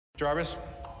Jarvis,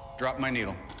 drop my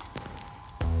needle.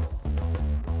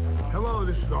 Hello,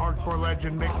 this is the hardcore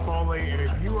legend Mick Foley, and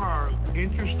if you are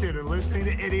interested in listening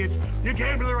to idiots, you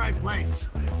came to the right place.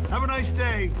 Have a nice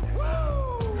day.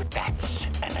 Woo! That's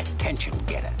an attention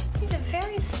getter. He's a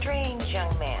very strange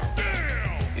young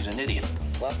man. He's an idiot.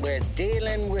 What we're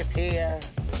dealing with here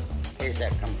is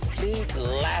a complete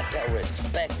lack of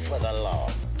respect for the law.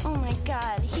 Oh my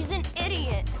God, he's an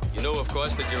idiot. You know, of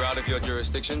course, that you're out of your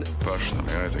jurisdiction.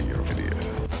 Personally, I think you're an idiot.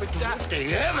 But that's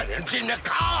the evidence in the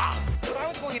car. But I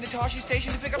was going into Toshi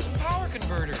Station to pick up some power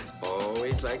converters.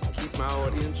 Always like to keep my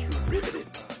audience riveted.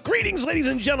 Greetings, ladies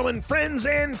and gentlemen, friends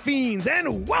and fiends,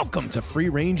 and welcome to Free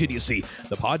Range Idiocy,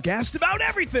 the podcast about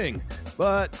everything,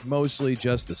 but mostly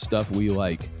just the stuff we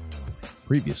like.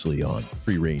 Previously on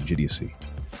Free Range Idiocy,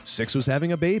 Six was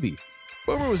having a baby.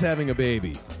 Boomer was having a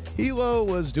baby. Hilo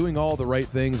was doing all the right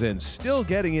things and still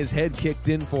getting his head kicked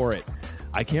in for it.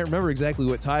 I can't remember exactly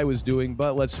what Ty was doing,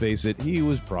 but let's face it, he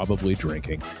was probably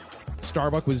drinking.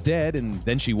 Starbuck was dead, and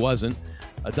then she wasn't.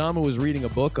 Adama was reading a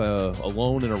book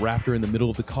alone in a raptor in the middle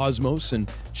of the cosmos,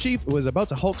 and Chief was about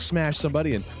to Hulk smash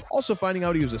somebody and also finding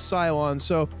out he was a Cylon,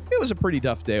 so it was a pretty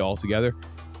tough day altogether.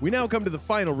 We now come to the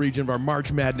final region of our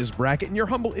March Madness bracket, and your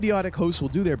humble idiotic hosts will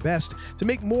do their best to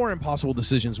make more impossible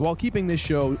decisions while keeping this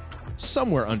show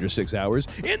somewhere under 6 hours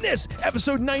in this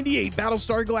episode 98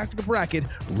 Battlestar Galactica bracket,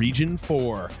 Region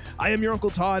 4. I am your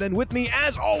Uncle Todd, and with me,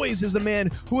 as always, is the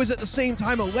man who is at the same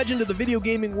time a legend of the video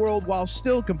gaming world while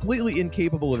still completely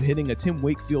incapable of hitting a Tim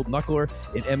Wakefield knuckler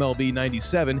in MLB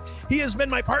 97. He has been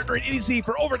my partner in EDC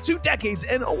for over 2 decades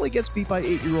and only gets beat by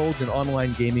 8-year-olds in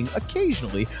online gaming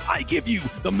occasionally. I give you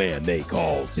the man they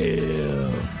call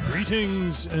Tim.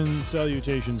 Greetings and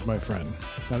salutations, my friend.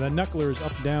 Now that knuckler is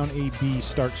up, down, A, B,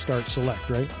 start, select,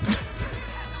 right?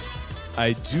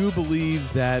 I do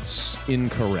believe that's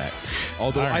incorrect.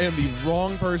 Although right. I am the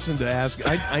wrong person to ask.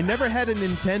 I never had a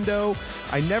Nintendo.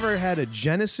 I never had a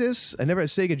Genesis. I never had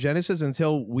a Sega Genesis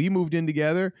until we moved in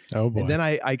together. Oh boy. And then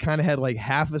I kind of had like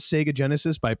half a Sega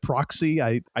Genesis by proxy.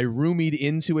 I roomied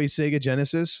into a Sega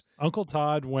Genesis. Uncle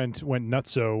Todd went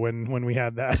nutso when we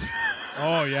had that.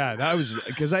 Oh yeah, that was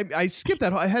because I skipped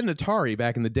that. I had an Atari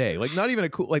back in the day, like not even a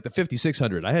cool like the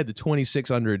 5600. I had the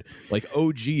 2600 like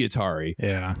OG Atari.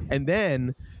 Yeah, and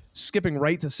then skipping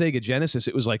right to Sega Genesis,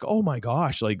 it was like, oh my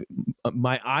gosh, like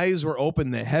my eyes were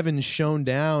open, the heavens shone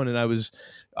down, and I was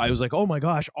like, oh my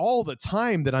gosh, all the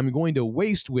time that I'm going to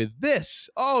waste with this.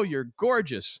 Oh, you're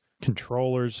gorgeous.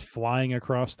 Controllers flying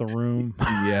across the room.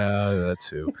 Yeah, that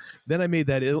too. Then I made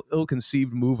that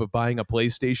ill-conceived move of buying a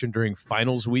PlayStation during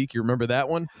finals week. You remember that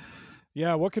one?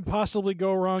 Yeah, what could possibly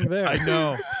go wrong there? I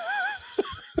know.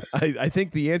 I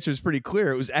think the answer is pretty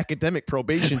clear. It was academic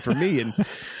probation for me, and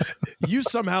you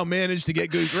somehow managed to get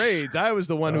good grades. I was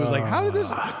the one who was like, how did this,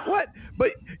 what? But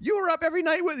you were up every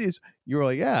night with you. You were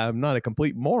like, yeah, I'm not a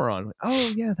complete moron.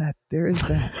 Oh, yeah, there is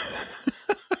that.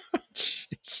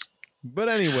 Jeez. But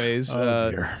anyways,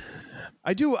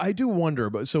 I do wonder.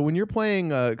 But so when you're playing,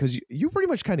 because you pretty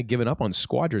much kind of given up on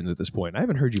Squadrons at this point. I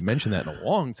haven't heard you mention that in a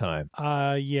long time.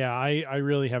 Yeah, I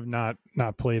really have not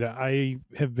played it. I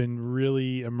have been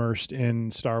really immersed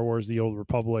in Star Wars: The Old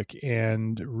Republic,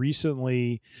 and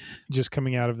recently, just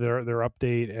coming out of their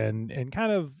update and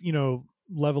kind of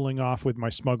leveling off with my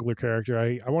smuggler character,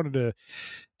 I wanted to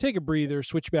take a breather,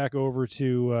 switch back over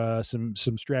to some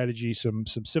strategy, some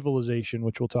civilization,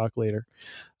 which we'll talk later.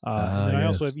 And I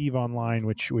also have EVE Online,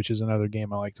 which is another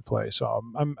game I like to play. So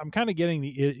I'm kind of getting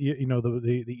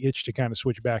the itch to kind of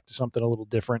switch back to something a little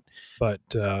different, but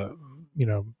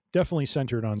definitely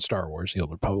centered on Star Wars: The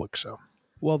Old Republic. So.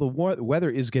 Well, the weather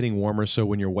is getting warmer, so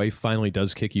when your wife finally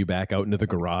does kick you back out into the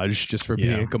garage just for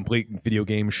being a complete video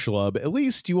game schlub, at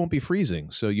least you won't be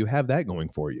freezing. So you have that going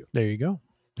for you. There you go.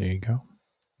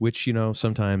 Which,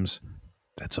 sometimes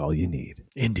that's all you need.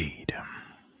 Indeed.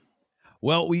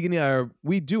 Well,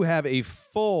 we do have a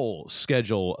full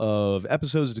schedule of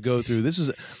episodes to go through. This is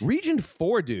Region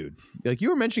 4, dude. Like you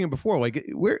were mentioning before, like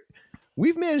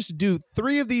we've managed to do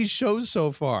 3 of these shows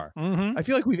so far. Mm-hmm. I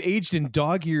feel like we've aged in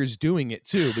dog years doing it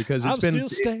too, because it's I'm still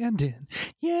standing.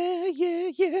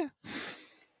 Yeah.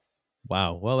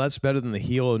 Wow. Well, that's better than the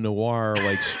Hilo Noir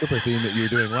like stripper theme that you were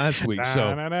doing last week.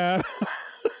 So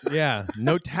yeah,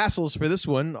 no tassels for this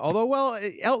one. Although, well,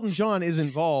 Elton John is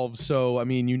involved, so I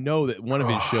mean, that one of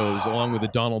his shows, along with the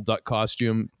Donald Duck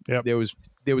costume, there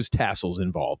was tassels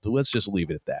involved. Let's just leave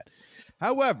it at that.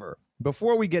 However,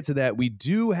 before we get to that, we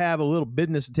do have a little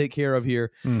business to take care of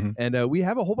here, and we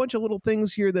have a whole bunch of little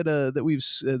things here that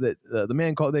the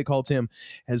man they call Tim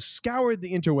has scoured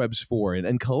the interwebs for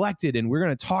and collected, and we're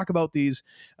going to talk about these.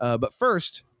 But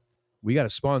first, we got a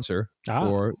sponsor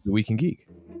for the Week in Geek.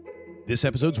 This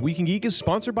episode's Week in Geek is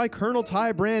sponsored by Colonel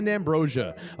Ty brand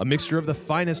Ambrosia, a mixture of the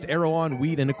finest Erewhon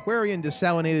wheat and Aquarian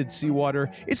desalinated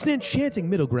seawater. It's an enchanting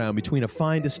middle ground between a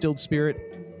fine distilled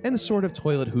spirit and the sort of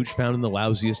toilet hooch found in the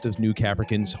lousiest of New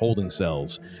Capricorn's holding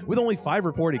cells. With only 5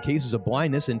 reported cases of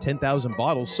blindness and 10,000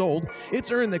 bottles sold, it's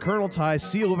earned the Colonel Ty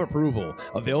seal of approval.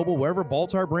 Available wherever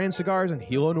Baltar brand cigars and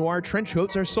Hilo Noir trench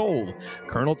coats are sold.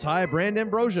 Colonel Ty brand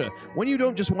Ambrosia, when you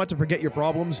don't just want to forget your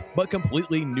problems, but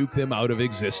completely nuke them out of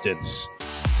existence.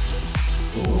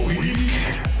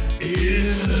 Week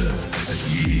in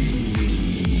Geek.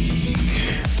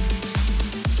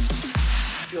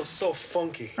 Feels so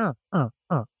funky.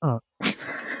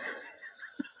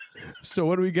 So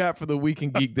what do we got for the Week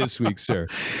in Geek this week, sir?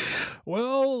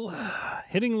 Well,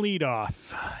 hitting lead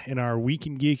off in our Week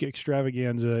in Geek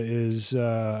extravaganza is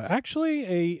actually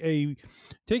a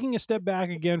taking a step back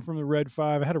again from the Red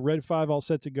 5. I had a Red 5 all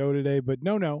set to go today, but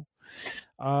no.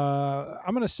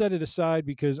 I'm going to set it aside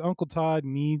because Uncle Todd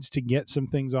needs to get some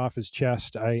things off his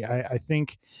chest. I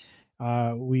think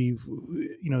the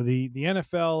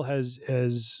NFL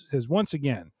has once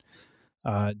again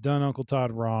done Uncle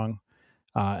Todd wrong,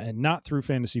 and not through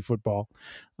fantasy football,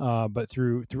 but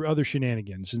through other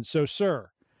shenanigans. And so,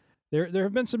 sir, there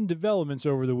have been some developments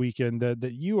over the weekend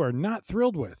that you are not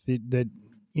thrilled with. That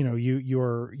you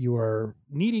are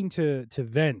needing to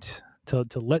vent.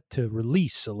 To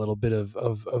release a little bit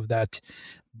of that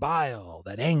bile,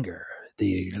 that anger,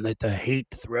 let the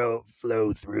hate flow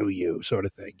through you, sort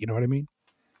of thing. You know what I mean?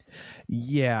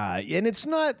 Yeah, and it's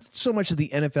not so much that the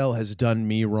NFL has done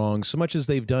me wrong, so much as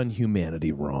they've done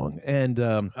humanity wrong. And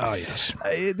yes,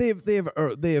 they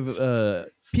have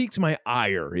piqued my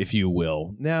ire, if you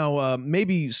will. Now,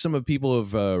 maybe some of people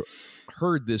have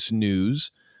heard this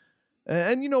news,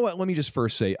 and you know what? Let me just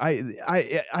first say, I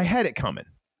had it coming.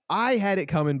 I had it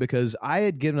coming because I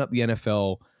had given up the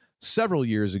NFL several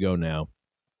years ago now.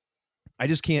 I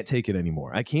just can't take it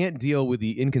anymore. I can't deal with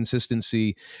the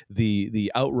inconsistency,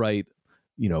 the outright,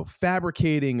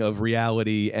 fabricating of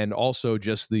reality, and also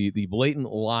just the blatant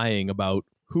lying about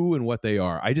who and what they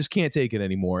are. I just can't take it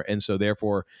anymore. And so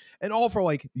therefore, and all for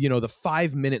the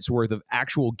 5 minutes worth of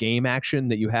actual game action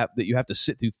that you have to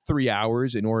sit through 3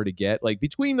 hours in order to get,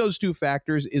 between those two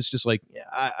factors, it's just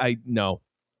I no.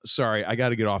 Sorry, I got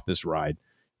to get off this ride.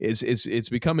 It's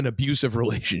become an abusive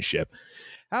relationship.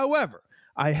 However,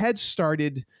 I had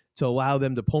started to allow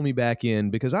them to pull me back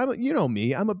in because I'm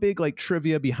a big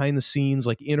trivia, behind the scenes,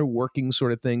 inner working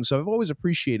sort of thing. So I've always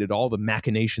appreciated all the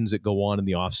machinations that go on in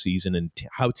the off season and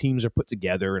how teams are put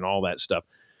together and all that stuff.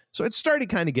 So it started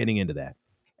kind of getting into that.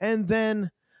 And then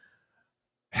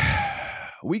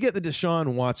we get the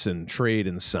Deshaun Watson trade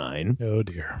and sign. Oh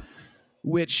dear.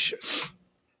 Which,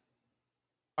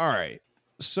 all right,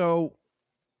 so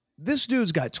this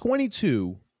dude's got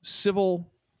 22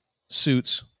 civil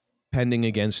suits pending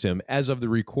against him as of the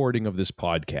recording of this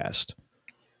podcast.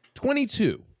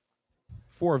 22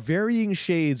 for varying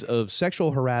shades of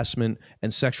sexual harassment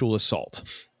and sexual assault.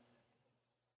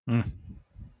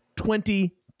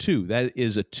 22. That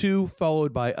is a 2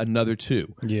 followed by another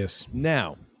 2. Yes.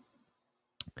 Now,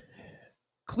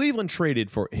 Cleveland traded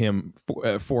for him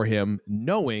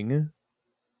knowing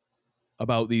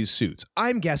about these suits.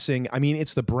 I'm guessing,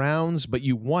 it's the Browns, but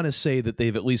you want to say that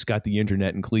they've at least got the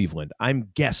internet in Cleveland. I'm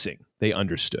guessing they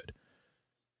understood.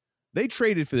 They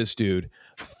traded for this dude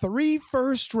 3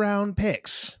 first-round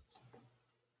picks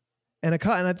and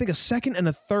I think a second and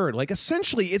a third.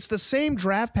 Essentially, it's the same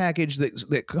draft package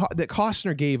that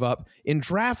Costner gave up in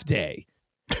draft day,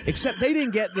 except they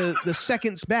didn't get the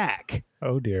seconds back.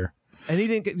 Oh dear! And he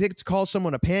didn't get to call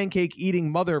someone a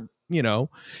pancake-eating mother,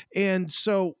 and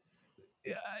so.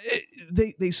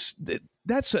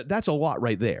 That's a lot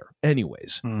right there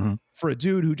anyways, for a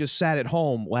dude who just sat at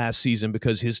home last season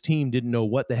because his team didn't know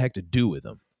what the heck to do with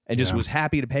him and just was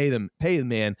happy to pay the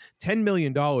man $10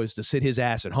 million to sit his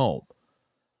ass at home.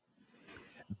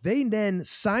 They then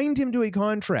signed him to a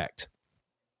contract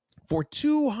for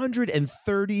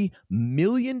 $230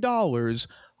 million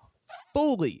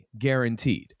fully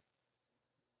guaranteed.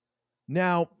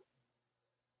 Now,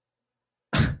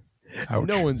 ouch.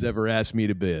 No one's ever asked me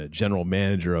to be a general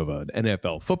manager of an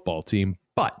NFL football team,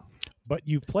 but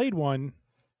you've played one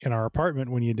in our apartment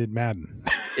when you did Madden.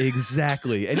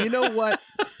 Exactly. And you know what?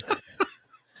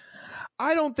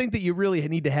 I don't think that you really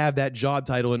need to have that job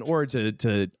title in order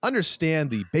to understand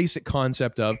the basic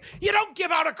concept of you don't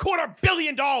give out $250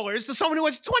 million to someone who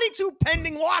has 22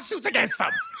 pending lawsuits against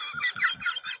them,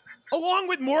 along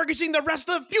with mortgaging the rest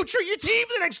of the future of your team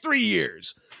for the next 3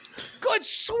 years. Good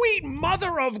sweet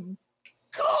mother of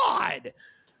God.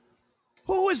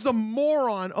 Who is the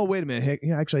moron? Oh, wait a minute.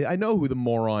 Hey, actually, I know who the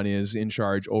moron is in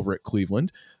charge over at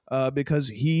Cleveland because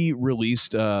he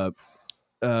released,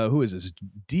 who is this?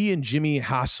 Dee and Jimmy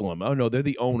Haslam. Oh, no, they're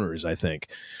the owners, I think.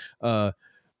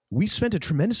 We spent a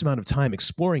tremendous amount of time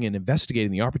exploring and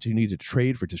investigating the opportunity to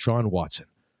trade for Deshaun Watson.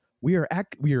 We are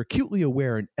acutely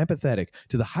aware and empathetic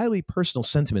to the highly personal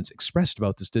sentiments expressed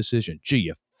about this decision. Gee,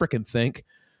 you frickin' think.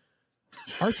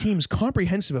 Our team's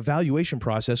comprehensive evaluation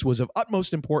process was of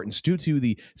utmost importance due to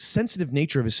the sensitive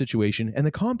nature of his situation and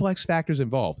the complex factors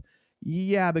involved.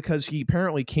 Yeah, because he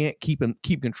apparently can't keep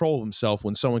control of himself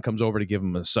when someone comes over to give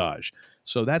him a massage.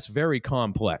 So that's very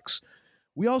complex.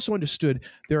 We also understood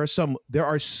there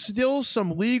are still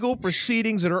some legal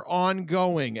proceedings that are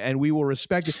ongoing, and we will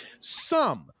respect it.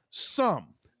 Some.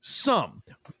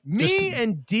 Me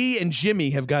and Dee and Jimmy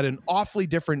have got an awfully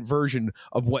different version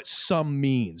of what some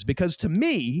means. Because to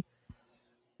me,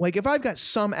 like if I've got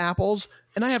some apples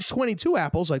and I have 22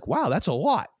 apples, like, wow, that's a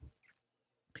lot.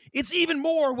 It's even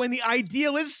more when the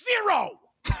ideal is 0.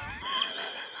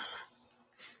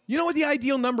 You know what the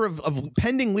ideal number of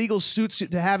pending legal suits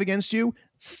to have against you?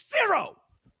 0.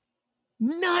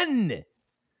 None.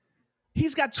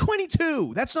 He's got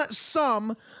 22. That's not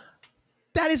some.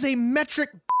 That is a metric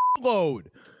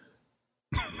load.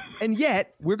 And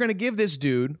yet, we're going to give this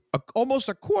dude almost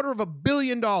 $250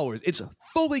 million. It's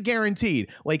fully guaranteed.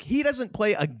 Like, he doesn't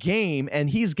play a game, and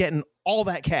he's getting all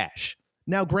that cash.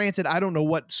 Now, granted, I don't know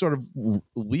what sort of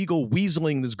legal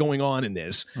weaseling is going on in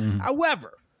this. Mm-hmm.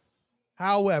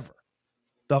 However,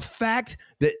 the fact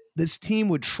that this team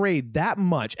would trade that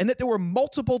much and that there were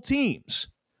multiple teams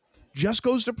just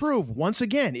goes to prove, once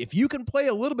again, if you can play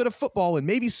a little bit of football and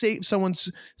maybe save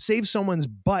someone's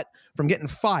butt from getting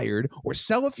fired or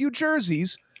sell a few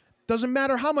jerseys, doesn't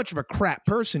matter how much of a crap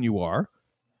person you are,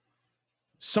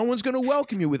 someone's going to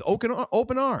welcome you with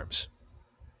open arms.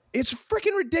 It's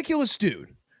freaking ridiculous,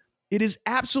 dude. It is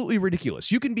absolutely ridiculous.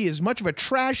 You can be as much of a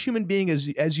trash human being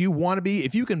as you want to be.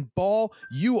 If you can ball,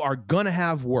 you are going to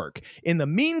have work. In the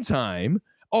meantime,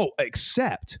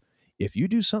 except if you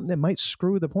do something that might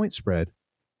screw the point spread,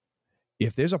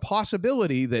 if there's a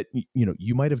possibility that,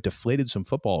 you might have deflated some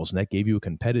footballs and that gave you a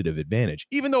competitive advantage,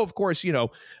 even though, of course,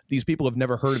 these people have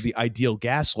never heard of the ideal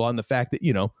gas law and the fact that,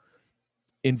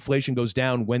 inflation goes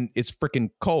down when it's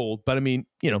freaking cold. But I mean,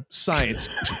 science,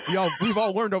 we've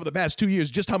all learned over the past 2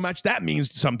 years just how much that means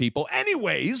to some people.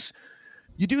 Anyways,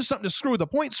 you do something to screw the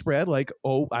point spread, like,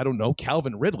 I don't know,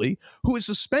 Calvin Ridley, who is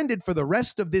suspended for the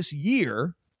rest of this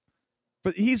year.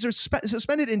 But he's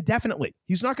suspended indefinitely.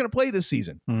 He's not going to play this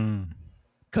season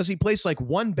because he placed like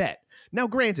one bet. Now,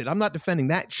 granted, I'm not defending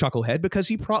that chucklehead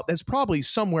because there's probably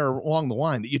somewhere along the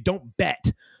line that you don't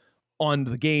bet on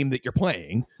the game that you're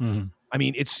playing. Mm-hmm. I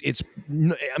mean, it's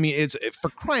for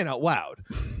crying out loud.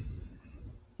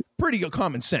 Pretty good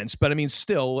common sense, but I mean,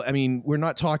 still, we're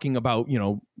not talking about,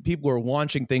 people who are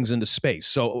launching things into space.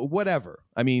 So whatever.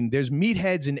 I mean, there's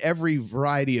meatheads in every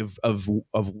variety of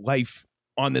life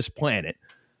on this planet.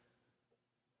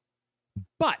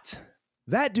 But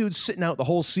that dude's sitting out the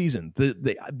whole season.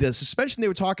 The suspension they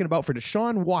were talking about for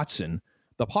Deshaun Watson,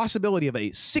 the possibility of a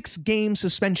 6-game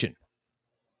suspension.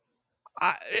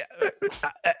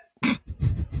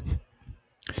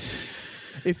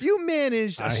 If you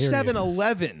managed a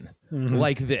 7-Eleven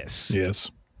like this, yes,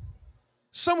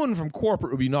 someone from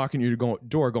corporate would be knocking your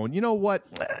door going, you know what?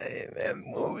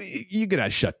 You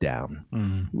gotta shut down.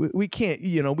 Mm-hmm. We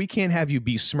can't have you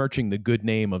besmirching the good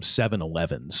name of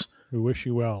 7-Elevens. We wish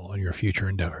you well on your future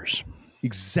endeavors.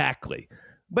 Exactly.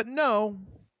 But no,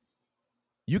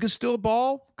 you can still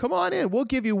ball. Come on in. We'll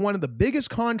give you one of the biggest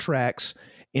contracts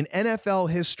in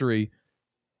NFL history,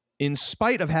 in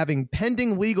spite of having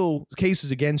pending legal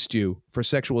cases against you for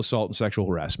sexual assault and sexual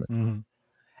harassment. Mm-hmm.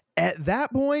 At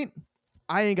that point,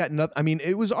 I ain't got nothing. I mean,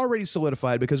 it was already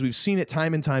solidified because we've seen it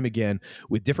time and time again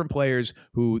with different players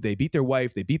who they beat their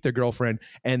wife, they beat their girlfriend,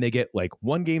 and they get like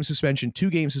 1-game suspension,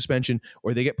 2-game suspension,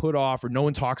 or they get put off or no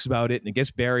one talks about it and it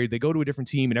gets buried. They go to a different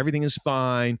team and everything is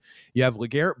fine. You have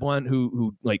LeGarrette Blount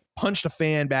who like punched a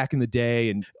fan back in the day,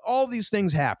 and all these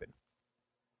things happen.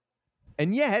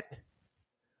 And yet,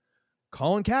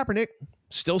 Colin Kaepernick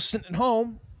still sitting at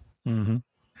home. Mm-hmm.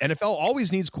 NFL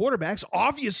always needs quarterbacks,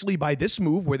 obviously by this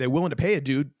move where they're willing to pay a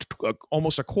dude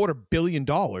almost $250 million.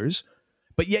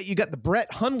 But yet you got the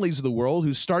Brett Hundleys of the world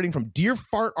who's starting from Deer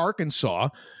Fart, Arkansas,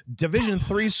 Division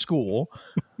III school.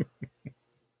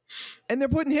 And they're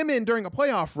putting him in during a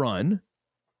playoff run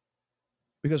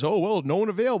because, no one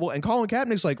available. And Colin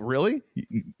Kaepernick's like, really?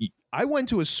 I went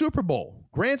to a Super Bowl.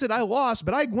 Granted, I lost,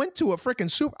 but I went to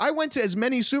I went to as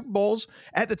many Super Bowls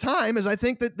at the time as I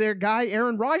think that their guy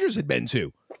Aaron Rodgers had been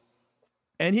to.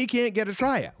 and he can't get a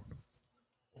tryout.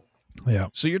 Yeah.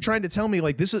 So you're trying to tell me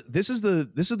like this is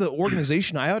the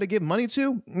organization I ought to give money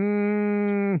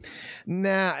to?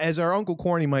 Nah, as our Uncle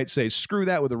Corny might say, screw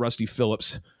that with the Rusty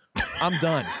Phillips. I'm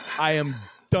done. I am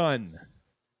done.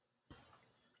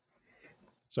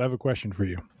 So I have a question for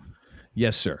you.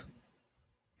 Yes, sir.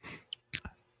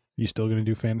 You still going to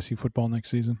do fantasy football next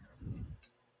season?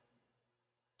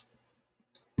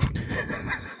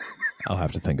 I'll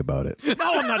have to think about it.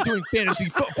 No, I'm not doing fantasy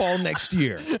football next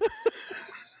year.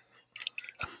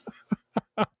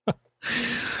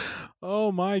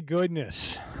 Oh my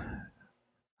goodness.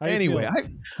 I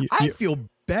feel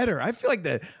better. I feel like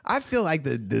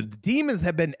the demons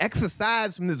have been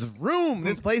exorcised from this room.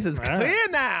 This place is clear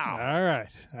now. All right.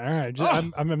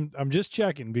 I'm just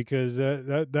checking because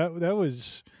that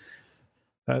was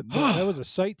a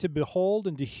sight to behold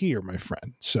and to hear, my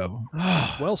friend. So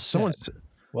well said.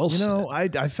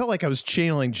 I felt like I was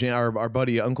channeling our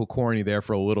buddy Uncle Corny there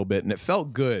for a little bit, and it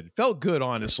felt good. Felt good,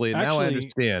 honestly. And actually, now I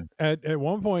understand. At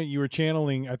one point, you were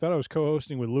channeling. I thought I was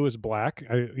co-hosting with Lewis Black.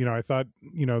 I thought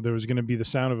there was going to be the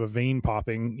sound of a vein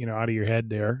popping out of your head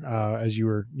there as you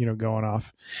were going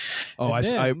off. Oh,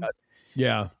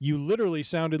 yeah. You literally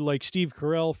sounded like Steve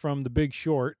Carell from The Big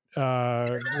Short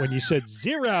when you said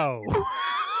zero,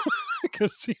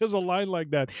 because he has a line like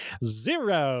that.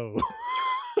 Zero.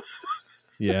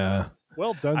 Yeah.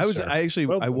 Well done. I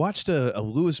watched a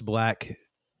Lewis Black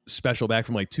special back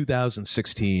from like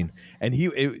 2016, and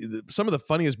some of the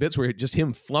funniest bits were just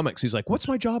him flummoxed. He's like, "What's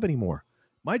my job anymore?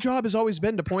 My job has always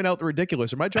been to point out the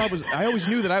ridiculous, or my job was I always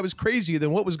knew that I was crazier than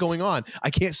what was going on.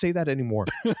 I can't say that anymore."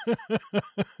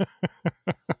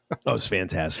 That was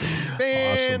fantastic.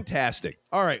 Fantastic.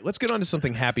 Awesome. All right, let's get on to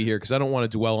something happy here because I don't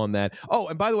want to dwell on that. Oh,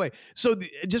 and by the way, so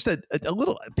just a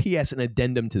little PS, an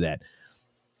addendum to that.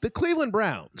 The Cleveland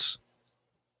Browns,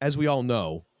 as we all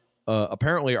know,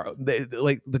 apparently are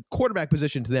like the quarterback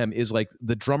position to them is like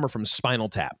the drummer from Spinal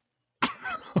Tap.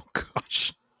 Oh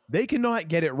gosh. They cannot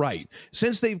get it right.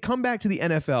 Since they've come back to the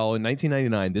NFL in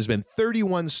 1999, there's been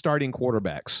 31 starting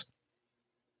quarterbacks.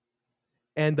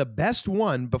 And the best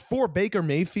one before Baker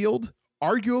Mayfield,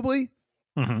 arguably,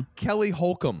 Kelly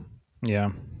Holcomb. Yeah.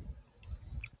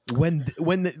 When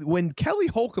Kelly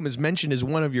Holcomb is mentioned as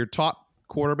one of your top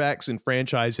quarterbacks in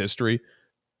franchise history,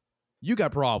 you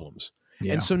got problems.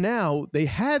 Yeah. And so now they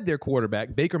had their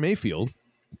quarterback, Baker Mayfield,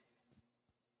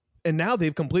 and now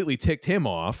they've completely ticked him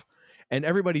off, and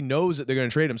everybody knows that they're going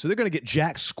to trade him. So they're going to get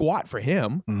jack squat for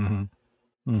him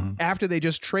after they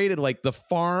just traded like the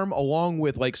farm along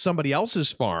with like somebody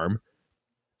else's farm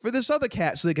for this other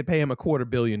cat so they could pay him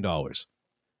 $250 million.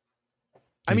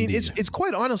 I mean, it's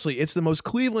quite honestly, it's the most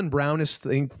Cleveland Brownish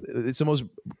thing. It's the most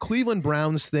Cleveland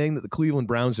Browns thing that the Cleveland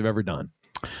Browns have ever done.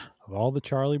 Of all the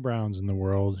Charlie Browns in the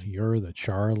world, you're the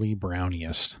Charlie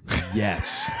Browniest.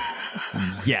 Yes.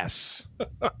 Yes.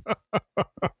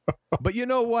 But you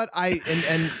know what? I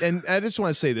just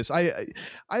want to say this. I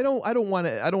don't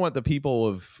want the people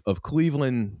of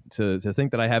Cleveland to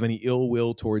think that I have any ill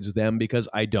will towards them, because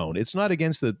I don't. It's not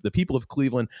against the people of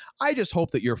Cleveland. I just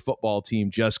hope that your football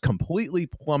team just completely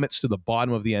plummets to the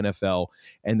bottom of the NFL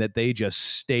and that they just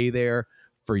stay there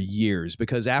for years,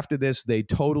 because after this they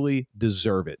totally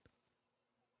deserve it.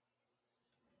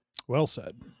 Well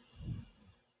said.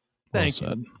 Thank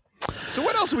you. So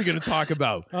what else are we going to talk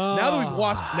about? Now that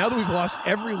we've lost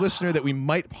every listener that we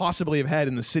might possibly have had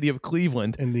in the city of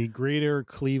Cleveland, in the greater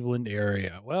Cleveland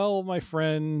area. Well, my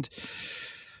friend,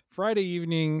 Friday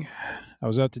evening, I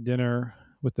was out to dinner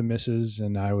with the missus,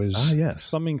 and I was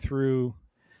thumbing through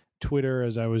Twitter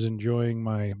as I was enjoying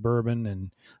my bourbon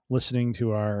and listening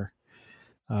to our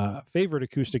favorite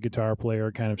acoustic guitar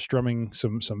player kind of strumming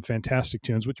some fantastic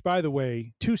tunes, which, by the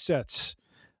way, two times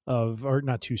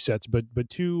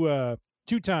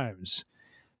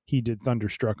he did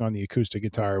Thunderstruck on the acoustic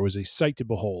guitar. It was a sight to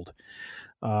behold.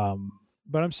 But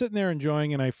I'm sitting there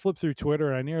enjoying, and I flip through Twitter,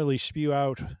 and I nearly spew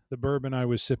out the bourbon I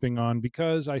was sipping on,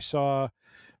 because I saw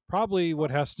probably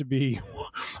what has to be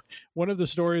one of the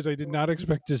stories I did not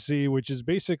expect to see, which is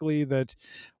basically that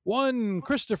one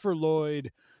Christopher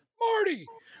Lloyd, Marty,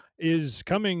 is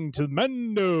coming to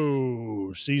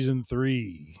Mendo season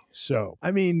 3. So I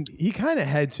mean, he kind of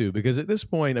had to, because at this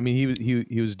point, I mean,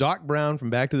 he was Doc Brown from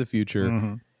Back to the Future.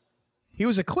 Mm-hmm. He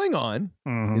was a Klingon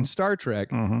in Star Trek,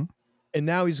 and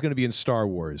now he's going to be in Star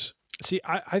Wars. See,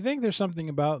 I think there's something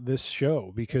about this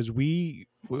show, because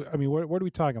what are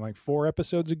we talking, like 4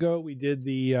 episodes ago we did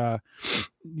the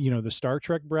the Star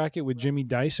Trek bracket with Jimmy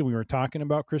Dice, and we were talking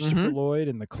about Christopher Lloyd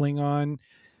and the Klingon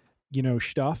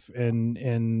stuff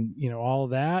and all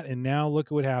of that. And now look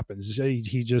at what happens.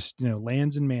 He just,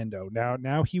 lands in Mando.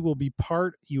 Now he will be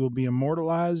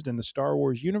immortalized in the Star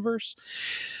Wars universe.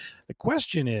 The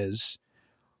question is,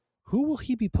 who will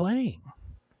he be playing?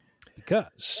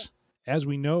 Because as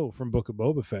we know from Book of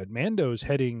Boba Fett, Mando's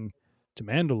heading to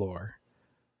Mandalore,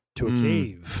 to a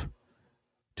cave,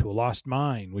 to a lost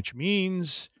mine, which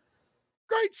means,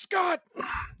 great Scott,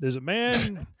 there's a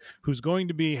man who's going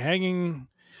to be hanging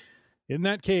in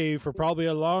that cave for probably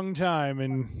a long time,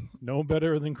 and no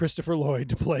better than Christopher Lloyd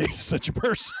to play such a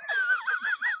person.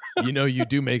 You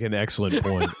do make an excellent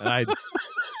point.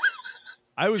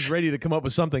 I was ready to come up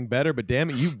with something better, but damn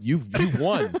it, you've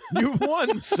won. You've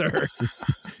won, sir.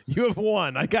 You have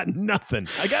won. I got nothing.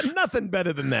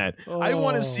 Better than that. Oh. I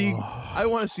want to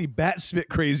see bat spit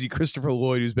crazy Christopher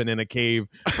Lloyd, who's been in a cave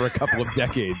for a couple of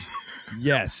decades.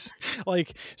 Yes.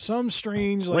 Like some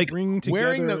strange bring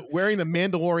together, wearing the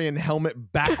Mandalorian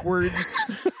helmet backwards.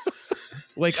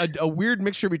 Like a weird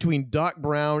mixture between Doc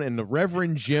Brown and the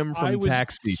Reverend Jim from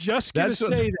Taxi. Just gonna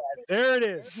say that. There it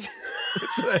is.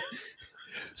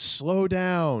 Slow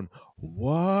down.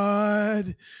 What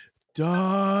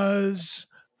does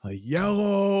a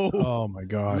yellow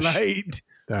light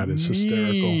that is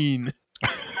mean?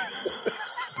 Hysterical.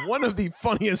 One of the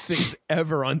funniest things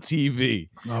ever on TV.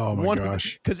 Oh my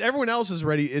gosh. Because everyone else is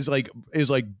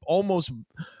almost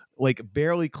like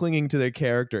barely clinging to their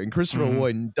character, and Christopher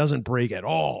Lloyd doesn't break at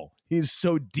all. He's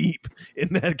so deep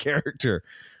in that character.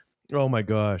 Oh my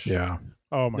gosh. Yeah.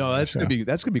 Oh my gosh,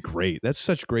 that's gonna be great. That's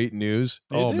such great news.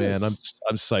 Man, I'm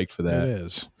psyched for that. It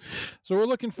is. So we're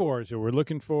looking forward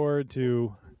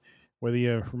to whether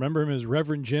you remember him as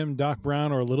Reverend Jim, Doc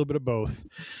Brown, or a little bit of both.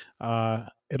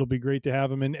 It'll be great to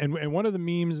have him. And one of the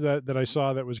memes that I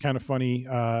saw that was kind of funny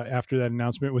after that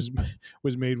announcement was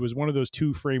made was one of those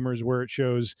two framers where it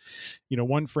shows,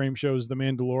 one frame shows the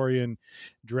Mandalorian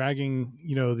dragging,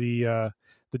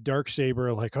 the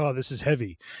Darksaber, like, oh, this is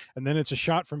heavy. And then it's a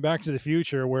shot from Back to the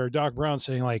Future where Doc Brown's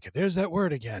saying, like, there's that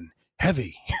word again,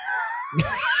 heavy.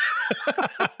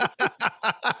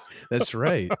 That's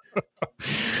right.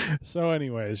 So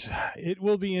anyways, it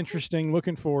will be interesting.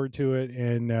 Looking forward to it.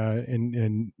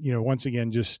 And once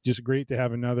again, just great to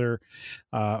have another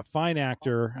fine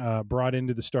actor brought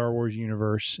into the Star Wars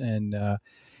universe and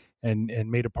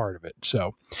made a part of it.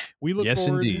 So we look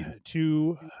forward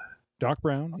to Doc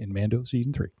Brown in Mando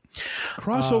season 3.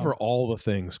 Crossover all the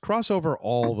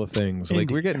things. Like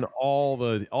we're getting all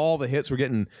the hits. We're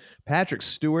getting Patrick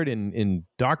Stewart in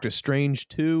Doctor Strange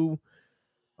 2.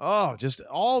 Oh, just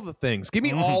all the things. Give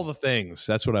me all the things.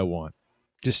 That's what I want.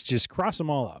 Just cross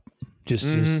them all up. Just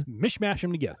mishmash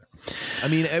them together. I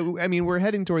mean, we're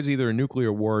heading towards either a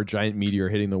nuclear war or a giant meteor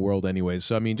hitting the world anyways.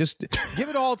 So, I mean, just give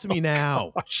it all to me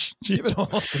now. Give it all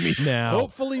to me now.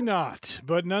 Hopefully not,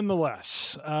 but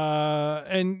nonetheless.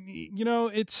 And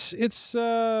it's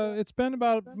been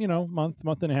about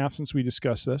month and a half since we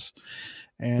discussed this.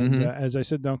 And as I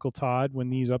said to Uncle Todd,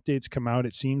 when these updates come out,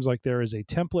 it seems like there is a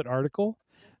template article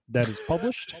that is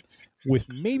published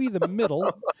with maybe the middle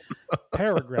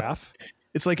paragraph.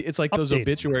 It's like those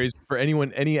obituaries for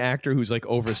any actor who's like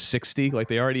over 60, like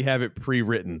they already have it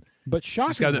pre-written. But shockingly,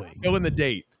 just gotta fill in the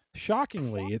date.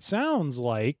 Shockingly, it sounds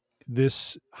like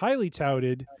this highly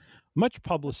touted, much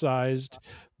publicized,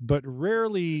 but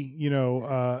rarely,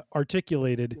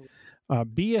 articulated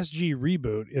BSG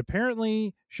reboot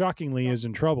apparently, shockingly, is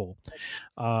in trouble.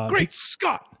 Great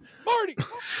Scott, Marty!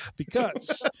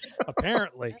 Because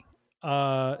apparently,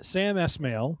 Sam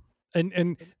Esmail.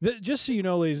 And just so you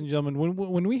know, ladies and gentlemen,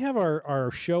 when we have our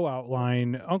show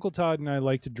outline, Uncle Todd and I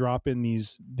like to drop in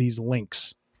these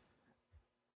links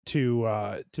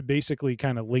to basically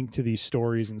kind of link to these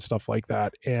stories and stuff like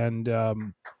that. And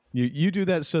you do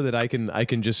that so that I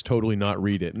can just totally not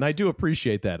read it, and I do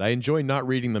appreciate that. I enjoy not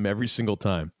reading them every single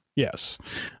time. Yes.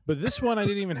 But this one I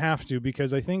didn't even have to,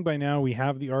 because I think by now we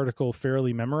have the article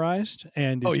fairly memorized,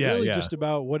 and it's just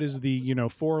about what is the,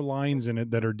 4 lines in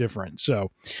it that are different.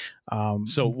 So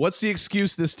what's the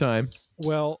excuse this time?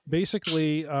 Well,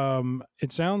 basically,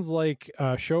 it sounds like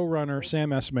showrunner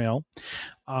Sam Esmail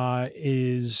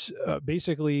is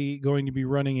basically going to be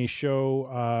running a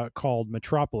show called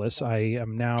Metropolis. I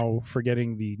am now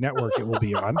forgetting the network it will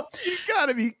be on. You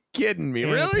gotta be kidding me,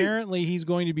 and really? Apparently, he's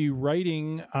going to be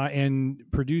writing and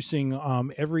producing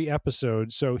every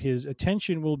episode, so his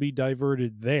attention will be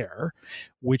diverted there,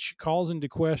 which calls into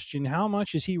question how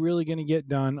much is he really going to get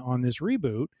done on this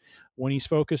reboot when he's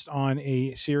focused on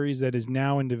a series that is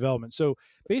now in development. So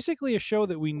basically a show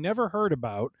that we never heard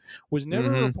about, was never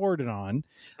reported on,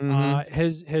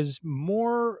 has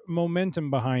more momentum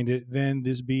behind it than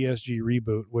this BSG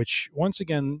reboot, which once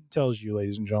again tells you,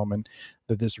 ladies and gentlemen,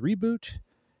 that this reboot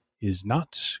is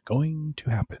not going to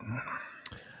happen.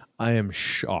 I am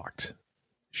shocked.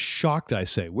 Shocked, I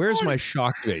say. Where's my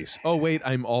shock face? Oh, wait,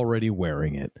 I'm already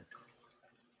wearing it.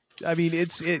 I mean,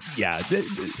 this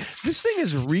thing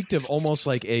is reeked of almost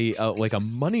like a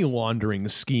money laundering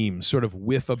scheme, sort of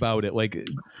whiff about it. Like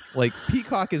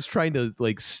Peacock is trying to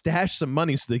like stash some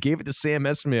money, so they gave it to Sam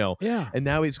Esmail. Yeah. And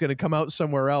now he's going to come out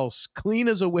somewhere else, clean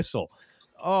as a whistle.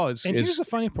 Oh, here's the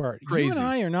funny part. Crazy. You and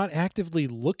I are not actively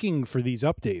looking for these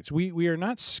updates. We are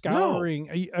not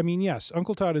scouring. No. I mean, yes,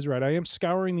 Uncle Todd is right. I am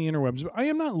scouring the interwebs, but I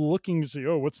am not looking to see,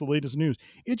 what's the latest news?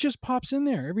 It just pops in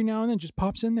there. Every now and then just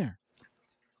pops in there.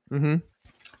 Mm-hmm.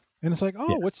 And it's like,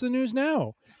 what's the news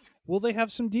now? Will they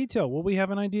have some detail? Will we have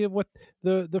an idea of what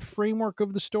the framework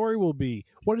of the story will be?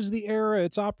 What is the era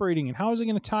it's operating in? How is it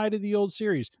going to tie to the old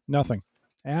series? Nothing.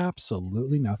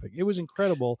 Absolutely nothing. It was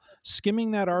incredible skimming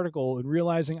that article and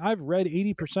realizing I've read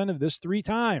 80% of this 3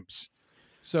 times.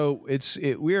 So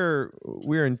we're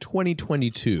in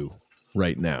 2022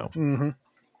 right now. Mm-hmm.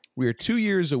 We are 2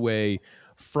 years away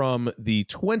from the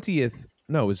 20th.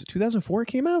 No, is it 2004 it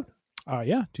came out?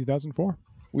 Yeah, 2004.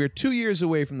 We're 2 years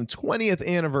away from the 20th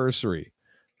anniversary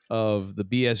of the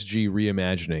BSG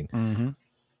reimagining. Mm-hmm.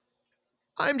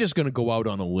 I'm just going to go out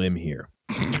on a limb here.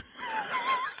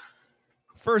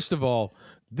 First of all,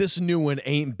 this new one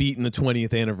ain't beating the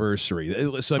 20th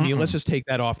anniversary. So, I mean, let's just take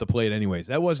that off the plate anyways.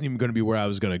 That wasn't even going to be where I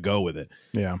was going to go with it.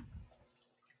 Yeah.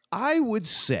 I would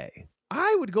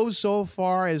go so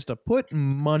far as to put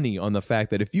money on the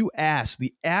fact that if you ask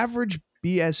the average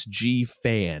BSG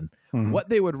fan what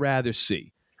they would rather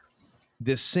see,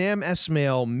 this Sam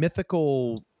Esmail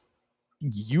mythical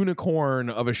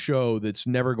unicorn of a show that's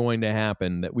never going to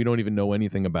happen, that we don't even know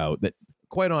anything about, that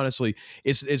quite honestly,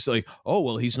 it's like, oh,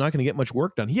 well, he's not going to get much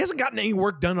work done. He hasn't gotten any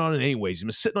work done on it anyways. He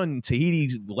was sitting on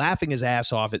Tahiti laughing his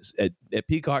ass off at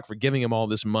Peacock for giving him all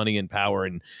this money and power,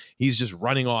 and he's just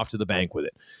running off to the bank with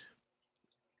it.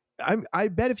 I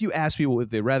bet if you ask people if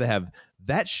they'd rather have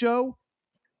that show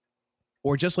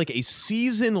or just like a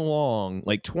season long,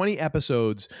 like 20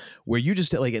 episodes where you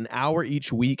just like an hour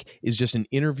each week is just an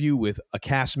interview with a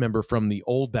cast member from the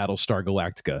old Battlestar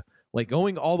Galactica. Like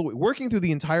going all the way, working through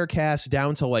the entire cast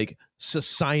down to like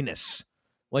Cecynus,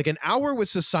 like an hour with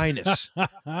Cecynus.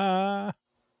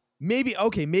 Maybe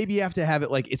you have to have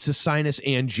it like it's Cecynus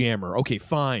and Jammer. Okay,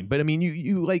 fine. But I mean,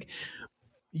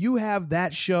 you have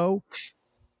that show.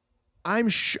 I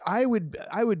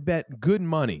would bet good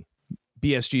money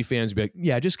BSG fans would be like,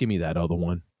 yeah, just give me that other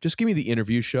one. Just give me the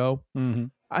interview show. Mm-hmm.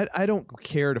 I don't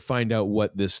care to find out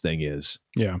what this thing is.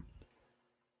 Yeah.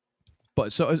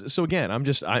 But so again,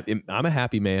 I'm a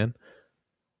happy man.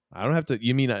 I don't have to.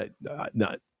 You mean I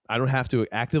don't have to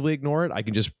actively ignore it? I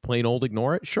can just plain old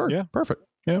ignore it. Sure. Yeah. Perfect.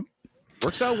 Yeah.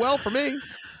 Works out well for me.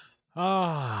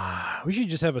 We should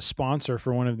just have a sponsor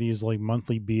for one of these like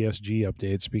monthly BSG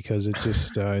updates, because it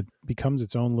just it becomes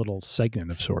its own little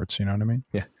segment of sorts. You know what I mean?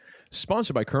 Yeah.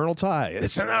 Sponsored by Colonel Ty.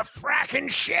 It's in a fracking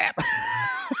ship.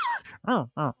 Oh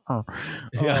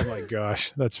my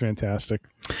gosh, that's fantastic.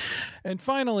 And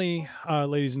finally,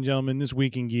 ladies and gentlemen, this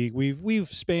week in geek, we've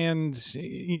spanned,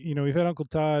 we've had Uncle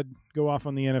Todd go off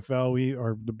on the NFL,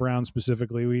 or the Browns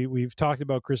specifically. We've talked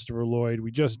about Christopher Lloyd.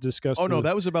 We just discussed. Oh no,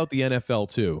 that was about the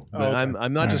NFL too. But okay.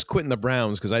 I'm not just quitting the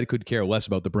Browns because I could care less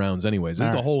about the Browns anyways. This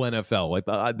is the whole NFL.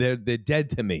 Like they're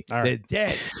dead to me. They're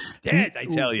dead. I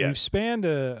tell you. We've spanned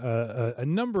a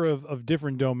number of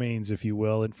different domains, if you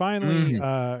will, and finally,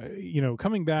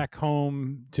 coming back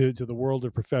home to the world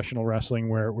of professional wrestling,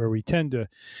 where we tend to,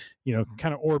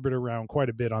 kind of orbit around quite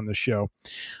a bit on the show.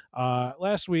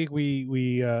 Last week,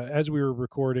 we as we were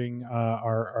recording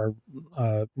our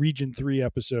Region 3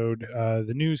 episode,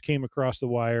 the news came across the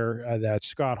wire that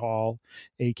Scott Hall,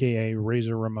 a.k.a.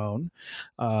 Razor Ramon,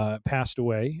 passed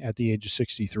away at the age of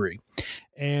 63.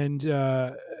 And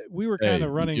we were kind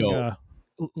of running a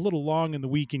little long in the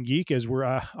Week in Geek, as we're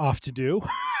off to do.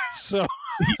 So...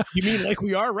 You mean like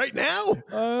we are right now?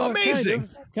 Amazing.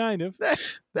 Kind of.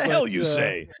 The hell you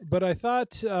say? But I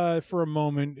thought for a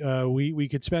moment we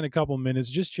could spend a couple minutes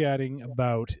just chatting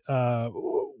about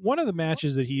one of the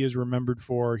matches that he is remembered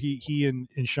for. He and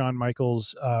Shawn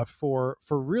Michaels for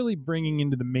really bringing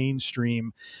into the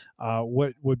mainstream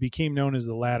what became known as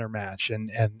the ladder match, and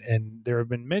there have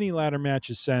been many ladder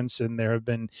matches since, and there have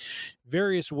been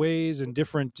various ways and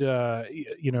different,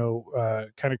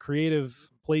 kind of creative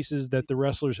places that the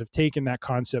wrestlers have taken that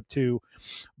concept to.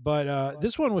 But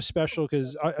this one was special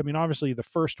because, I mean, obviously the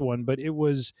first one, but it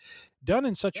was done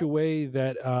in such a way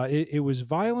that it was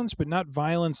violence, but not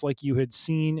violence like you had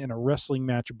seen in a wrestling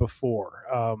match before.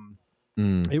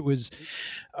 It was,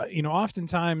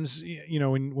 oftentimes,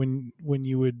 when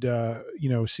you would,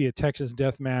 see a Texas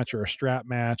death match or a strap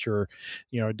match or,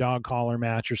 a dog collar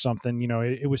match or something,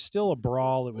 it was still a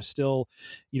brawl. It was still,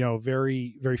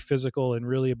 very, very physical and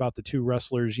really about the two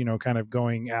wrestlers, kind of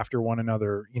going after one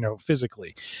another,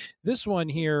 physically. This one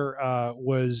here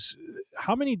was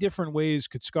how many different ways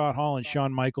could Scott Hall and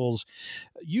Shawn Michaels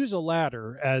use a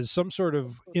ladder as some sort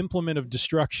of implement of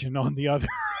destruction on the other?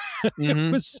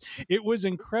 Mm-hmm. It was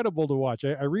incredible to watch.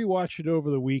 I rewatched it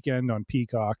over the weekend on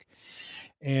Peacock,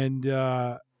 and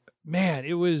man,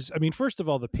 it was. I mean, first of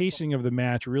all, the pacing of the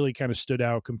match really kind of stood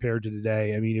out compared to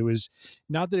today. I mean, it was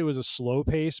not that it was a slow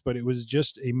pace, but it was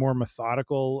just a more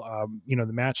methodical. The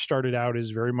match started out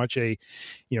as very much a,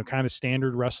 kind of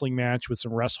standard wrestling match with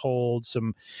some rest holds,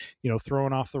 some,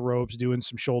 throwing off the ropes, doing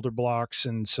some shoulder blocks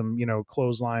and some,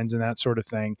 clotheslines and that sort of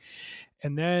thing.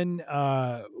 And then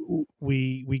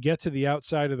we get to the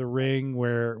outside of the ring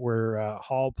where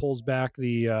Hall pulls back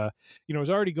the it was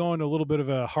already going a little bit of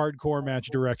a hardcore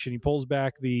match direction. He pulls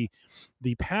back the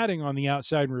padding on the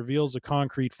outside and reveals a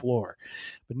concrete floor,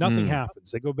 but nothing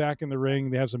happens. They go back in the ring.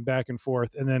 They have some back and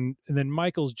forth, and then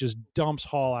Michaels just dumps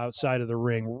Hall outside of the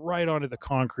ring right onto the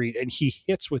concrete, and he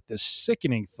hits with this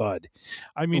sickening thud.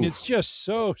 I mean, It's just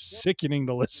so sickening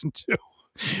to listen to.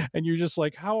 And you're just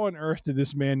like, how on earth did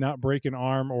this man not break an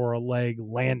arm or a leg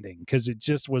landing? Because it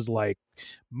just was like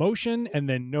motion and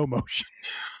then no motion.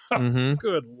 Mm-hmm.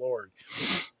 Good Lord.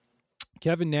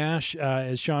 Kevin Nash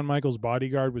as Shawn Michaels'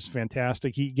 bodyguard was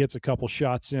fantastic. He gets a couple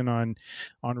shots in on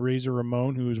Razor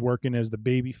Ramon, who was working as the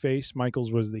baby face.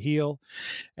 Michaels was the heel.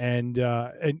 And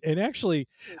actually,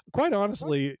 quite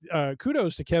honestly,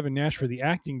 kudos to Kevin Nash for the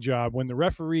acting job when the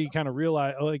referee kind of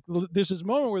realized, like, there's this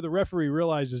moment where the referee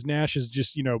realizes Nash is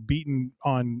just, beating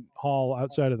on Hall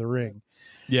outside of the ring.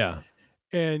 Yeah.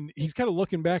 And he's kind of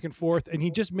looking back and forth, and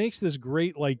he just makes this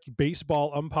great, like,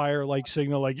 baseball umpire-like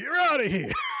signal, like, you're out of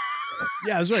here.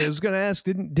 Yeah, I was right. I was going to ask,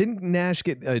 didn't Nash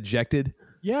get ejected?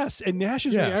 Yes, and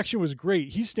Nash's reaction was great.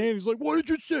 He's standing, he's like, what did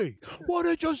you say? What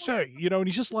did you say? And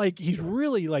he's just like, he's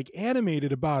really like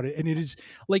animated about it. And it is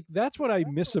like, that's what I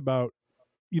miss about,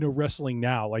 wrestling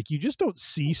now. Like, you just don't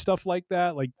see stuff like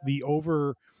that, like the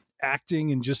over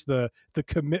acting and just the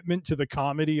commitment to the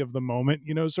comedy of the moment,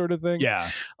 sort of thing.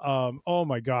 Yeah. Oh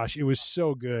my gosh, it was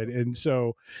so good. And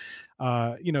so,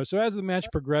 so as the match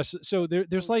progresses, so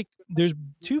there's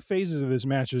two phases of this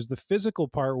match. There's the physical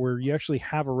part where you actually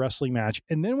have a wrestling match.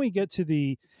 And then we get to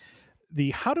the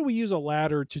how do we use a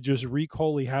ladder to just wreak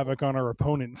holy havoc on our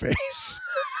opponent phase?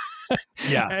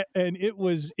 Yeah. And it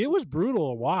was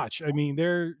brutal to watch. I mean,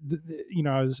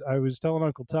 I was telling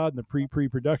Uncle Todd in the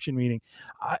pre-production meeting,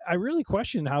 I really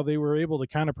questioned how they were able to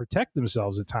kind of protect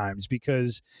themselves at times,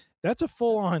 because that's a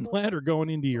full-on ladder going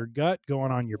into your gut,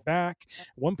 going on your back. At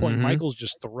one point, Michaels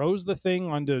just throws the thing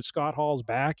onto Scott Hall's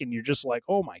back, and you're just like,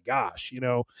 oh my gosh,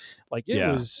 like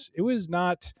it was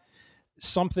not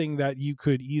something that you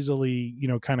could easily,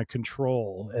 kind of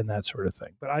control and that sort of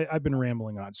thing. But I've been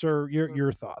rambling on. Sir,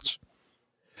 your thoughts?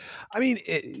 I mean,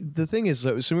 the thing is,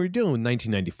 so we were dealing with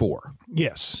 1994.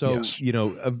 Yes. So,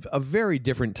 a very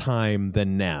different time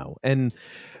than now. And,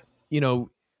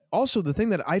 also the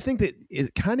thing that I think that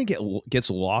it kind of gets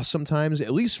lost sometimes,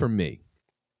 at least for me,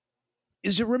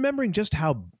 is it remembering just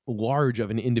how large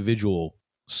of an individual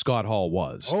Scott Hall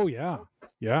was. Oh, yeah.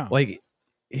 Yeah. Like,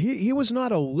 he was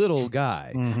not a little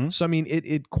guy. Mm-hmm. So, I mean,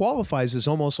 it qualifies as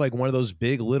almost like one of those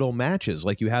big little matches.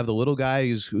 Like, you have the little guy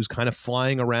who's kind of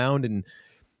flying around,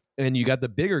 and you got the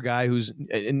bigger guy who's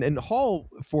and Hall,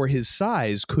 for his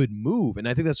size, could move. And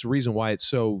I think that's the reason why it's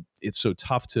so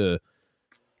tough to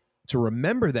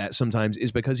remember that sometimes,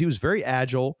 is because he was very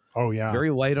agile. Oh, yeah. Very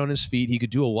light on his feet. He could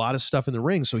do a lot of stuff in the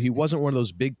ring. So he wasn't one of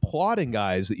those big plodding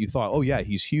guys that you thought, oh, yeah,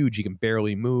 he's huge. He can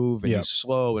barely move and he's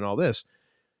slow and all this.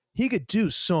 He could do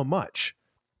so much,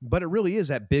 but it really is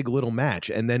that big little match.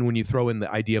 And then when you throw in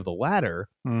the idea of the ladder,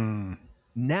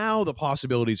 now the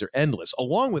possibilities are endless,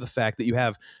 along with the fact that you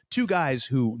have two guys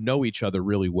who know each other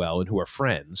really well and who are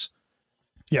friends.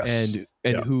 Yes. And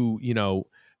who,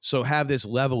 so have this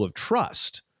level of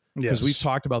trust. Because we've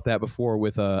talked about that before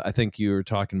with, I think you were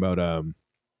talking about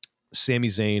Sami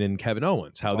Zayn and Kevin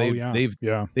Owens, how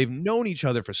they've known each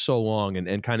other for so long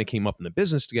and kind of came up in the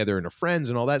business together and are friends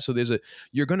and all that. So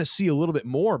you're going to see a little bit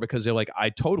more because they're like, I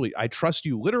trust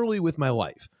you literally with my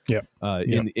life.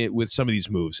 With some of these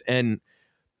moves. And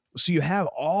so you have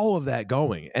all of that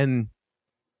going. And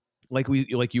like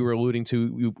you were alluding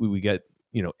to, we get,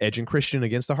 Edge and Christian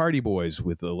against the Hardy Boys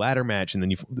with the ladder match, and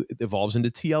then it evolves into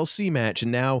TLC match,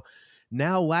 and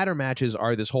now ladder matches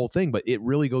are this whole thing, but it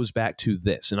really goes back to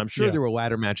this. And I'm sure there were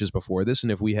ladder matches before this,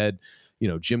 and if we had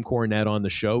Jim Cornette on the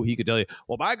show, he could tell you,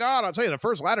 well, by God, I'll tell you, the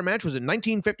first ladder match was in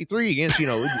 1953 against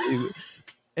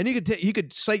and he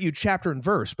could cite you chapter and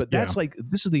verse, but that's like,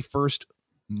 this is the first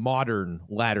modern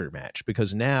ladder match,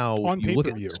 because now on you look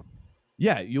at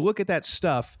you look at that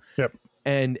stuff,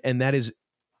 and that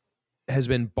has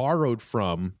been borrowed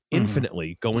from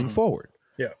infinitely going forward.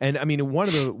 And I mean, one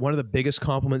of the biggest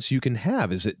compliments you can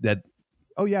have is that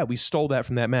oh yeah, we stole that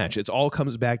from that match. It all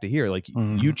comes back to here. Like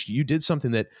you did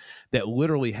something that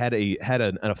literally had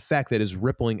an effect that is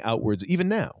rippling outwards even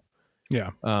now.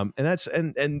 And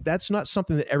that's not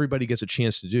something that everybody gets a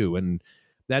chance to do. And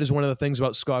that is one of the things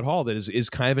about Scott Hall that is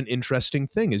kind of an interesting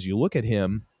thing, as you look at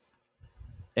him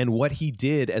and what he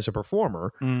did as a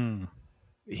performer.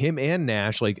 Him and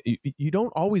Nash, like you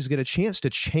don't always get a chance to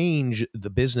change the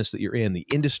business that you're in, the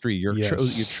industry, your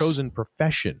chosen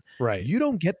profession. Right. You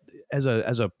don't get, as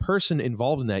a person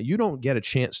involved in that, you don't get a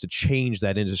chance to change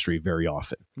that industry very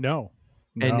often. No.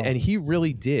 And he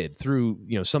really did through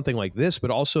something like this,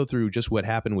 but also through just what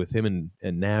happened with him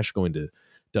and Nash going to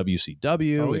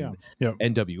WCW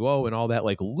and NWO and all that.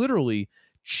 Like literally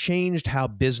changed how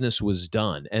business was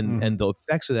done, and the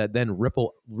effects of that then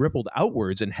rippled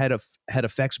outwards and had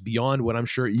effects beyond what I'm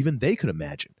sure even they could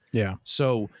imagine.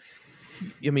 So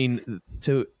I mean,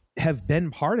 to have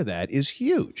been part of that is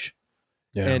huge.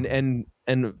 And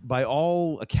by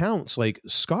all accounts, like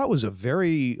Scott was a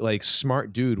very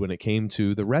smart dude when it came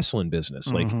to the wrestling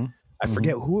business. Like I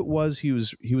forget who it was he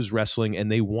was wrestling,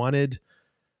 and they wanted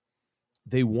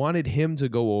him to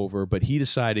go over, but he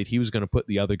decided he was going to put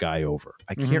the other guy over.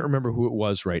 I can't remember who it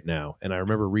was right now. And I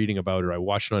remember reading about it. I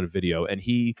watched it on a video, and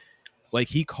he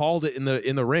called it in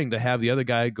the ring to have the other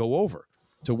guy go over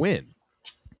to win.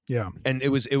 And it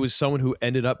was someone who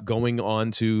ended up going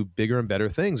on to bigger and better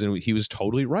things. And he was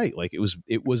totally right. Like it was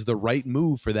the right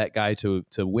move for that guy to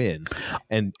win.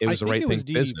 And it was the right thing for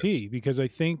business. Because I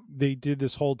think they did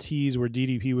this whole tease where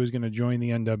DDP was going to join the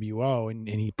NWO, and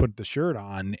he put the shirt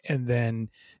on, and then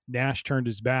Nash turned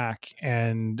his back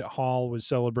and Hall was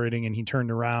celebrating, and he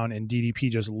turned around and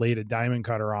DDP just laid a diamond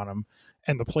cutter on him,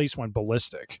 and the place went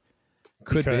ballistic.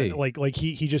 Could be like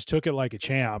he just took it like a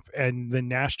champ, and then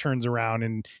Nash turns around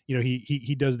and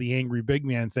he does the angry big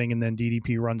man thing, and then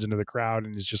DDP runs into the crowd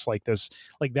and is just like this,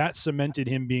 like that cemented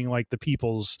him being like the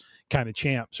people's kind of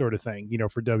champ sort of thing,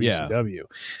 for WCW.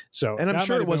 So, and I'm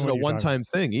sure it wasn't a one-time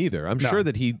thing either. I'm sure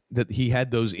that he had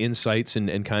those insights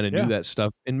and kind of knew that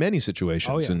stuff in many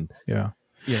situations.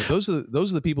 Those are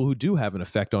the people who do have an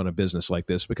effect on a business like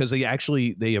this, because they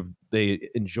actually they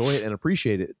enjoy it and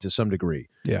appreciate it to some degree.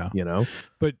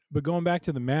 But going back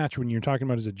to the match, when you're talking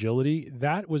about his agility,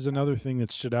 that was another thing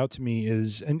that stood out to me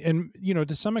is, and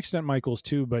to some extent Michaels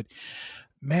too, but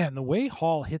man, the way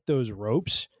Hall hit those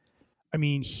ropes, I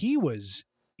mean, he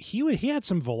had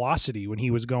some velocity when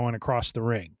he was going across the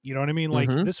ring. You know what I mean? Like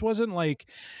this wasn't like,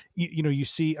 you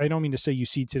see, I don't mean to say you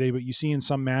see today, but you see in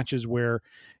some matches where,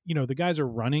 the guys are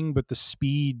running, but the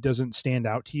speed doesn't stand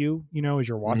out to you, as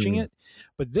you're watching it.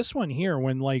 But this one here,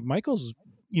 when like Michaels,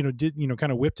 did,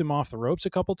 kind of whipped him off the ropes a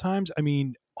couple times. I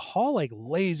mean, Hall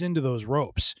lays into those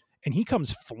ropes and he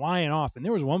comes flying off. And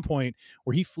there was one point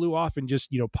where he flew off and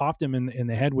just, popped him in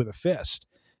the head with a fist,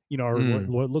 or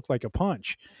what looked like a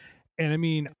punch. And I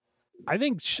mean, I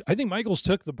think Michaels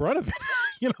took the brunt of it.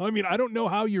 I mean, I don't know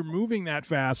how you're moving that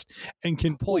fast and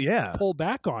can pull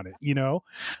back on it. Well,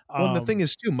 and the thing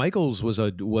is too, Michaels was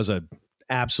a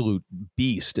absolute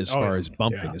beast as far as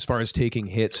bumping, as far as taking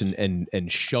hits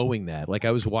and showing that. Like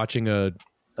I was watching an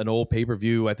old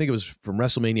pay-per-view, I think it was from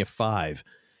WrestleMania 5.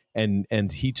 And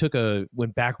he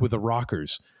went back with the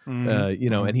Rockers,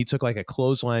 and he took like a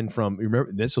clothesline from,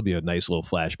 remember, this will be a nice little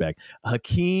flashback,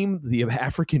 Hakeem, the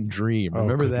African Dream.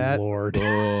 Remember that? Lord.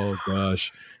 Oh,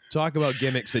 gosh. Talk about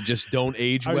gimmicks that just don't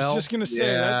age well. I was just going to say,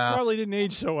 that probably didn't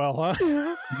age so well, huh?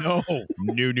 No.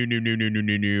 You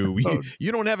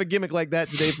don't have a gimmick like that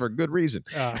today for a good reason.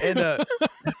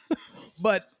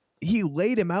 But he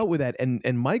laid him out with that,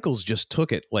 and Michaels just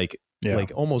took it like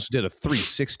like almost did a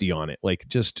 360 on it, like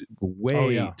just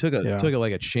took it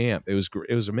like a champ. It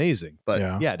was amazing.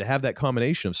 But to have that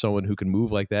combination of someone who can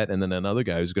move like that and then another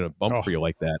guy who's going to bump for you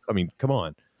like that. I mean, come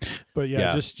on. But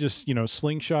just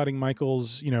slingshotting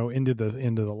Michaels, into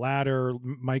the ladder.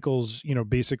 Michaels,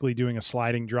 basically doing a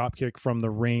sliding drop kick from the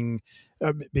ring.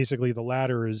 Basically, the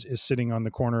ladder is sitting on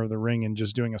the corner of the ring and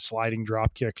just doing a sliding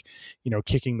drop kick,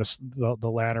 kicking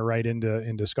the ladder right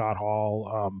into Scott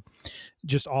Hall.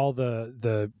 Just all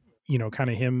the kind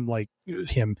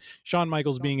of Shawn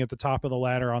Michaels being at the top of the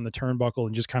ladder on the turnbuckle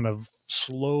and just kind of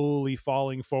slowly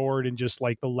falling forward and just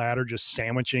like the ladder just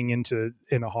sandwiching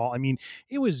in a Hall. I mean,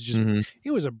 it was just, it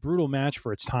was a brutal match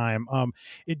for its time.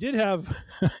 It did have,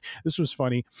 this was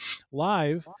funny,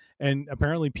 live, and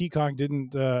apparently Peacock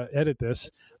didn't edit this.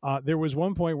 There was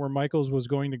one point where Michaels was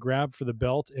going to grab for the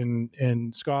belt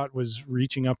and Scott was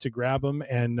reaching up to grab him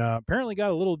and apparently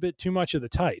got a little bit too much of the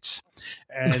tights.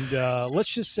 And let's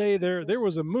just say there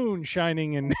was a moon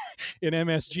shining in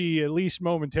MSG, at least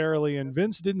momentarily, and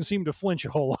Vince didn't seem to flinch a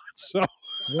whole lot. So,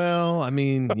 well, I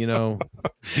mean,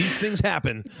 these things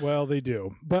happen. Well, they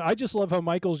do. But I just love how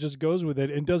Michaels just goes with it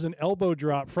and does an elbow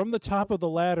drop from the top of the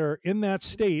ladder in that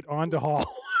state onto Hall.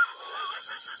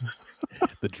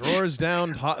 The drawers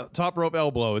down, top rope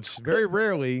elbow. It's very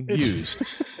rarely used.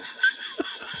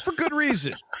 For good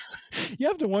reason. You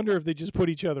have to wonder if they just put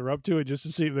each other up to it just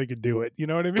to see if they could do it. You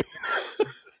know what I mean?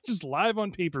 Just live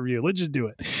on pay-per-view. Let's just do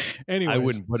it. Anyway, I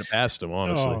wouldn't put it past them,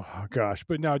 honestly. Oh gosh,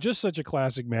 but no, just such a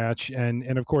classic match, and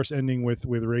of course ending with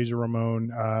Razor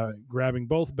Ramon grabbing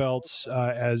both belts.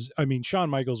 Shawn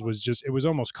Michaels was it was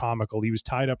almost comical. He was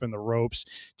tied up in the ropes,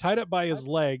 tied up by his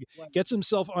leg, gets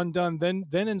himself undone, then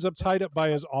ends up tied up by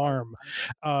his arm.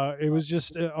 It was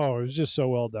just so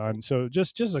well done. So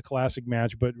just a classic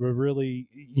match, but really,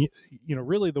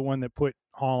 really the one that put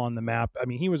Hall on the map. I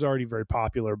mean, he was already very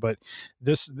popular, but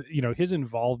this, his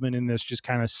involvement in this just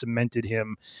kind of cemented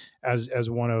him as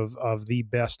one of the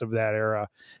best of that era,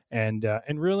 and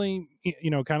really,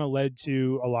 kind of led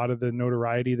to a lot of the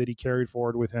notoriety that he carried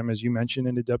forward with him, as you mentioned,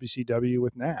 into WCW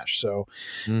with Nash. So,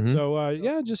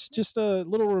 just a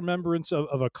little remembrance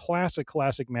of a classic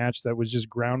match that was just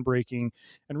groundbreaking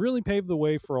and really paved the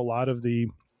way for a lot of the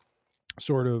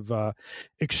sort of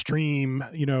extreme,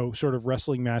 sort of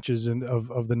wrestling matches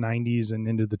of the 90s and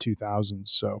into the 2000s.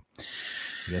 So,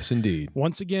 yes, indeed.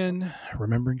 Once again,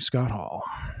 remembering Scott Hall.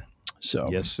 So,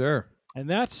 yes, sir. And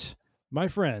that, my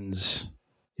friends,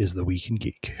 is the Week in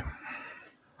Geek.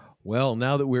 Well,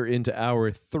 now that we're into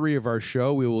hour 3 of our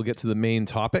show, we will get to the main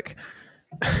topic.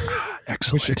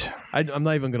 Excellent. I'm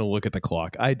not even going to look at the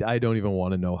clock. I don't even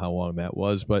want to know how long that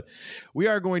was, but we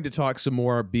are going to talk some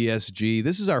more BSG.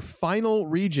 This is our final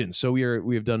region. So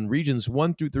we have done regions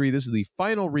 1 through 3. This is the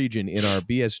final region in our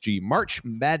BSG March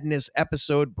Madness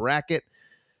episode bracket.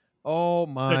 Oh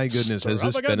my goodness, this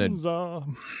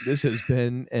has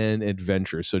been an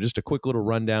adventure. So just a quick little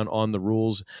rundown on the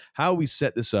rules, how we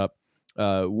set this up.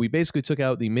 We basically took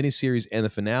out the miniseries and the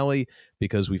finale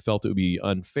because we felt it would be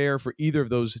unfair for either of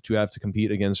those to have to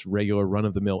compete against regular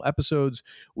run-of-the-mill episodes.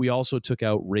 We also took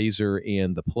out Razor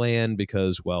and The Plan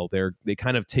because, well, they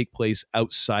kind of take place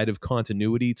outside of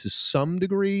continuity to some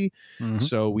degree,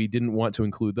 so we didn't want to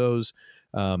include those.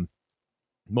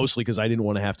 Mostly because I didn't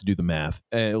want to have to do the math.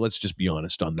 Let's just be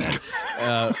honest on that.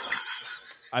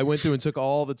 I went through and took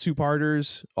all the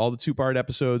two-part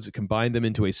episodes, combined them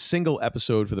into a single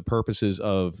episode for the purposes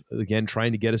of, again,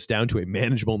 trying to get us down to a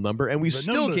manageable number. And we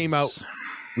still came out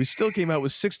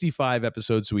with 65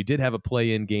 episodes. So we did have a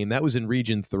play-in game. That was in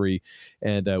Region 3.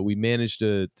 And we managed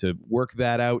to work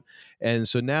that out. And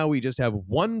so now we just have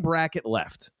one bracket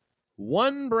left.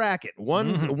 One bracket,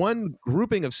 one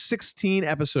grouping of 16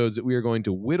 episodes that we are going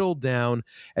to whittle down.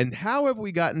 And how have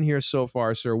we gotten here so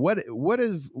far, sir? What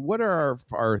are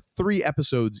our 3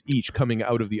 episodes each coming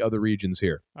out of the other regions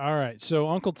here? All right. So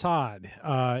Uncle Todd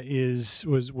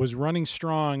was running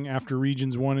strong after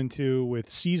regions 1 and 2 with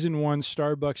season 1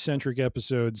 Starbucks centric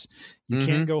episodes. You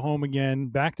can't go home again,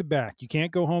 back to back. You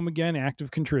can't go home again. Act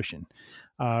of Contrition,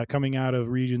 coming out of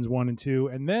regions 1 and 2,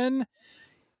 and then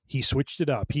he switched it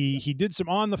up. He did some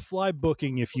on-the-fly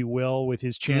booking, if you will, with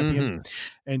his champion,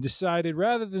 and decided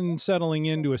rather than settling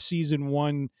into a season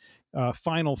 1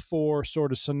 Final 4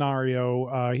 sort of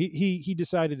scenario, he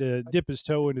decided to dip his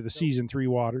toe into the season 3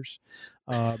 waters.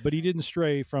 But he didn't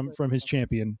stray from his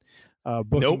champion,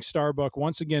 booking Starbuck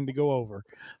once again to go over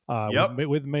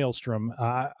with Maelstrom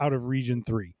out of Region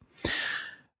 3.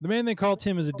 The man they called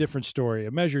him is a different story.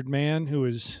 A measured man who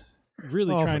is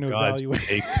really trying to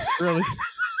evaluate. Really?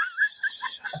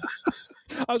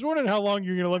 I was wondering how long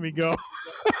you're going to let me go.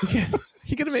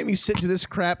 You're gonna make me sit through this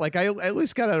crap. Like I at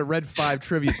least got a Red 5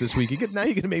 trivia this week. Now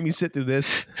you're gonna make me sit through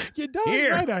this. You darn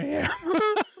right I am.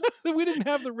 We didn't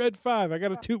have the Red 5. I got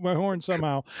to toot my horn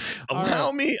somehow.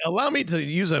 Allow me to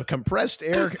use a compressed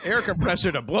air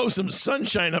compressor to blow some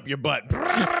sunshine up your butt.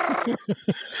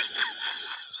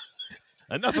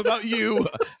 Enough about you.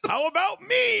 How about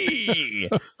me?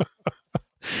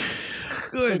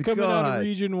 Good so coming God. out of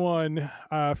Region 1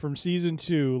 from Season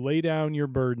 2, Lay Down Your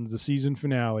Burdens, the season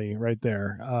finale right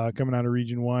there. Coming out of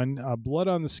Region 1. Blood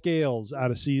on the Scales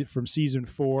from Season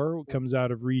 4 comes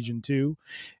out of Region 2.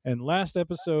 And last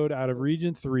episode out of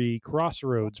Region 3,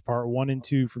 Crossroads, Part 1 and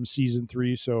 2 from Season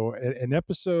 3. So an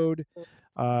episode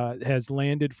has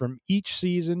landed from each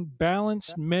season,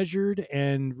 balanced, measured,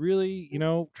 and really,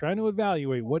 trying to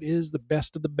evaluate what is the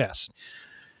best of the best.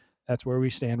 That's where we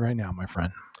stand right now, my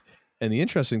friend. And the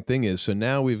interesting thing is, so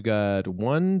now we've got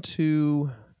 1, 2,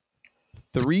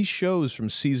 3 shows from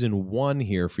season 1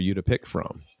 here for you to pick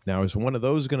from. Now, is one of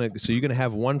those so you're going to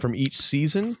have one from each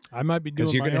season? I might be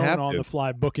doing my own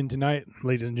on-the-fly booking tonight,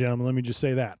 ladies and gentlemen. Let me just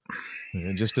say that.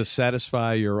 And just to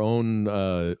satisfy your own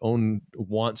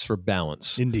wants for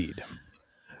balance. Indeed.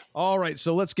 All right,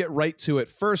 so let's get right to it.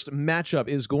 First matchup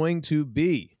is going to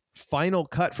be Final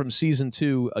Cut from Season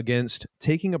 2 against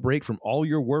Taking a Break from All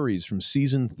Your Worries from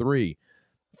Season 3.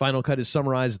 Final Cut is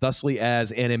summarized thusly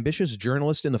as an ambitious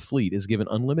journalist in the fleet is given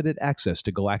unlimited access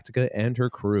to Galactica and her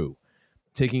crew.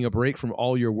 Taking a Break from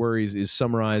All Your Worries is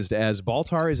summarized as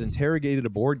Baltar is interrogated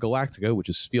aboard Galactica, which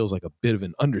feels like a bit of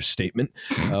an understatement,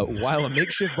 while a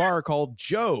makeshift bar called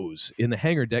Joe's in the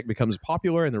hangar deck becomes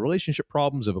popular and the relationship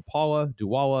problems of Apollo,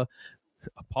 Duwala,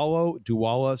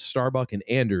 Starbuck, and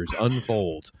Anders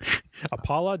unfold.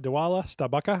 Apollo, Duwala,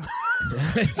 Starbucka?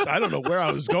 I don't know where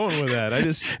I was going with that.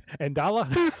 And Dala?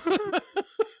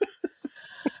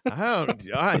 What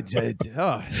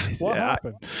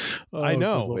happened? I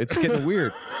know. It's getting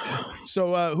weird.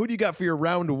 So who do you got for your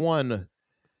round one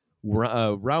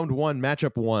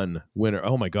matchup 1 winner?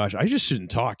 Oh my gosh, I just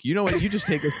shouldn't talk. You know what? You just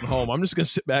take us home. I'm just going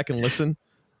to sit back and listen.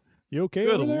 You okay?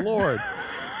 Good Lord.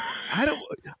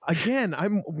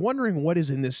 I'm wondering what is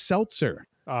in this seltzer.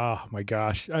 Oh my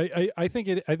gosh. I think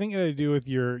it had to do with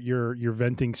your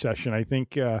venting session. I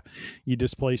think you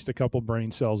displaced a couple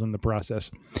brain cells in the process.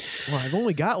 Well, I've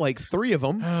only got like 3 of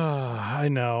them. I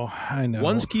know.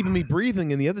 One's keeping me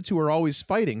breathing and the other 2 are always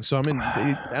fighting. So I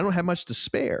don't have much to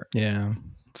spare. Yeah.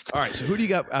 All right. So who do you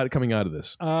got coming out of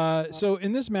this? So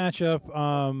in this matchup,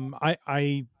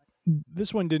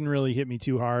 this one didn't really hit me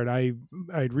too hard.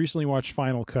 I'd recently watched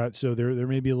Final Cut, so there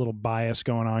may be a little bias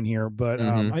going on here, but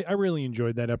I really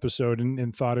enjoyed that episode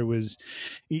and thought it was,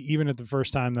 even at the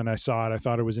first time that I saw it, I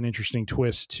thought it was an interesting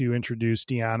twist to introduce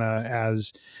Deanna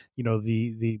as,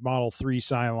 the Model 3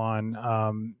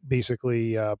 Cylon.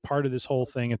 Basically, part of this whole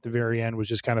thing at the very end was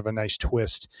just kind of a nice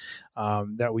twist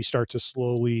that we start to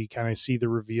slowly kind of see the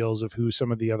reveals of who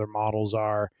some of the other models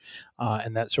are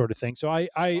and that sort of thing. So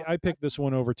I picked this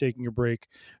one over Taking a Break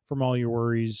from All Your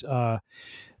Worries.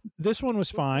 This one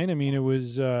was fine. I mean, it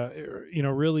was,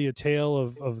 really a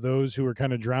tale of those who were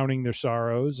kind of drowning their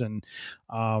sorrows. And,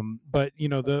 but,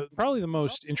 probably the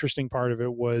most interesting part of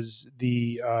it was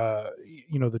the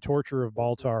torture of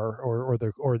Baltar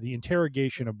or the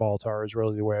interrogation of Baltar is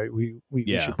really the way we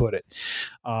should put it.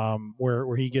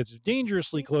 Where he gets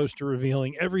dangerously close to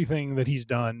revealing everything that he's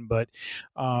done, but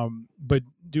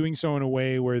doing so in a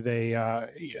way where they,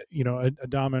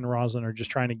 Adama and Roslin are just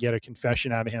trying to get a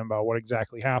confession out of him about what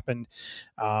exactly happened.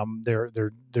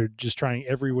 They're just trying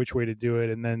every which way to do it,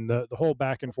 and then the whole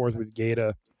back and forth with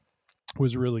Gaeta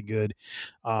was really good.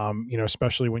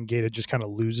 Especially when Gaeta just kind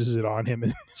of loses it on him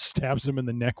and stabs him in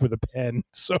the neck with a pen.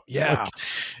 So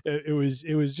it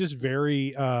was just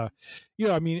very, the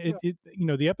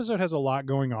episode has a lot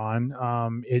going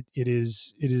on. It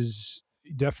is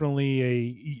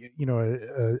definitely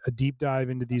a deep dive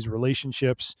into these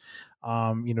relationships.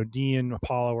 Dee and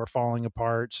Apollo are falling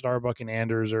apart. Starbuck and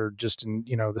Anders are just in,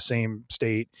 the same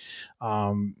state.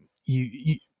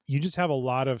 You just have a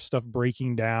lot of stuff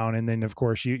breaking down. And then of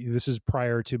course this is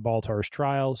prior to Baltar's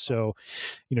trial. So,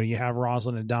 you have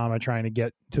Roslin and Adama trying to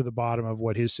get to the bottom of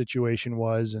what his situation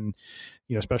was. And,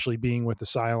 especially being with the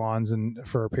Cylons and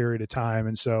for a period of time.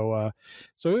 And so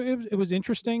it was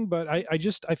interesting, but I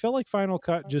felt like Final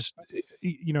Cut just,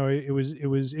 it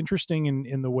was interesting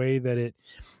in the way that it,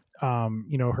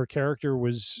 her character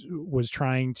was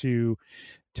trying to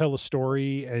tell a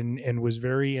story and was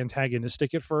very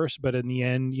antagonistic at first, but in the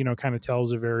end, kind of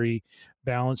tells a very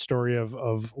balanced story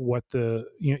of what the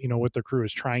what the crew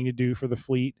is trying to do for the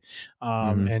fleet,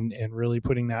 and really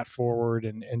putting that forward,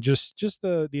 and just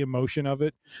the emotion of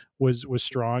it was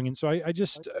strong. And so I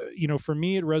just for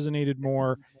me it resonated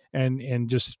more, and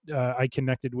just I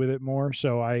connected with it more.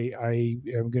 So I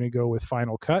am going to go with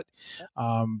Final Cut,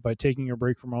 but Taking a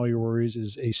Break from All Your Worries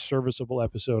is a serviceable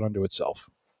episode unto itself.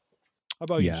 How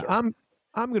about you, sir? I'm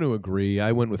going to agree.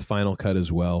 I went with Final Cut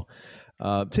as well.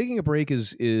 Taking a Break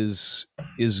is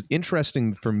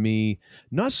interesting for me,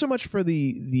 not so much for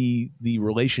the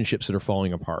relationships that are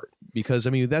falling apart, because I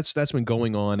mean that's been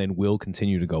going on and will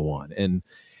continue to go on. And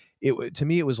to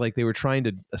me it was like they were trying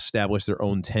to establish their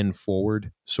own 10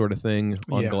 forward sort of thing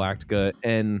on Galactica,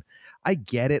 and I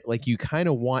get it. Like, you kind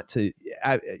of want to,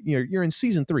 you're in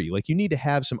season 3. Like, you need to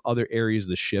have some other areas of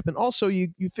the ship. And also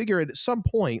you figure at some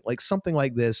point, like something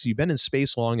like this, you've been in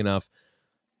space long enough,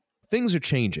 things are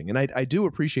changing. And I do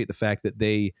appreciate the fact that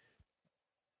they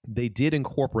did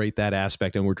incorporate that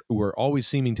aspect. And we're always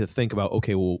seeming to think about,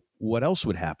 okay, well, what else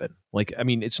would happen? Like, I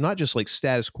mean, it's not just like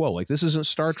status quo. Like, this isn't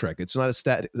Star Trek. It's not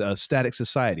a static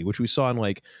society, which we saw in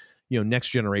like, Next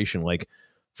Generation. Like,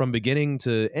 from beginning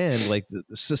to end, like the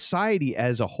society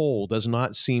as a whole does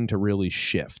not seem to really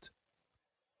shift.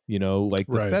 Like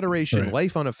the Federation,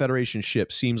 life on a Federation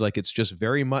ship seems like it's just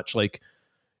very much like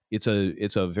it's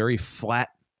a very flat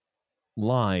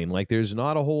line. Like, there's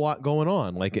not a whole lot going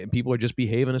on. Like, people are just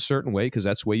behaving a certain way because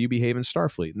that's the way you behave in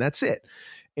Starfleet, and that's it.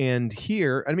 And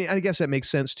here, I mean, I guess that makes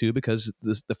sense too, because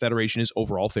the Federation is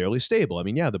overall fairly stable. I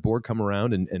mean, yeah, the Borg come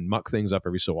around and muck things up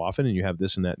every so often, and you have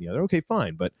this and that and the other. Okay,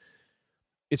 fine, but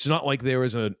it's not like there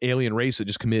was an alien race that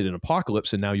just committed an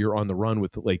apocalypse and now you're on the run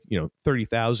with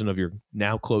 30,000 of your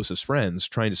now closest friends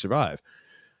trying to survive.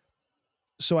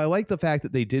 So I like the fact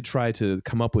that they did try to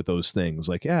come up with those things.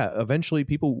 Like, yeah, eventually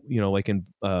people, like in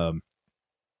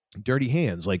Dirty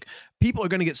Hands, like, people are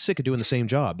going to get sick of doing the same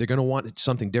job. They're going to want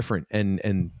something different,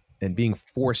 and being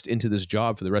forced into this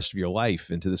job for the rest of your life,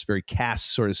 into this very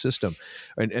caste sort of system.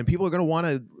 And people are going to want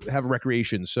to have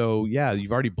recreation. So yeah,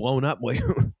 you've already blown up.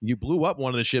 You blew up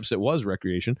one of the ships that was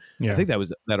recreation. Yeah. I think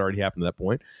that already happened at that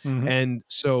point. Mm-hmm. And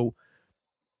so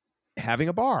having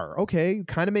a bar, okay,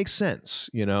 kind of makes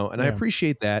sense, and I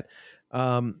appreciate that.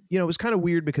 It was kind of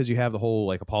weird because you have the whole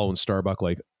like Apollo and Starbuck,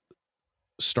 like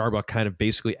Starbuck kind of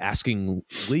basically asking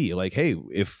Lee, like, hey,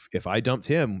 if I dumped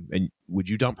him, and would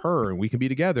you dump her, and we can be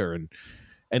together?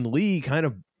 And Lee kind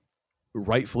of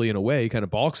rightfully, in a way, kind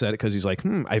of balks at it, because he's like,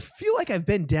 I feel like I've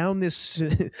been down this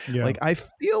like, I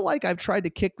feel like I've tried to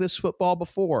kick this football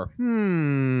before.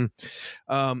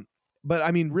 But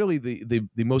I mean, really the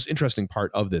most interesting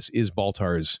part of this is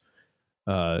Baltar's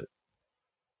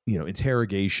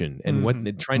interrogation and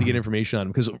what trying to get information on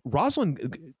him, because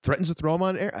Rosalind threatens to throw him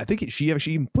on air. I think she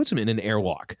even puts him in an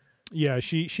airlock. Yeah,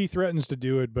 she threatens to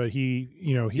do it, but he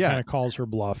kind of calls her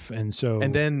bluff, and so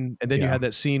and then you had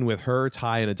that scene with her,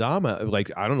 Ty, and Adama.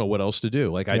 Like, I don't know what else to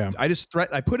do. Like,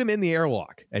 I put him in the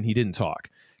airlock, and he didn't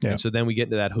talk. Yeah. And so then we get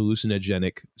into that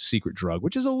hallucinogenic secret drug,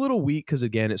 which is a little weak because,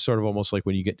 again, it's sort of almost like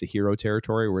when you get to hero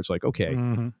territory where it's like, okay,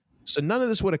 so none of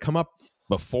this would have come up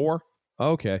before.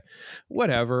 Okay,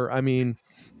 whatever. I mean,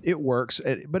 it works,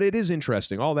 but it is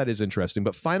interesting. All that is interesting.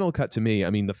 But Final Cut, to me, I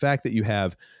mean, the fact that you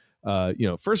have,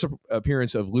 first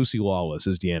appearance of Lucy Lawless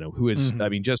as Deanna, who is, I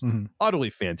mean, just utterly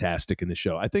fantastic in the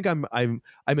show. I think I'm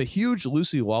a huge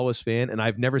Lucy Lawless fan, and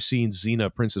I've never seen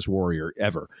Xena, Princess Warrior,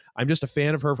 ever. I'm just a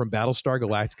fan of her from Battlestar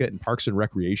Galactica and Parks and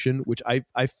Recreation, which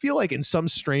I feel like in some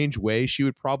strange way she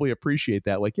would probably appreciate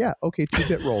that. Like, yeah, okay, 2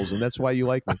 bit rolls, and that's why you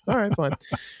like me. All right, fine.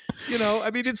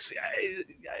 I mean, I'm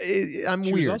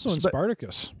she weird. She was also in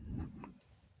Spartacus.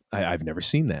 I've never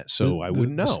seen that, so I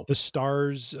wouldn't know. The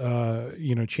Stars,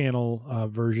 channel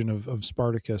version of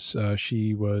Spartacus.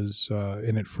 She was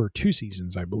in it for 2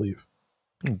 seasons, I believe.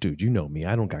 Dude, you know me.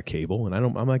 I don't got cable, and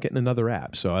I'm not getting another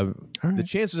app. So the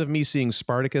chances of me seeing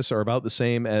Spartacus are about the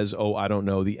same as I don't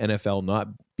know, the NFL not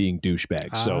being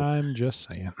douchebags. So I'm just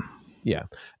saying. Yeah.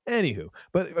 Anywho,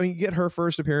 but I mean, you get her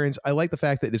first appearance. I like the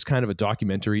fact that it's kind of a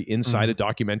documentary inside a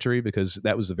documentary, because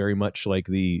that was very much like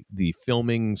the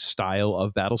filming style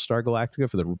of Battlestar Galactica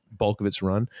for the bulk of its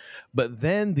run. But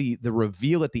then the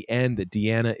reveal at the end that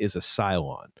Deanna is a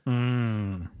Cylon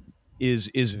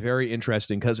is very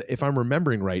interesting, because if I'm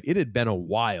remembering right, it had been a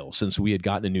while since we had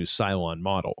gotten a new Cylon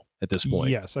model at this point.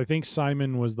 Yes, I think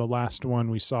Simon was the last one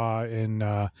we saw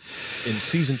in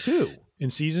season 2. In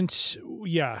season 2,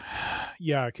 yeah,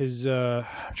 because I'm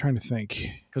trying to think.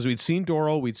 Because we'd seen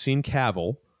Doral, we'd seen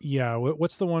Cavill. Yeah,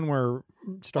 what's the one where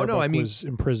Starbuck was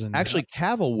imprisoned. Actually,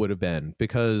 Cavill would have been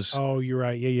because. Oh, you're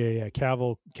right. Yeah.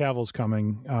 Cavill's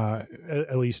coming.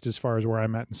 At least as far as where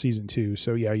I'm at in season 2.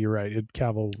 So yeah, you're right.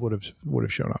 Cavill would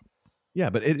have shown up. Yeah,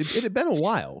 but it had been a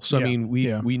while. So, I mean,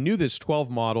 we knew there's 12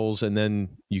 models, and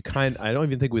then I don't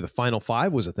even think the final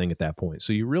 5 was a thing at that point.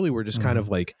 So you really were just kind of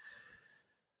like,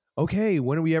 okay,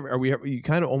 when are we ever, you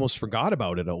kind of almost forgot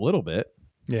about it a little bit.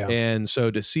 Yeah. And so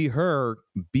to see her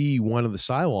be one of the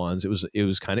Cylons, it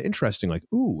was kind of interesting, like,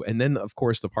 ooh. And then, of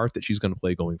course, the part that she's going to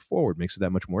play going forward makes it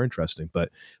that much more interesting.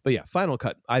 But yeah, Final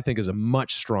Cut, I think, is a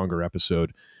much stronger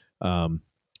episode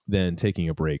than Taking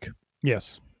a Break.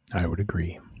 Yes, I would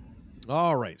agree.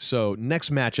 All right, so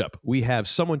next matchup, we have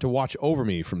Someone to Watch Over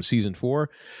Me from season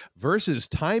 4 versus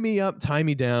Tie Me Up, Tie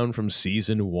Me Down from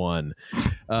season 1.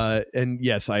 And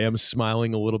yes, I am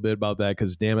smiling a little bit about that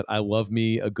because, damn it, I love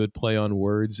me a good play on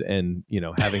words, and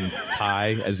having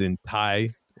tie as in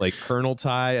tie, like Colonel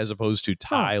Tie, as opposed to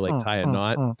tie like tie a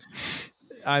knot.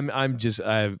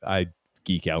 I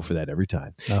geek out for that every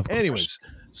time. Anyways.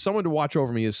 Someone to Watch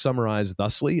Over Me is summarized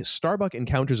thusly. Starbuck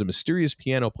encounters a mysterious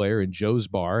piano player in Joe's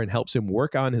bar and helps him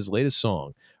work on his latest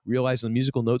song. Realizing the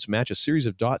musical notes match a series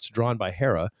of dots drawn by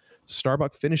Hera,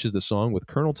 Starbuck finishes the song with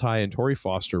Colonel Ty and Tori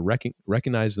Foster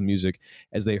recognize the music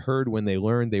as they heard when they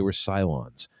learned they were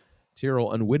Cylons.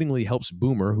 Tyrell unwittingly helps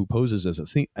Boomer, who poses as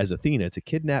Athena, to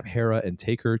kidnap Hera and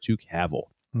take her to Cavill.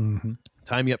 Mm-hmm.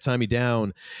 Tie Me Up, Tie Me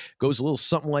Down goes a little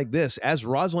something like this. As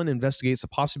Rosalind investigates the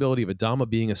possibility of Adama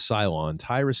being a Cylon,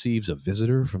 Ty receives a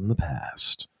visitor from the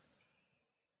past.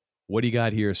 What do you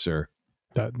got here, sir?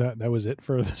 That was it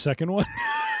for the second one?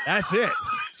 That's it.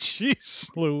 Jeez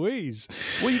Louise.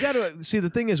 Well, you got to see, the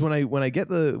thing is, when I like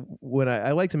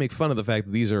to make fun of the fact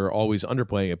that these are always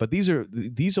underplaying it, but these are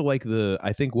like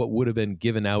I think what would have been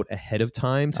given out ahead of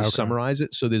time to summarize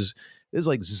it. So there's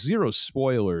like zero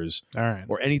spoilers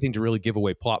or anything to really give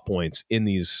away plot points in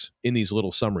these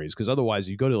little summaries, because otherwise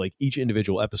you go to like each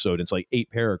individual episode, it's like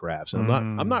 8 paragraphs, and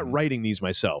I'm not writing these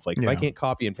myself. Like if I can't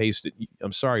copy and paste it,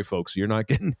 I'm sorry folks, you're not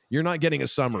getting a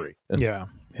summary. Yeah.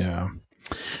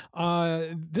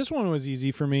 This one was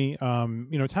easy for me.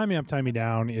 Tie Me Up, Tie Me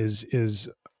Down is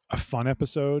a fun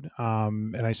episode,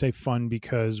 and I say fun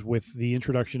because with the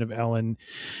introduction of Ellen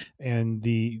and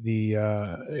the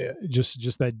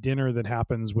just that dinner that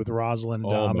happens with Rosalind,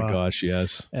 oh my gosh,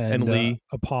 yes, and Lee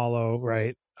Apollo,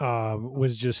 right,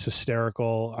 was just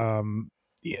hysterical.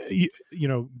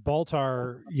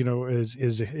 Baltar,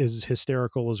 is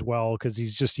hysterical as well, because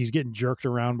he's getting jerked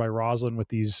around by Rosalind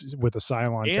with a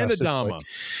Cylon and test. Adama. Like,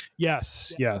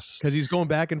 yes, because he's going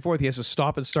back and forth. He has to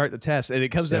stop and start the test, and it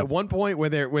comes to that one point where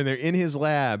they're in his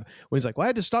lab when he's like, "Well, I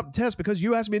had to stop the test because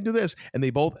you asked me to do this," and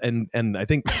they both and I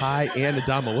think Ty and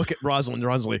Adama look at Rosalind.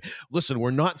 Rosalind, listen,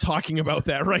 we're not talking about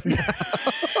that right now.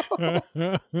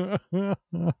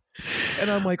 And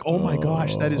I'm like, oh my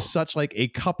gosh, that is such like a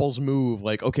couple's move.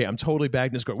 Like, okay, I'm totally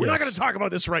bagging this girl. We're not going to talk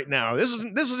about this right now. This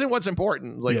isn't what's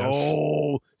important. Like,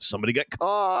 oh, somebody got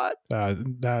caught.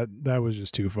 That was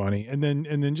just too funny. And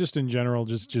then just in general,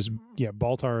 just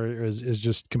Baltar is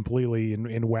just completely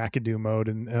in wackadoo mode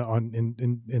in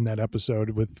that episode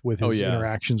with his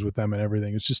interactions with them and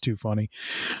everything. It's just too funny.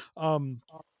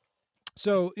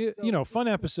 So fun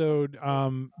episode,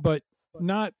 but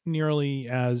not nearly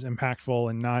as impactful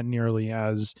and not nearly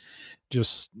as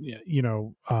just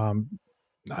I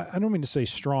don't mean to say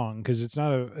strong, because it's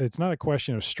not a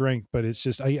question of strength, but it's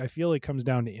just I feel it comes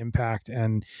down to impact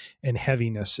and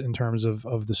heaviness in terms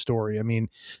of the story. I mean,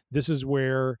 this is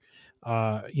where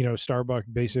Starbuck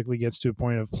basically gets to a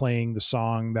point of playing the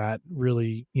song that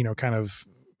really kind of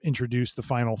introduce the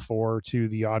final 4 to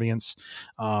the audience,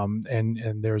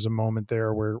 and there's a moment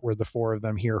there where the 4 of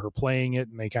them hear her playing it,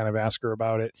 and they kind of ask her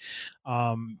about it,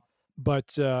 but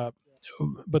the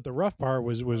rough part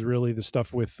was really the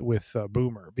stuff with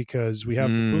Boomer, because we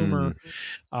have the Boomer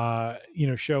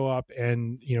show up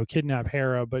and kidnap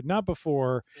Hera, but not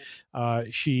before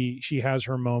she has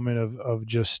her moment of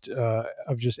just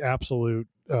absolute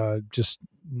just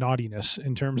naughtiness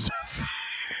in terms of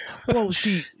well,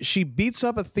 she beats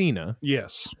up Athena.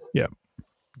 Yes. Yeah.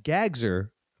 Gags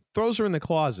her, throws her in the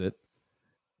closet,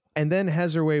 and then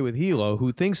has her way with Hilo,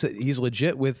 who thinks that he's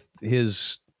legit with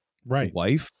his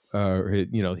wife,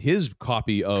 his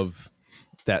copy of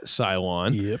that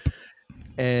Cylon. Yep.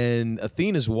 And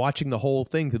Athena's watching the whole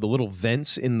thing through the little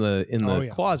vents in the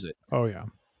closet. Oh yeah.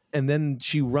 And then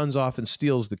she runs off and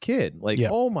steals the kid. Like,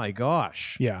 oh my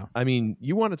gosh. Yeah. I mean,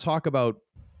 you want to talk about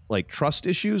like trust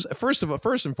issues? First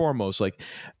and foremost, like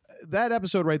that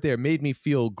episode right there made me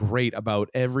feel great about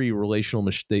every relational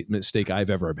mistake I've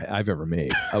ever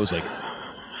made. I was like,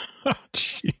 oh,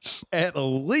 jeez. at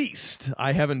least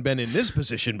I haven't been in this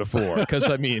position before. Because,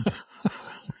 I mean,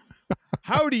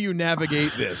 how do you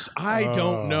navigate this? I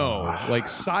don't know. Like,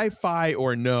 sci-fi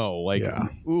or no. Like,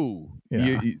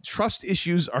 trust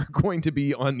issues are going to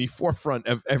be on the forefront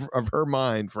of her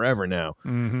mind forever now.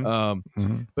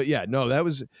 But yeah, no, that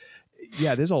was...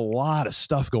 Yeah, there's a lot of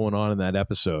stuff going on in that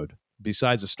episode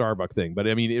besides the Starbuck thing. But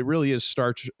I mean, it really is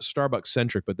Starbuck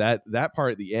centric. But that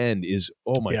part at the end is,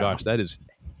 oh my gosh, that is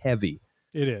heavy.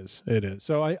 It is.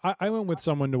 So I went with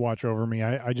someone to watch over me.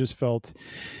 I just felt,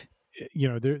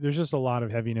 there's just a lot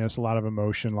of heaviness, a lot of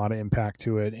emotion, a lot of impact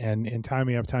to it. And Tie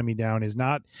Me Up, Tie Me Down is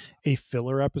not a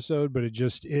filler episode, but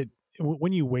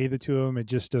when you weigh the two of them, it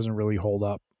just doesn't really hold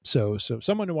up. So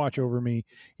Someone to Watch Over Me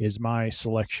is my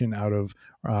selection out of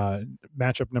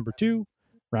matchup number 2,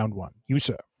 round 1. You,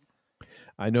 sir.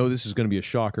 I know this is going to be a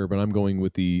shocker, but I'm going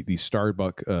with the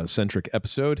Starbuck centric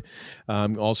episode.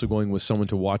 I'm also going with Someone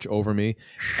to Watch Over Me.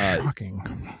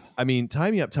 Shocking. I mean,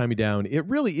 Tie Me Up, Tie Me Down. It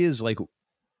really is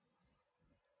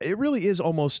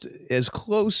almost as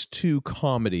close to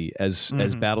comedy as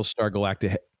Battlestar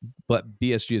Galactica, but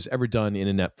BSG has ever done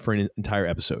for an entire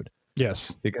episode.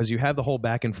 Yes, because you have the whole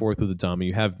back and forth with the dummy.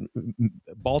 You have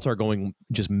Baltar going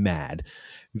just mad,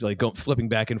 like flipping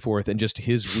back and forth, and just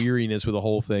his weariness with the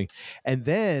whole thing. And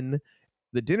then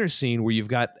the dinner scene where you've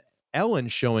got Ellen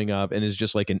showing up and is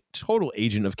just like a total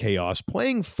agent of chaos,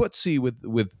 playing footsie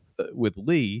with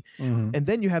Lee. And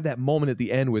then you have that moment at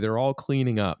the end where they're all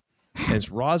cleaning up. And it's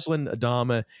Rosalind,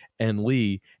 Adama, and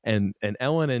Lee, and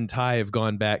Ellen and Ty have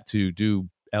gone back to do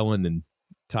Ellen and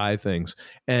Ty things,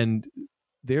 and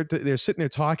they're sitting there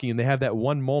talking, and they have that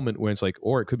one moment where it's like,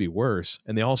 or it could be worse,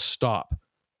 and they all stop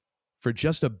for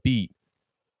just a beat,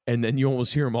 and then you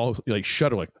almost hear them all like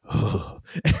shudder, like, oh.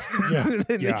 And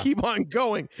they keep on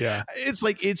going. Yeah, it's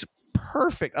like, it's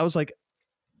perfect. I was like,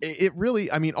 it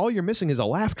really, I mean, all you're missing is a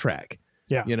laugh track.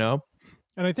 Yeah,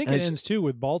 And I think it ends too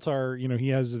with Baltar. He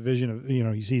has a vision of,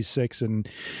 he sees 6 and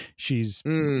she's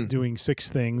doing 6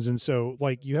 things. And so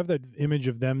like you have that image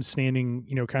of them standing,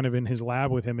 kind of in his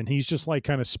lab with him, and he's just like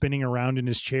kind of spinning around in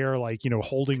his chair, like,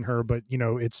 holding her, but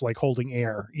it's like holding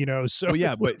air, so. Well,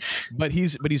 yeah, but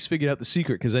he's figured out the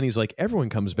secret, because then he's like, everyone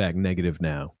comes back negative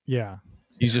now. Yeah.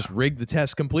 He's just rigged the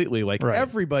test completely. Like,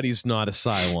 everybody's not a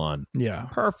Cylon. Yeah.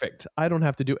 Perfect. I don't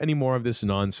have to do any more of this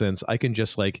nonsense. I can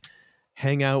just like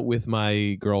hang out with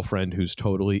my girlfriend who's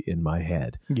totally in my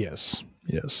head. Yes.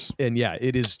 And yeah,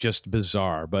 it is just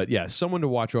bizarre. But yeah, Someone to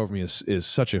Watch Over Me is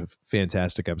such a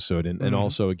fantastic episode. And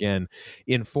also, again,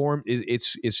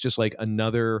 it's just like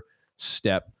another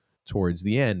step towards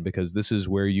the end, because this is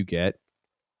where you get,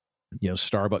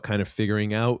 Starbuck kind of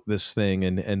figuring out this thing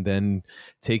and then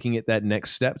taking it that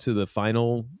next step to the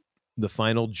final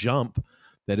jump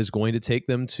that is going to take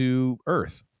them to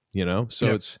Earth,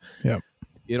 So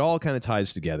it all kind of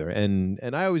ties together, and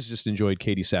I always just enjoyed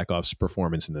Katie Sackhoff's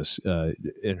performance in this,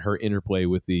 in her interplay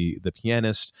with the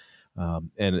pianist,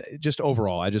 and just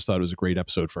overall, I just thought it was a great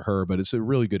episode for her. But it's a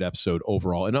really good episode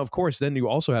overall, and of course, then you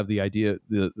also have the idea,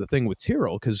 the thing with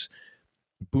Tyrell, because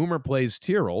Boomer plays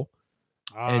Tyrell,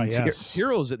 and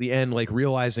Tyrell's at the end, like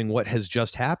realizing what has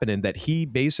just happened, and that he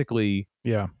basically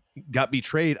got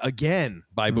betrayed again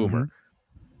by Boomer.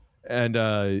 And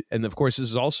of course, this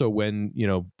is also when,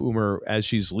 Boomer, as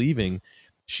she's leaving,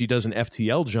 she does an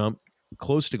FTL jump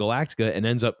close to Galactica and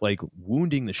ends up like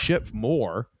wounding the ship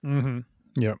more.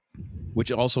 Yeah.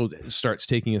 Which also starts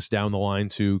taking us down the line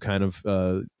to kind of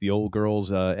the old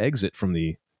girl's exit from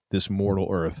this mortal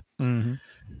Earth.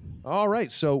 All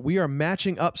right. So we are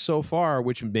matching up so far,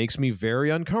 which makes me very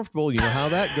uncomfortable. You know how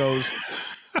that goes.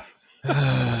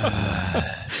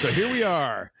 So here we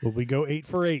are. Will we go 8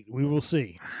 for 8? We will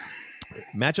see.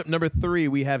 Matchup number 3,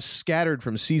 we have Scattered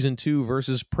from Season 2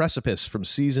 versus Precipice from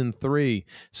Season 3.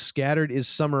 Scattered is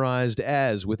summarized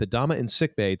as, with Adama in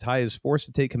sickbay, Ty is forced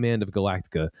to take command of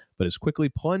Galactica, but is quickly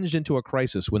plunged into a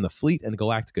crisis when the fleet and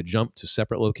Galactica jump to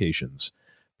separate locations.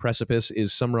 Precipice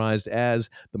is summarized as,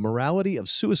 the morality of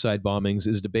suicide bombings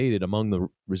is debated among the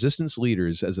resistance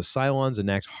leaders as the Cylons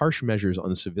enact harsh measures on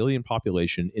the civilian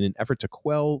population in an effort to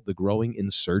quell the growing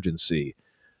insurgency.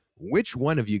 Which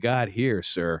one have you got here,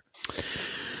 sir?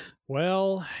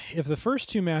 Well, if the first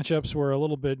 2 matchups were a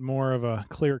little bit more of a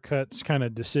clear-cut kind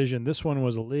of decision, this one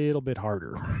was a little bit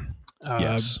harder.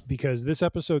 Yes. Because this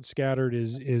episode, Scattered,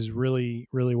 is really,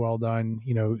 really well done.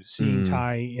 Seeing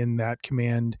Ty in that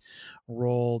command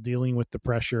role, dealing with the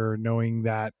pressure, knowing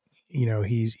that,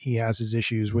 he has his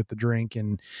issues with the drink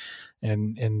and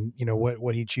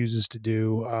what he chooses to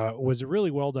do, was a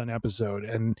really well done episode.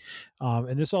 And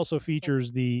this also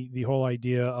features the whole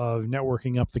idea of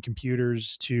networking up the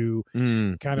computers to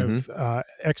of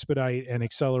expedite and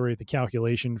accelerate the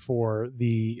calculation for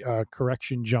the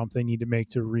correction jump they need to make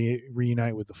to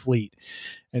reunite with the fleet.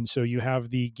 And so you have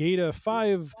the Gata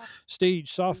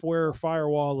 5-stage software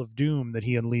firewall of doom that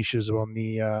he unleashes on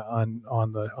the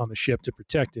on the ship to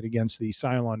protect it against the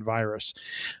Cylon virus.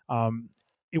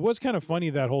 It was kind of funny,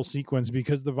 that whole sequence,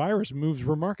 because the virus moves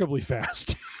remarkably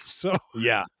fast. So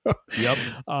yeah, yep.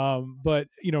 But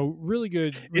really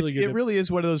good. It really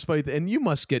is one of those funny, and you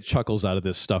must get chuckles out of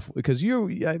this stuff because I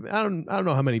don't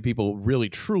know how many people really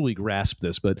truly grasp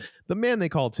this, but the man they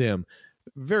call Tim,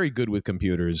 very good with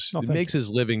computers, makes his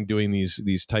living doing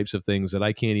these types of things that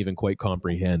I can't even quite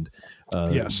comprehend.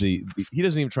 Yes, he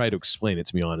doesn't even try to explain it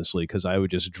to me, honestly, because I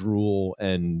would just drool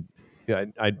and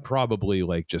I'd probably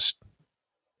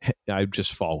I'd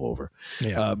just fall over.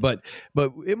 Yeah. But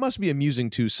it must be amusing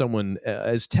to someone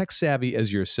as tech savvy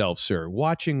as yourself, sir,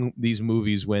 watching these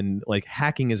movies when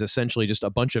hacking is essentially just a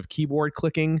bunch of keyboard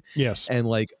clicking. Yes. And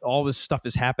all this stuff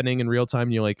is happening in real time.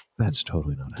 And you're like, that's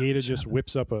totally not. Gata just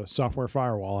whips up a software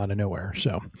firewall out of nowhere.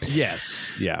 So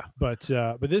yes. Yeah. But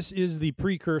this is the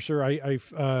precursor. I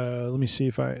let me see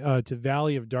if to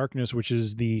Valley of Darkness, which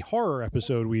is the horror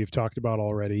episode we've talked about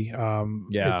already.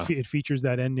 It features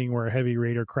that ending where a heavy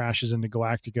raider crashes into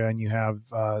Galactica, and you have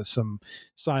some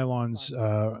Cylons,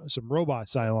 some robot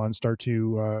Cylons start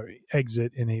to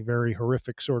exit in a very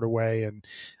horrific sort of way and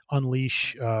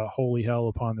unleash holy hell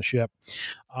upon the ship.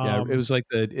 It was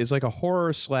it's like a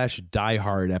horror / Die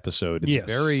Hard episode. It's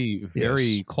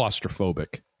very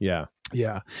claustrophobic. Yeah.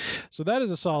 Yeah. So that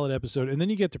is a solid episode. And then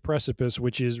you get to Precipice,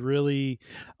 which is really,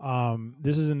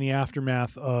 this is in the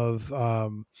aftermath of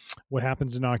what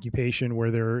happens in Occupation,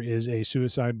 where there is a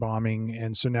suicide bombing.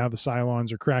 And so now the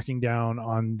Cylons are cracking down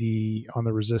on the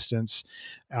Resistance.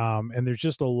 And there's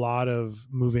just a lot of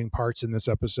moving parts in this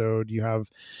episode. You have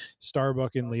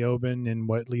Starbuck and Leoben, and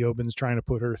what Leoben's trying to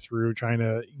put her through, trying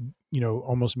to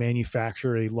almost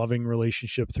manufacture a loving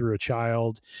relationship through a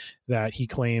child that he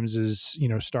claims is,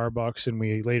 Starbuck's, and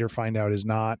we later find out is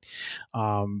not,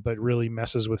 but really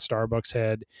messes with Starbuck's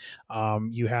head.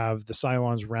 You have the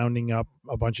Cylons rounding up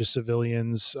a bunch of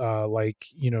civilians, like,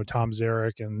 Tom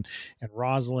Zarek and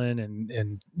Roslyn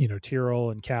and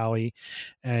Tyrell and Callie,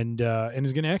 and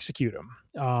is going to execute him.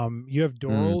 You have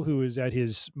Doral, who is at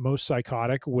his most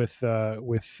psychotic with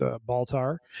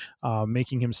Baltar,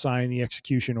 making him sign the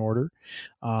execution order.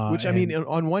 Which, I mean,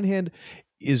 on one hand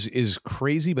is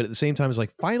crazy, but at the same time is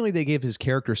finally they gave his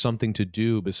character something to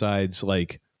do besides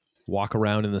walk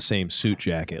around in the same suit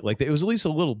jacket. It was at least a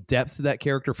little depth to that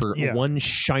character for one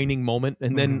shining moment,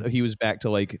 and then he was back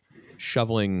to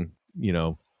shoveling, he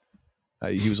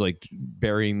was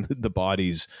burying the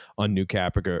bodies on New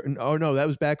Caprica. Oh no, that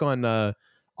was back on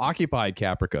occupied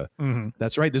Caprica. Mm-hmm.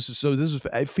 That's right.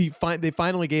 They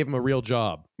finally gave him a real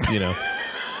job.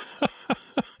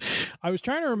 I was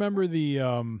trying to remember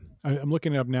I'm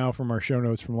looking it up now from our show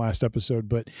notes from last episode,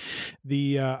 but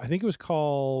I think it was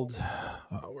called,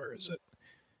 where is it?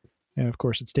 And of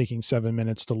course it's taking 7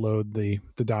 minutes to load the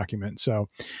document. So,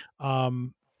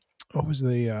 what was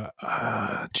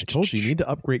I told you need to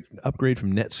upgrade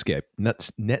from Netscape.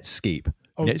 Netscape.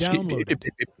 Oh,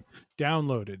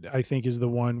 Downloaded, I think, is the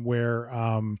one where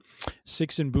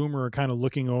Six and Boomer are kind of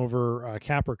looking over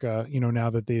Caprica, now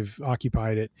that they've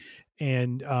occupied it.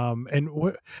 And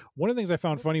one of the things I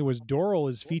found funny was Doral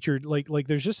is featured like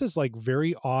there's just this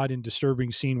very odd and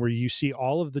disturbing scene where you see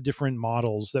all of the different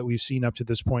models that we've seen up to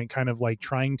this point kind of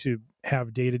trying to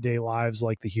have day-to-day lives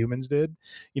like the humans did,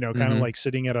 kind of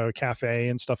sitting at a cafe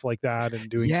and stuff like that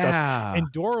and doing stuff.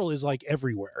 And Doral is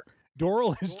everywhere.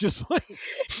 Doral is just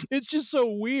it's just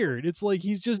so weird. It's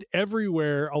he's just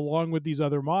everywhere along with these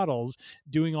other models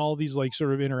doing all these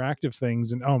sort of interactive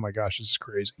things. And oh my gosh, this is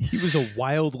crazy. He was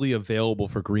wildly available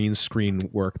for green screen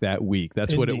work that week.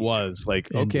 That's Indeed. What it was.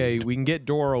 Okay, we can get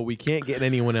Doral. We can't get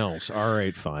anyone else. All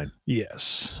right, fine.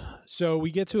 Yes. So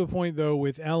we get to a point, though,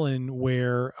 with Ellen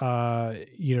where,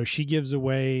 she gives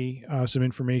away some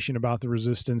information about the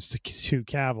Resistance to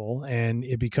Cavil, and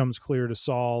it becomes clear to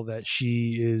Saul that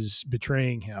she is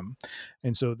betraying him.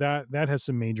 And so that has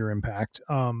some major impact.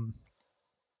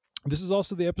 This is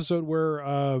also the episode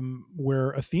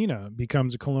where Athena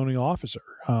becomes a colonial officer,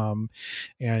 and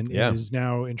is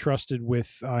now entrusted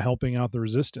with helping out the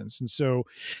resistance. And so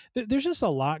there's just a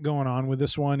lot going on with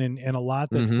this one, and a lot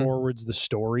that forwards the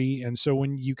story. And so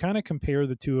when you kind of compare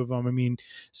the two of them, I mean,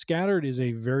 Scattered is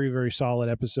a very, very solid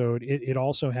episode. It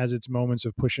also has its moments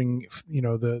of pushing,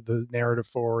 the narrative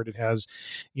forward. It has,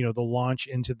 the launch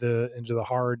into the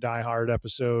horror Die Hard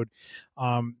episode.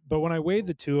 But when I weighed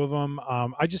the two of them,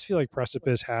 I just feel like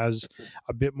Precipice has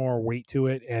a bit more weight to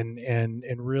it, and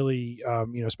really,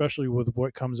 especially with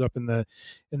what comes up in the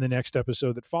next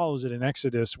episode that follows it in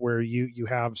Exodus, where you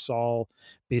have Saul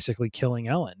basically killing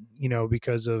Ellen,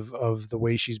 because of the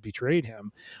way she's betrayed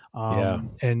him,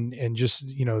 and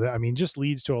just just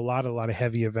leads to a lot of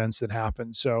heavy events that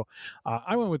happen. So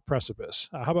I went with Precipice.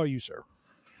 How about you, sir?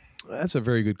 That's a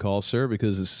very good call, sir,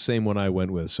 because it's the same one I went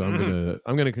with. So I'm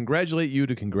gonna congratulate you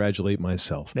to congratulate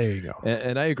myself. There you go.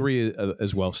 And I agree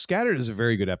as well. Scattered is a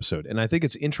very good episode, and I think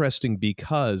it's interesting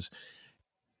because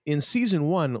in season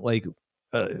 1, like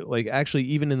actually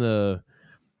even in the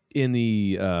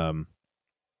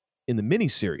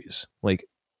miniseries, like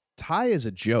Ty is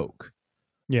a joke.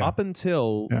 Yeah. Up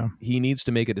until he needs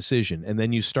to make a decision, and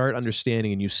then you start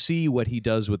understanding, and you see what he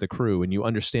does with the crew, and you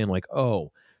understand, like,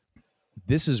 oh,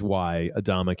 this is why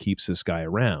Adama keeps this guy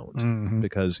around,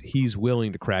 because he's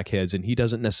willing to crack heads, and he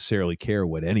doesn't necessarily care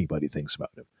what anybody thinks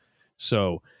about him.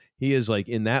 So he is, like,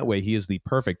 in that way, he is the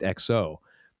perfect XO,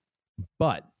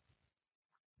 but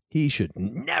he should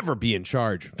never be in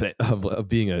charge of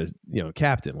being a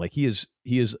captain. Like, he is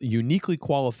uniquely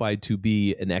qualified to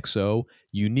be an XO,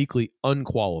 uniquely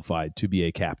unqualified to be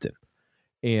a captain.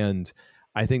 And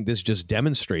I think this just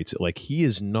demonstrates it. Like, he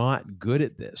is not good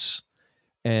at this.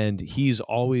 And he's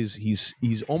almost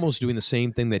doing the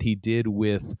same thing that he did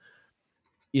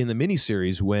in the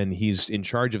miniseries when he's in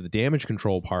charge of the damage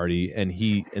control party, and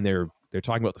they're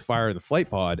talking about the fire in the flight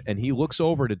pod, and he looks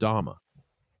over to Dama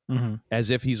as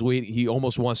if he's waiting. He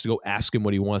almost wants to go ask him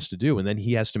what he wants to do, and then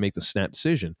he has to make the snap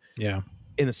decision. Yeah.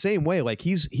 In the same way, like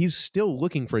he's still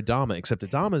looking for Adama, except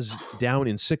Adama's down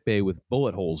in sickbay with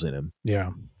bullet holes in him. Yeah.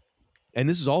 And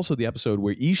this is also the episode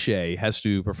where Ishe has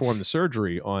to perform the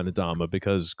surgery on Adama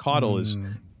because Caudle is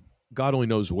God only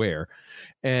knows where.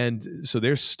 And so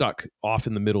they're stuck off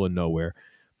in the middle of nowhere.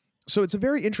 So it's a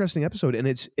very interesting episode, and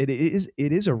it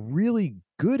is a really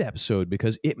good episode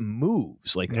because it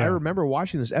moves. Like, I remember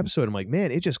watching this episode, I'm like,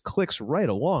 man, it just clicks right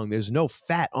along. There's no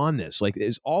fat on this. Like,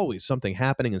 there's always something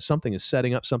happening, and something is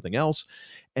setting up something else.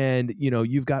 And,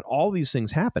 you've got all these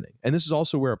things happening. And this is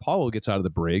also where Apollo gets out of the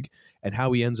brig and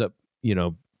how he ends up,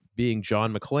 being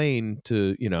John McClane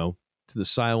to the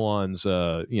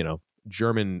Cylons,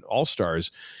 German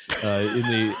all-stars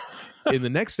in the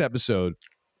next episode.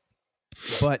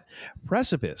 But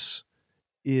Precipice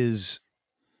is,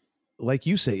 like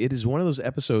you say, it is one of those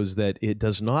episodes that it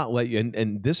does not let you,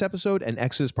 and this episode and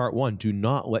Exodus Part 1 do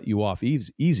not let you off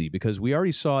easy, because we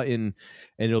already saw and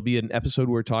it'll be an episode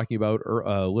we're talking about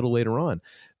a little later on,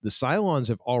 the Cylons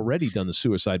have already done the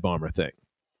suicide bomber thing.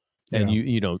 And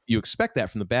you expect that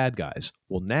from the bad guys.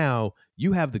 Well, now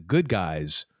you have the good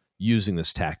guys using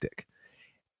this tactic.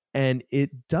 And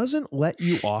it doesn't let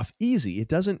you off easy. It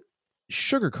doesn't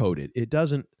sugarcoat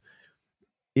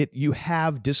it. You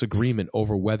have disagreement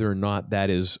over whether or not that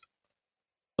is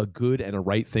a good and a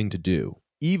right thing to do,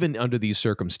 even under these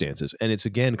circumstances. And it's,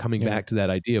 again, coming back to that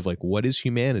idea of, like, what is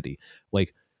humanity?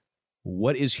 Like,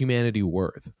 what is humanity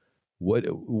worth?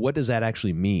 What does that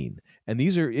actually mean? And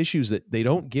these are issues that they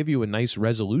don't give you a nice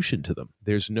resolution to them.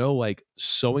 There's no, like,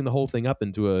 sewing the whole thing up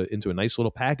into a nice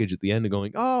little package at the end and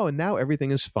going, oh, and now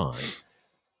everything is fine.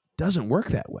 Doesn't work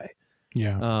that way.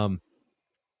 Yeah.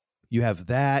 You have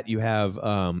that. You have,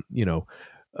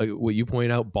 what you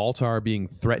point out, Baltar being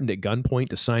threatened at gunpoint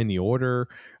to sign the order.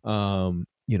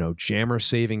 Jammer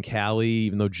saving Callie,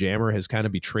 even though Jammer has kind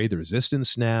of betrayed the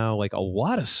resistance now. Like, a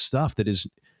lot of stuff that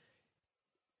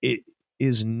it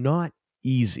is not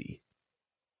easy.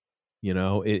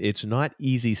 It's not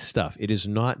easy stuff. It is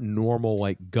not normal,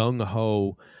 like,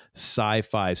 gung-ho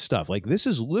sci-fi stuff. Like, this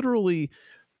is literally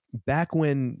back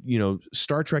when,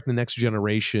 Star Trek The Next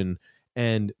Generation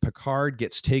and Picard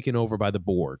gets taken over by the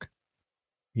Borg.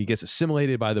 He gets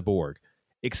assimilated by the Borg.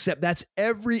 Except that's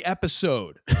every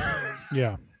episode.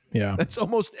 Yeah. That's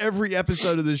almost every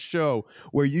episode of this show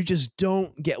where you just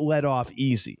don't get let off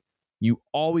easy. You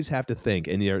always have to think,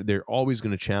 and they're always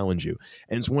going to challenge you.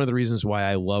 And it's one of the reasons why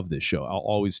I love this show. I'll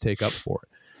always take up for it.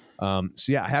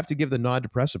 So yeah, I have to give the nod to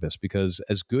Precipice, because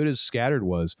as good as Scattered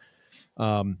was,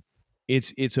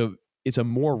 it's a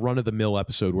more run-of-the-mill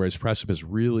episode, whereas Precipice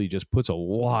really just puts a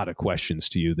lot of questions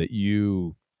to you that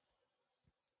you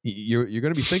you're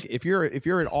going to be thinking, if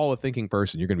you're at all a thinking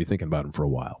person, you're going to be thinking about him for a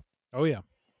while. Oh yeah,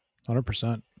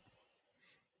 100%.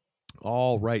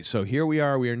 All right, so here we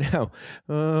are. We are now,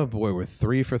 oh boy, we're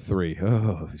 3 for 3.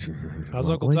 Oh, how's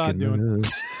Uncle Todd doing?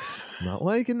 Not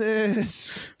liking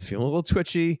this. Feeling a little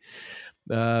twitchy.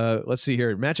 Let's see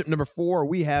here. Matchup number 4,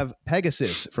 we have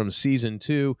Pegasus from season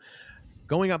 2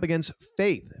 going up against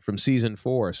Faith from season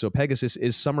 4. So Pegasus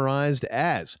is summarized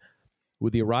as,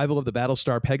 with the arrival of the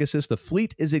Battlestar Pegasus, the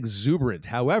fleet is exuberant.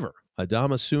 However,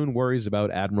 Adama soon worries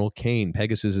about Admiral Kane,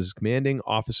 Pegasus's commanding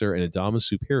officer and Adama's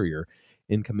superior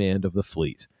in command of the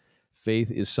fleet.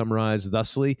 Faith is summarized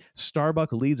thusly: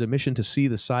 Starbuck leads a mission to see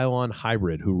the Cylon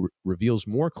hybrid, who reveals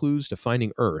more clues to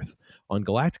finding Earth. On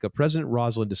Galactica, President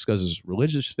Roslin discusses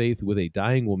religious faith with a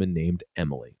dying woman named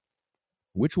Emily.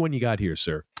 Which one you got here,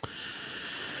 sir?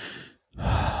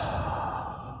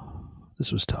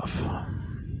 This was tough.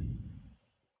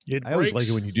 I always like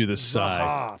it when you do this side.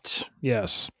 Hot.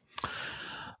 Yes.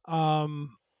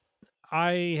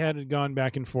 I had gone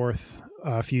back and forth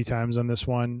a few times on this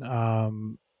one.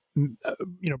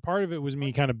 Part of it was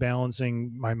me kind of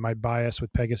balancing my bias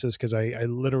with Pegasus, because I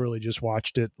literally just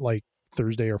watched it like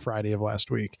Thursday or Friday of last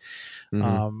week,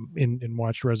 and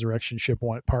watched Resurrection Ship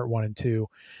Part 1 and 2.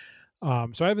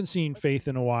 So I haven't seen Faith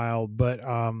in a while, but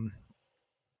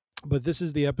this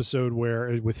is the episode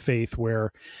with Faith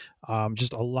where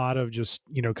just a lot of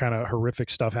kind of horrific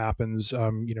stuff happens.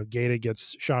 Gaeta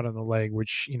gets shot in the leg,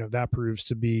 which, that proves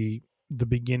to be the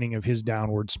beginning of his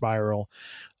downward spiral.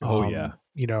 And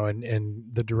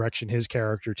the direction his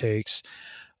character takes.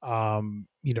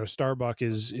 Starbuck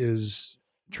is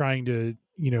trying to,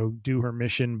 do her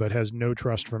mission, but has no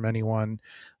trust from anyone.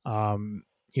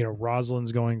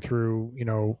 Rosalind's going through,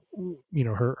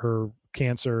 her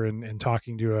cancer and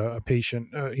talking to a patient,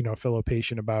 a fellow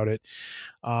patient about it.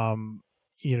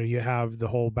 You have the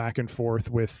whole back and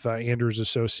forth with Andrew's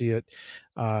associate,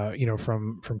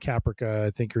 from Caprica.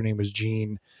 I think her name was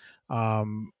Jean,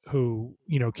 who,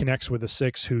 connects with the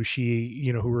Six, who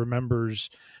she, who remembers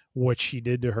what she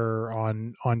did to her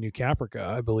on New Caprica,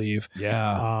 I believe.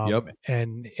 Yeah. Yep.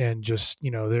 And just,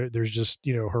 there's just,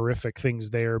 horrific things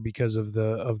there because of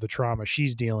the trauma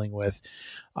she's dealing with.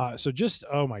 So just,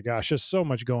 oh my gosh, just so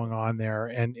much going on there.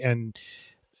 And,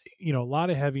 a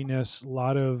lot of heaviness, a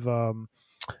lot of,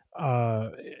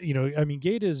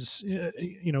 Gaeta's,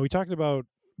 we talked about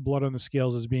Blood on the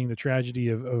Scales as being the tragedy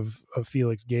of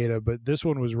Felix Gaeta, but this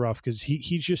one was rough because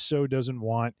he just so doesn't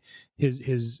want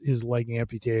his leg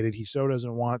amputated. He so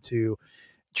doesn't want to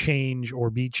change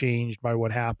or be changed by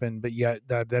what happened, but yet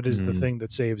that is the thing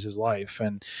that saves his life.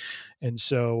 And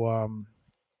so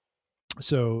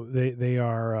so they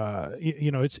are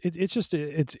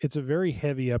it's a very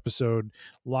heavy episode,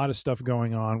 a lot of stuff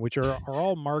going on, which are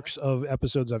all marks of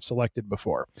episodes I've selected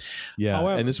before.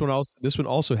 However, and this one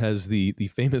also has the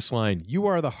famous line, "You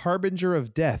are the harbinger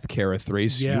of death, Kara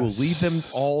Thrace. Yes. You will lead them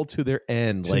all to their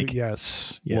end."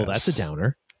 Yes. Well, that's a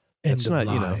downer. That's not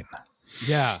line.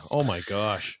 Yeah. Oh my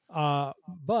gosh.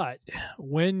 But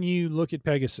when you look at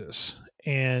Pegasus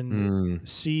and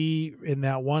see in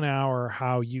that 1 hour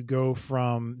how you go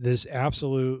from this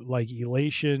absolute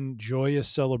elation, joyous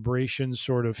celebration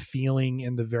sort of feeling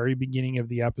in the very beginning of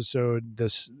the episode,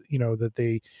 this, that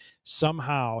they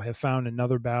somehow have found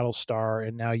another Battlestar,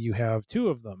 and now you have 2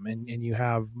 of them, and you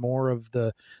have more of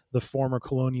the former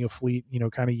colonial fleet,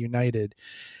 kind of united.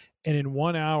 And in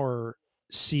 1 hour,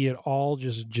 see it all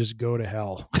just go to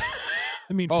hell.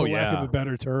 I mean, for lack of a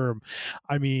better term.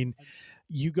 I mean,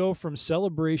 you go from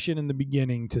celebration in the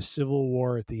beginning to civil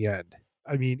war at the end.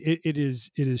 I mean, it is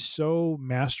so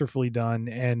masterfully done,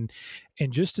 and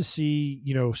just to see,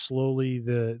 slowly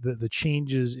the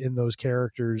changes in those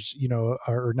characters,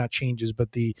 or not changes,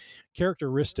 but the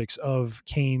characteristics of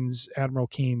Admiral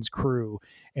Kane's crew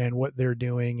and what they're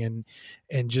doing,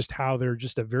 and just how they're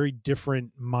just a very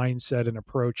different mindset and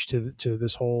approach to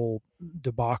this whole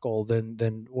debacle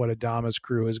than what Adama's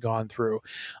crew has gone through.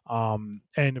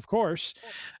 And of course,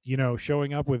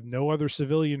 showing up with no other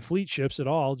civilian fleet ships at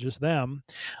all, just them.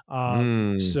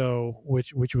 So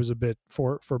which was a bit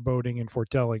foreboding and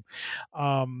foretelling.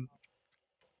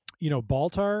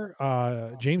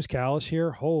 Baltar, James Callis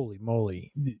here, holy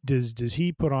moly, does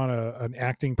he put on an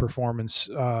acting performance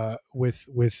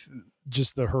with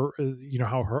just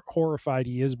how horrified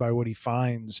he is by what he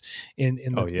finds in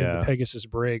the Pegasus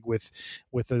brig with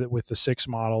the 6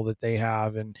 model that they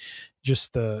have, and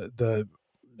just the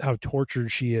how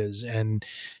tortured she is. And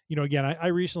again, I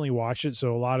recently watched it,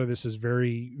 so a lot of this is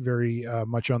very, very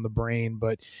much on the brain,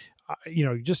 but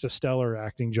just a stellar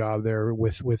acting job there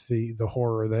with the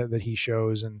horror that he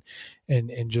shows and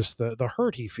just the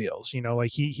hurt he feels.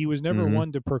 Like he was never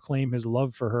one to proclaim his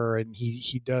love for her, and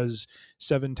he does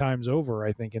 7 times over,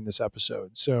 I think, in this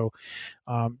episode. So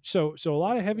so a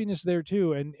lot of heaviness there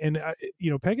too, and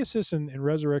Pegasus and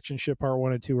Resurrection Ship Part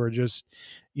 1 and 2 are just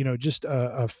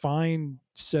a fine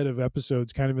set of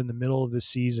episodes kind of in the middle of the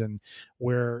season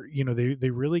where they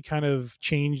really kind of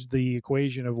changed the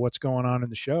equation of what's going on in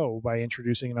the show by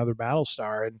introducing another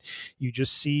Battlestar. And you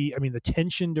just see, the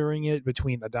tension during it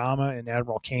between Adama and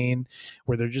Admiral Kane,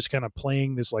 where they're just kind of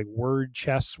playing this like word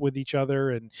chess with each other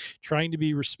and trying to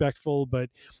be respectful, but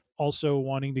also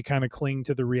wanting to kind of cling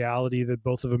to the reality that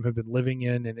both of them have been living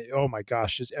in. And oh my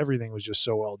gosh, just everything was just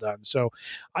so well done. So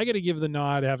I got to give the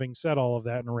nod, having said all of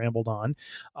that and rambled on,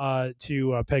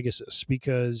 to Pegasus,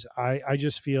 because I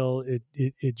just feel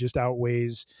it just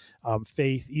outweighs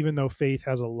Faith, even though Faith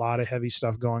has a lot of heavy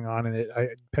stuff going on in it.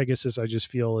 Pegasus, I just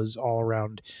feel, is all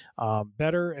around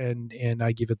better, and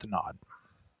I give it the nod.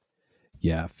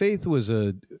 Yeah, Faith was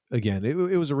it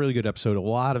was a really good episode. A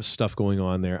lot of stuff going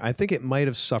on there. I think it might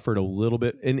have suffered a little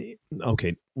bit. And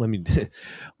okay, let me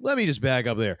just back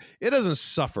up there. It doesn't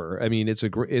suffer.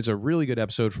 It's a really good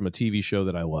episode from a TV show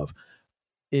that I love.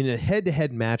 In a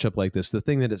head-to-head matchup like this, the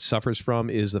thing that it suffers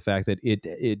from is the fact that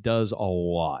it does a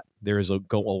lot. There is a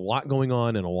lot going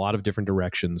on in a lot of different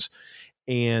directions,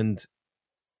 and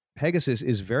Pegasus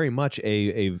is very much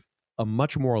a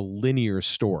much more linear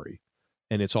story.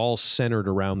 And it's all centered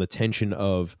around the tension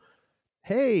of,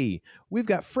 hey, we've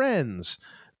got friends,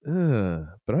 but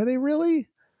are they really?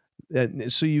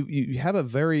 So you have a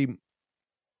very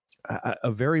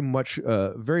more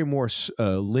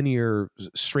linear,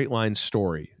 straight line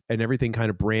story, and everything kind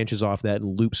of branches off that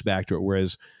and loops back to it.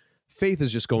 Whereas Faith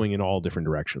is just going in all different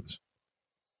directions.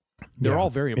 They're all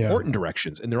very important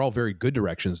directions, and they're all very good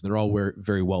directions, and they're all very,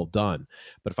 very well done.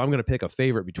 But if I'm going to pick a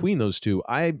favorite between those two,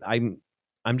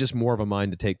 I'm just more of a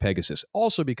mind to take Pegasus.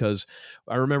 Also because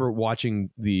I remember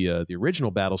watching the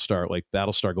original Battlestar, like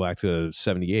Battlestar Galactica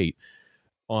 78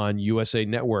 on USA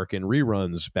Network and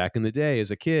reruns back in the day as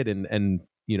a kid. And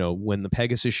when the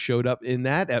Pegasus showed up in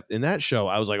that show,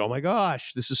 I was like, oh my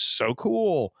gosh, this is so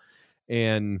cool.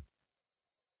 And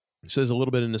so there's a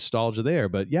little bit of nostalgia there.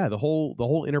 But yeah, the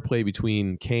whole interplay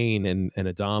between Kane and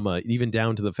Adama, even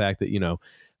down to the fact that,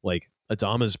 like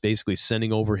Adama's basically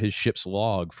sending over his ship's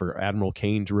log for Admiral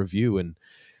Kane to review. And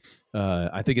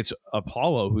I think it's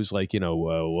Apollo who's like,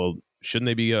 well, shouldn't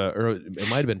they be, or it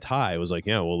might've been Ty. It was like,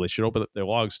 yeah, well, they should open up their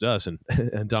logs to us. And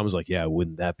Adama's like, yeah,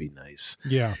 wouldn't that be nice?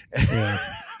 Yeah.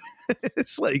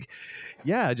 It's like,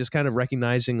 yeah, just kind of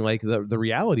recognizing like the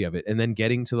reality of it. And then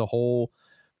getting to the whole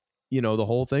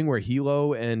thing where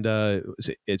Hilo and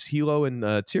it's Hilo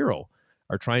and Tyrell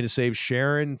are trying to save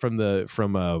Sharon from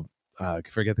I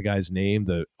forget the guy's name.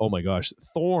 Oh my gosh,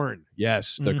 Thorne.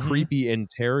 Yes, the creepy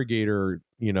interrogator.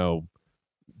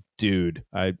 Dude.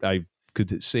 I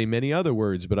could say many other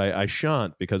words, but I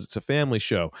shan't because it's a family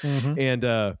show. And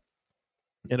of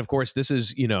course, this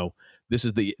is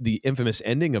the infamous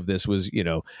ending of this was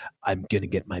I'm gonna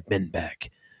get my men back,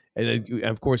 and then,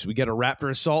 of course we get a Raptor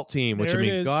assault team, which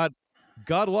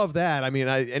God love that.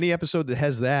 Any episode that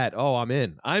has that, oh, I'm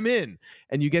in.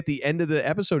 And you get the end of the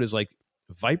episode is like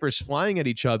Vipers flying at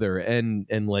each other and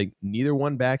like neither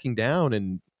one backing down.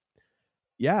 And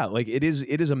yeah, like it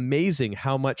is amazing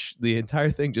how much the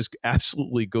entire thing just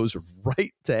absolutely goes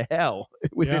right to hell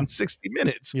within 60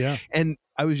 minutes. Yeah. And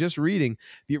I was just reading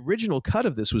the original cut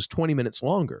of this was 20 minutes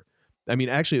longer.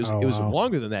 Actually it was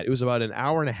longer than that. It was about an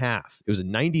hour and a half. It was a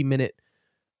 90-minute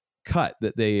cut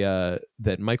that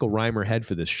that Michael Reimer had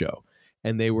for this show.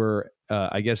 And they were,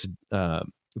 I guess,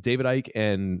 David Icke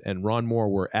and Ron Moore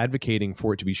were advocating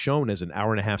for it to be shown as an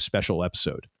hour and a half special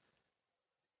episode,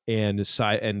 and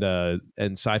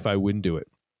Sci-Fi wouldn't do it,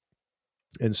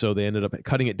 and so they ended up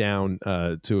cutting it down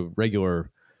to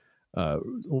regular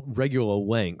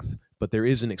length. But there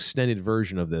is an extended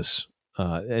version of this,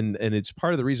 and it's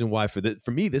part of the reason why for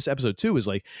me this episode too is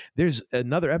like there's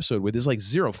another episode where there's like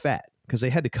zero fat. Because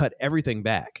they had to cut everything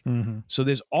back. So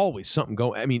there's always something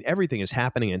going. Everything is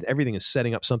happening and everything is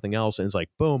setting up something else. And it's like,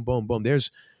 boom, boom, boom.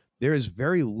 There is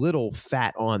very little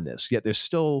fat on this, yet there's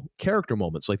still character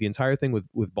moments. Like the entire thing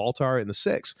with Baltar and the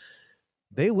Six,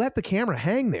 they let the camera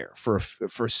hang there for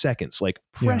seconds, like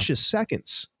precious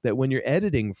seconds that when you're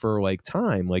editing for like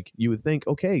time, like you would think,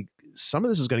 okay, some of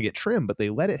this is going to get trimmed, but they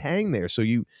let it hang there. So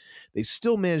they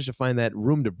still managed to find that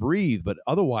room to breathe. But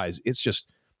otherwise it's just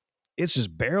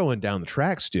barreling down the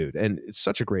tracks, dude. And it's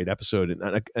such a great episode and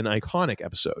an iconic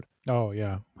episode. Oh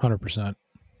yeah. 100%.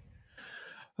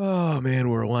 Oh man,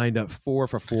 we're lined up 4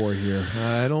 for 4 here.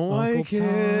 I don't Uncle like Tom's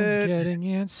it. getting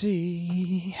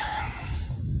antsy.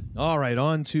 All right,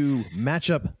 on to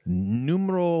matchup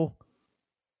numero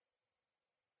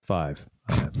 5.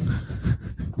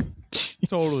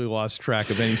 Totally lost track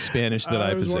of any Spanish that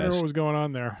I was wondering possessed. what was going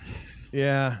on there.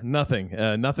 Yeah, nothing.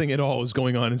 Nothing at all is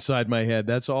going on inside my head.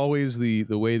 That's always the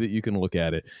way that you can look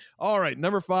at it. All right,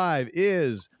 number 5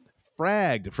 is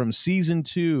Fragged from Season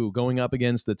 2 going up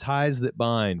against The Ties That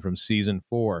Bind from Season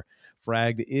 4.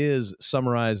 Fragged is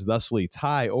summarized thusly.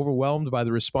 Ty, overwhelmed by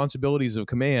the responsibilities of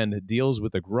command, deals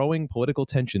with the growing political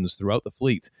tensions throughout the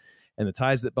fleet. And The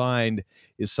Ties That Bind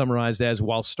is summarized as,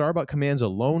 while Starbuck commands a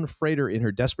lone freighter in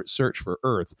her desperate search for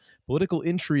Earth, political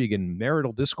intrigue and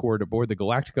marital discord aboard the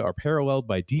Galactica are paralleled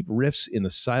by deep rifts in the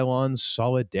Cylon's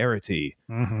solidarity.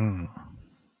 Mm-hmm.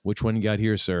 Which one you got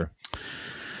here, sir?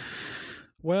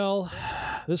 Well,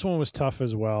 this one was tough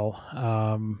as well.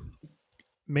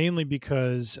 Mainly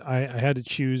because I had to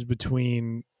choose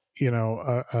between,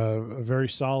 a very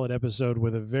solid episode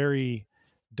with a very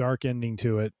dark ending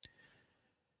to it,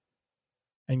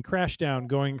 and Crashdown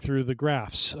going through the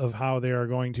graphs of how they are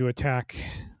going to attack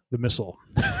the missile.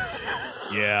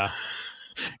 Yeah.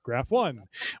 Graph 1,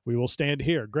 we will stand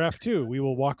here. Graph 2, we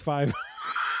will walk 5.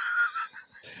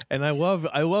 And I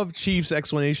love Chief's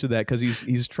explanation of that, because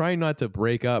he's trying not to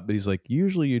break up, but he's like,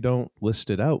 usually you don't list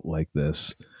it out like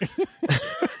this.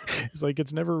 It's like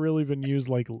it's never really been used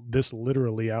like this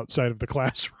literally outside of the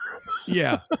classroom.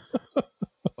 Yeah.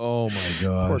 Oh my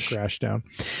gosh. Poor Crashdown.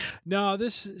 No,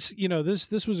 this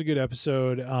was a good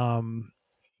episode.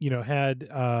 Had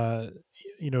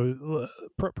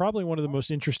probably one of the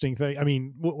most interesting things. I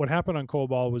mean, what happened on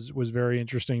Cobalt was very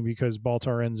interesting, because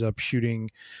Baltar ends up shooting,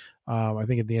 I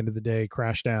think at the end of the day,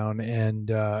 Crashdown, and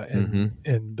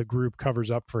the group covers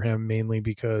up for him, mainly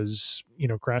because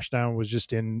Crashdown was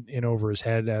just in over his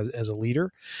head as a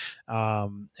leader,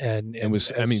 and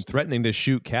was threatening to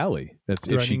shoot Callie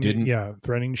if she didn't.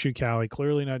 Threatening to shoot Callie.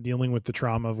 Clearly not dealing with the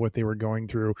trauma of what they were going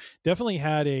through. Definitely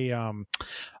had a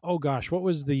what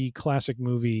was the classic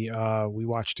movie we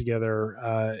watched together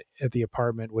at the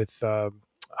apartment with The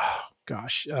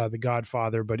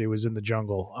Godfather, but it was in the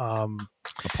jungle.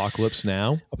 Apocalypse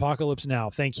Now.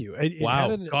 Thank you.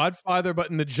 Wow. Godfather, but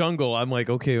in the jungle. I'm like,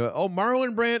 okay. Oh,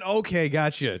 Marlon Brand. Okay,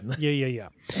 gotcha. Yeah.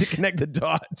 To connect the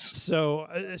dots. So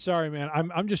sorry, man.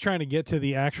 I'm just trying to get to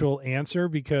the actual answer,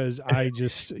 because I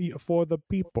just for the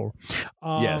people.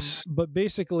 Yes. But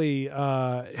basically,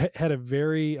 had a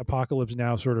very Apocalypse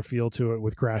Now sort of feel to it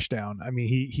with Crashdown. I mean,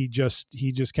 he just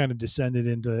kind of descended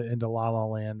into La La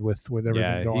Land with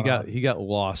everything going on. He got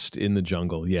lost in the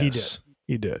jungle. Yes.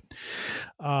 He did.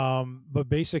 But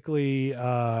basically,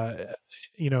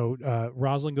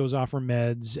 Rosalind goes off her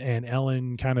meds, and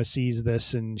Ellen kind of sees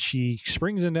this, and she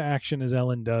springs into action as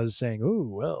Ellen does, saying, "Oh,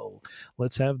 well,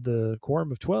 let's have the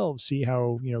Quorum of 12 see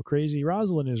how, crazy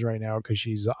Rosalind is right now, because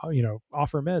she's,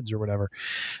 off her meds or whatever."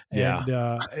 And,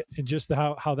 and just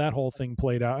how that whole thing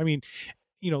played out. I mean,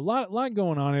 a lot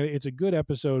going on. It's a good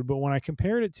episode, but when I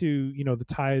compared it to, The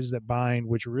Ties That Bind,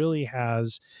 which really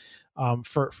has,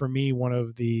 for me, one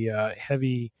of the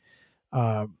heavy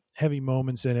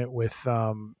moments in it with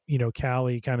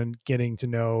Callie kind of getting to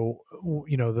know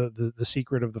the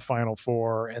secret of the Final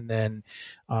Four, and then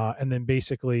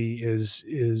basically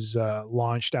is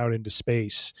launched out into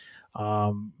space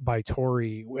by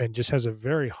Tori, and just has a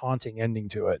very haunting ending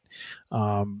to it,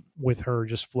 with her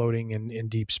just floating in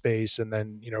deep space, and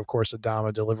then of course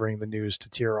Adama delivering the news to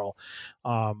Tyrell,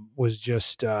 was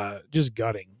just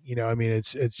gutting. I mean,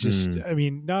 it's just I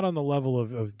mean, not on the level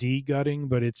of de-gutting,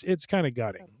 but it's kind of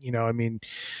gutting. I mean,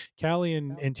 Callie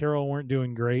and Tyrell weren't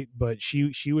doing great, but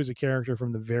she was a character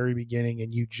from the very beginning,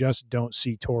 and you just don't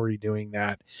see Tori doing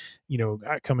that,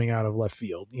 coming out of left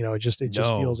field. It just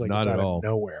feels like it's out of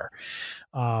nowhere.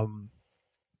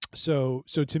 So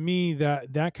to me,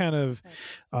 that kind of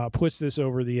puts this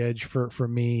over the edge for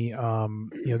me.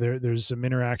 There's some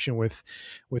interaction with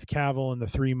Cavill and the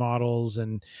 3 models,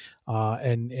 and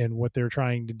what they're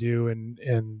trying to do,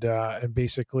 and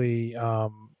basically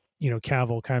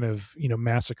Cavill kind of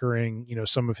massacring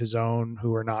some of his own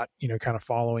who are not kind of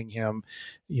following him.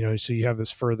 So you have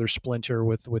this further splinter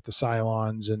with the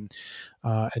Cylons and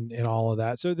all of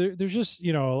that. So there's just a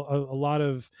lot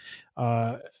of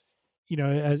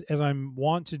as I'm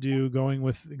wont to do, going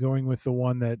with the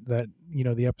one that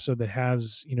the episode that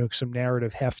has some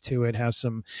narrative heft to it, has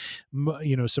some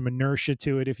some inertia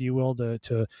to it, if you will,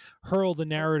 to hurl the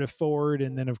narrative forward.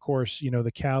 And then of course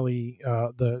the Callie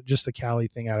the Callie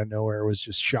thing out of nowhere was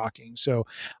just shocking. So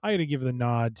I got to give the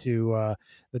nod to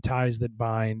the Ties That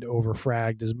Bind over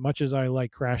Fragged. As much as I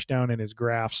like Crashdown and his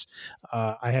graphs,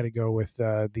 I had to go with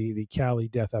the Callie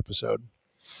death episode.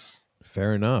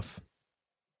 Fair enough.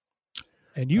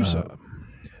 And you, sir?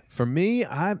 For me,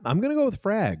 I'm going to go with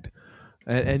Fragged,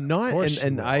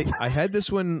 I had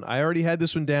this one. I already had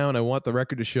this one down. I want the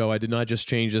record to show I did not just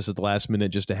change this at the last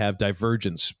minute just to have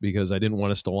divergence, because I didn't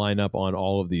want us to line up on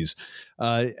all of these.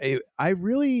 I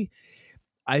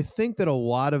think that a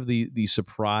lot of the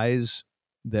surprise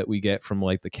that we get from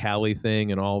like the Callie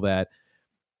thing and all that,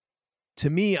 to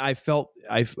me, I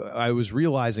was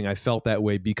realizing I felt that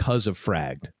way because of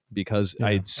Fragged. Because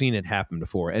I had seen it happen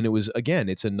before. And it was, again,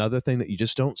 it's another thing that you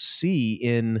just don't see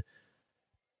in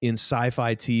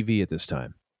sci-fi TV at this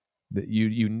time. That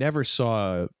you never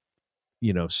saw,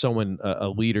 someone, a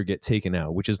leader get taken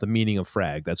out, which is the meaning of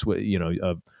Frag. That's what,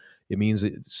 it means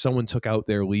that someone took out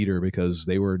their leader because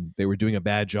they were doing a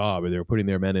bad job, or they were putting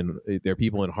their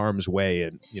people in harm's way,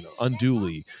 and,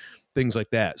 unduly, things like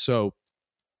that. So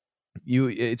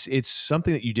it's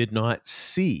something that you did not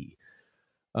see.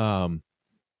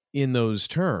 In those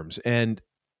terms, and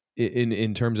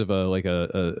in terms of a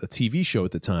TV show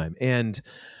at the time, and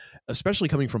especially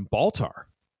coming from Baltar,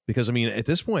 because I mean at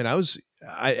this point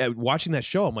I watching that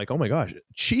show, I'm like, oh my gosh,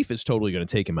 Chief is totally going to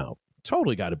take him out,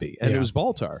 totally got to be, and it was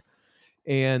Baltar,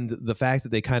 and the fact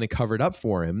that they kind of covered up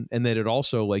for him, and then it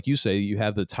also, like you say, you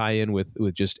have the tie-in with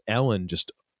just Ellen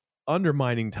just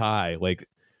undermining Ty, like.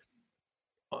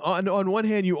 On one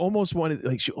hand, you almost wanted,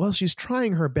 like, she's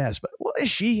trying her best, but is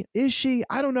she?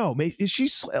 I don't know. Is she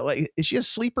a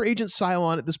sleeper agent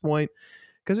Cylon at this point?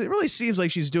 Because it really seems like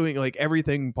she's doing like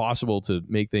everything possible to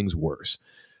make things worse.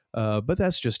 But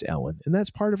that's just Ellen, and that's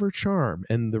part of her charm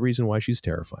and the reason why she's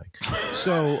terrifying.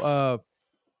 So,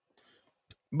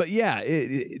 but yeah,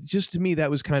 it just, to me, that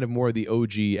was kind of more the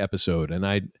OG episode, and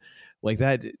I like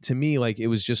that. To me, like, it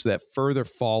was just that further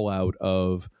fallout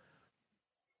of,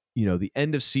 the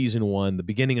end of season 1, the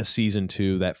beginning of season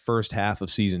 2, that first half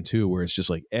of season 2, where it's just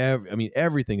like,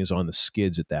 everything is on the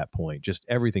skids at that point. Just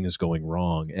everything is going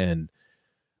wrong. And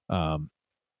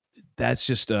that's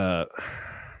just, I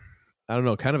don't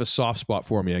know, kind of a soft spot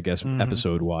for me, I guess,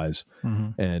 episode wise.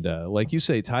 Mm-hmm. And like you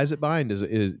say, Ties That Bind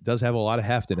does have a lot of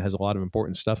heft, and it has a lot of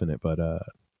important stuff in it. But I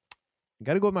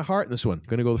got to go with my heart in this one.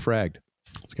 Going to go with Fragged.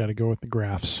 It's got to go with the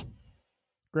graphs.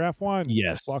 Graph 1.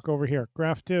 Yes. Walk over here.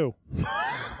 Graph 2.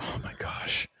 Oh my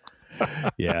gosh.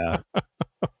 Yeah.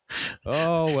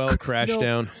 Oh, well,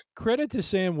 Crashdown. Credit to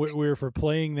Sam Witwer for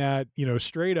playing that,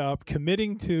 straight up,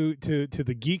 committing to the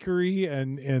geekery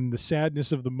and the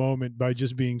sadness of the moment by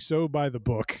just being so by the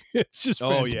book. It's just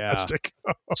fantastic.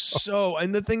 Yeah. So,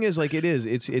 and the thing is, like,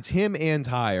 it's him and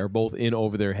Ty are both in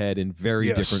over their head in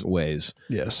very different ways.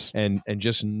 Yes. And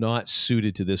just not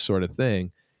suited to this sort of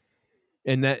thing.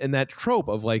 And that trope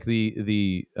of like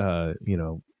the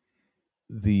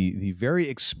very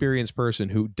experienced person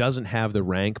who doesn't have the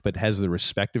rank but has the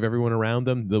respect of everyone around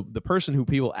them, the person who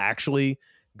people actually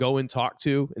go and talk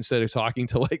to instead of talking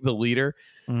to like the leader,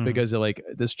 because they're like,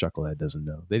 this chucklehead doesn't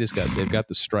know. They've got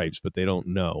the stripes, but they don't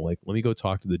know. Like, let me go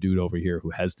talk to the dude over here who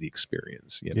has the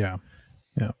experience. Yeah.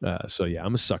 So yeah,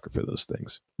 I'm a sucker for those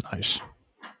things. Nice.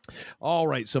 All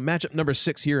right, so matchup number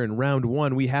 6 here in round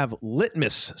 1, we have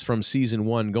Litmus from season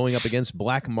 1 going up against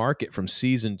Black Market from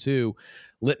season 2.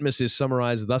 Litmus is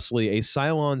summarized thusly: a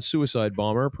Cylon suicide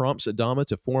bomber prompts Adama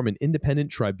to form an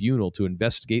independent tribunal to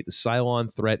investigate the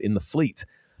Cylon threat in the fleet.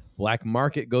 Black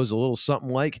Market goes a little something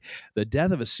like: the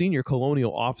death of a senior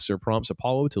colonial officer prompts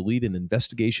Apollo to lead an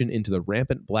investigation into the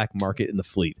rampant black market in the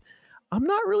fleet. I'm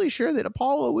not really sure that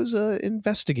Apollo was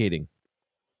investigating.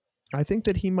 I think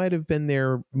that he might have been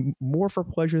there more for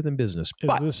pleasure than business.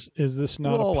 Is this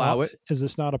not we'll allow it? Is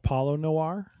this not Apollo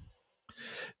Noir?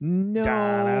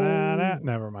 No.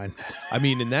 Never mind. I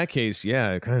mean, in that case,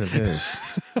 yeah, it kind of is.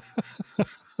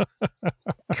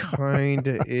 Kind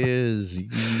of is. Yeah.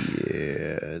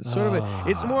 It's sort of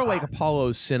it's more like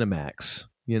Apollo Cinemax.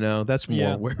 That's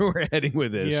more where we're heading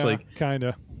with this. Yeah, like, kind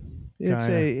of.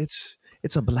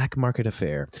 It's a black market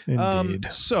affair.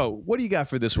 Indeed. So what do you got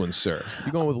for this one, sir?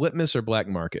 You going with Litmus or Black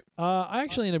Market? I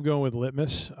actually ended up going with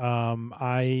Litmus.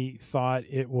 I thought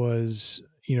it was,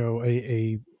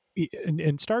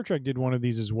 and Star Trek did one of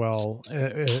these as well,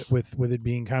 with it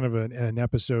being kind of an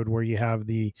episode where you have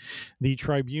the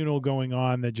tribunal going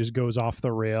on that just goes off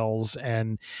the rails,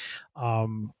 and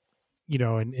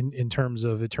in terms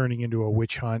of it turning into a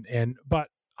witch hunt, but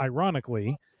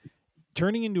ironically,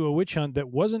 turning into a witch hunt that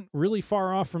wasn't really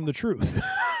far off from the truth.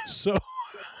 So,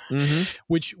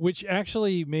 which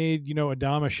actually made,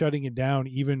 Adama shutting it down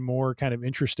even more kind of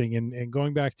interesting. And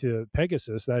going back to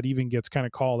Pegasus, that even gets kind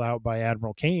of called out by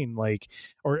Admiral Kane,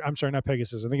 or I'm sorry, not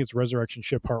Pegasus. I think it's Resurrection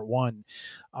Ship Part 1,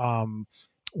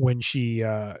 when she,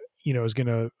 is going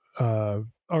to,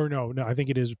 or no, I think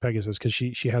it is Pegasus, because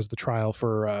she has the trial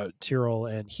for Tyrell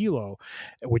and Hilo,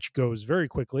 which goes very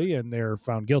quickly, and they're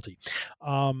found guilty.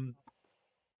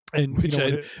 And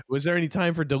was there any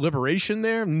time for deliberation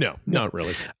there? No, not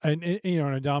really. And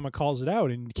Adama calls it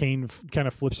out, and Kane kind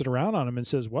of flips it around on him and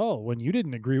says, "Well, when you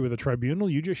didn't agree with the tribunal,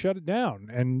 you just shut it down."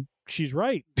 And she's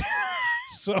right.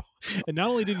 So, and not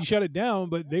only did he shut it down,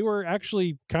 but they were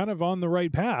actually kind of on the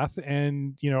right path,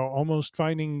 and almost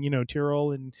finding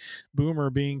Tyrell and Boomer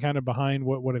being kind of behind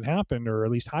what had happened, or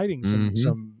at least hiding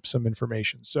some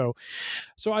information. So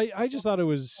I just thought it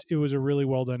was a really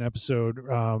well done episode.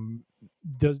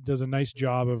 Does a nice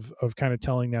job of kind of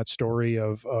telling that story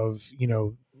of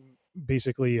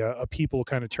basically a people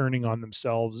kind of turning on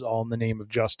themselves all in the name of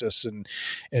justice, and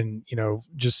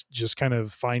just kind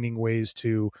of finding ways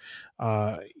to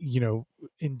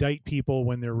indict people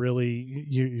when they're really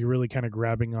you're really kind of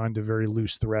grabbing onto very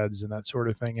loose threads and that sort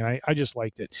of thing. And I just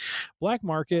liked it. Black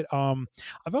Market,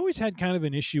 I've always had kind of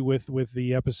an issue with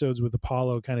the episodes with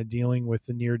Apollo kind of dealing with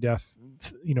the near death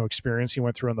experience he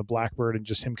went through on the Blackbird, and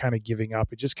just him kind of giving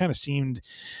up. It just kind of seemed,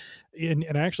 and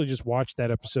I actually just watched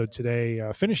that episode today,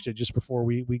 finished it just before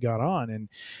we got on, and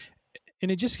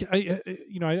it just I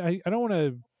don't want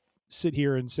to sit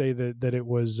here and say that it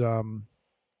was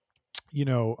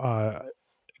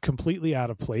completely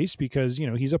out of place, because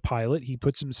he's a pilot, he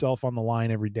puts himself on the line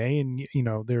every day, and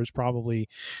there's probably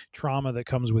trauma that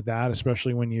comes with that,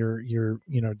 especially when you're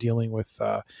dealing with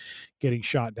getting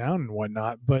shot down and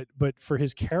whatnot. But for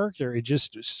his character, it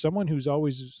just, someone who's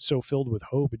always so filled with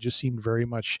hope, it just seemed very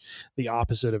much the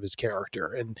opposite of his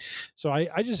character. And so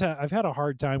I've had a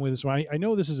hard time with this one. I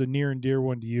know this is a near and dear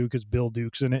one to you because Bill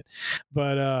Duke's in it,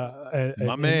 but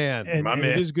my man,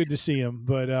 it is good to see him.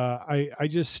 But I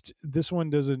just, this one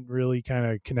doesn't really kind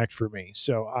of connect for me.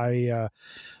 So I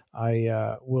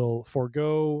will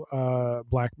forego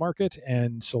Black Market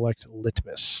and select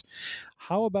Litmus.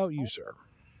 How about you, sir?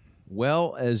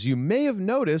 Well, as you may have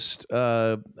noticed,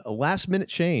 a last minute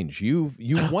change. You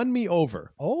won me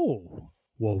over. Oh,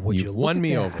 well, would you won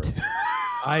me that? over?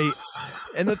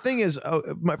 And the thing is,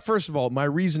 first of all, my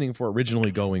reasoning for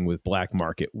originally going with Black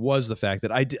Market was the fact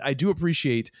that I do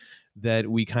appreciate that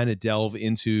we kind of delve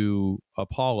into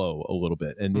Apollo a little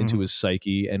bit and into his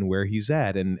psyche and where he's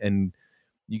at, and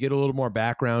you get a little more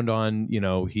background on,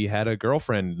 he had a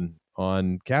girlfriend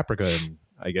on Caprica, and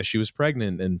I guess she was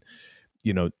pregnant, and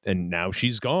and now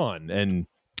she's gone, and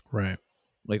right,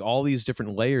 like all these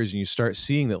different layers, and you start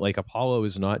seeing that like Apollo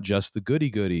is not just the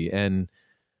goody, and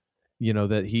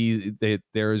that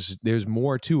there's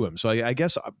more to him. So I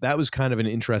guess that was kind of an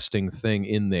interesting thing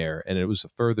in there, and it was a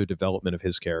further development of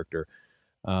his character.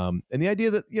 And the idea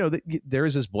that that there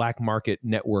is this black market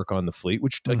network on the fleet,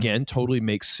 which again totally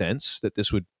makes sense that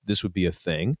this would be a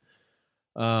thing.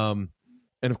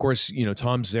 And of course,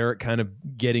 Tom Zarek kind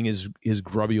of getting his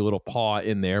grubby little paw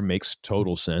in there makes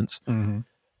total sense.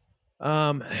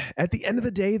 At the end of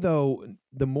the day, though,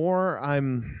 the more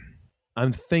I'm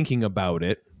thinking about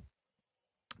it,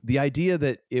 the idea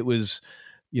that it was,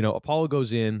 Apollo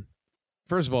goes in.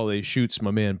 First of all, they shoots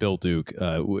my man Bill Duke.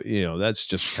 That's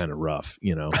just kind of rough.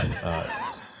 That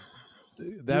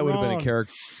would have been a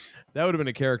character. That would have been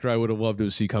a character I would have loved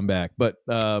to see come back. But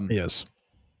yes.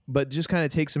 But just kind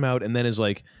of takes him out and then is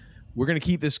like, we're going to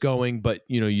keep this going, but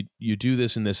you do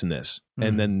this and this and this.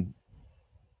 And then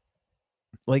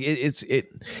like it's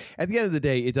at the end of the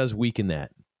day, it does weaken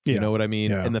that. You know what I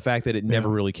mean? Yeah. And the fact that it never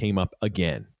really came up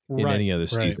again in any other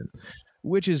season,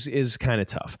 which is kind of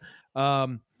tough.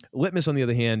 Litmus, on the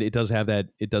other hand, it does have that.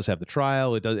 It does have the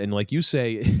trial. It does, and like you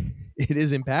say, it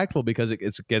is impactful because it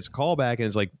gets callback, and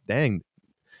it's like, dang,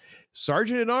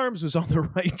 Sergeant at Arms was on the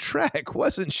right track,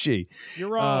 wasn't she? You're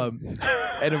wrong.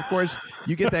 And of course,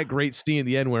 you get that great scene at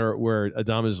the end where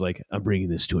Adama is like, "I'm bringing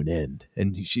this to an end,"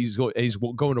 and he's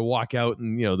going to walk out,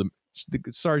 and the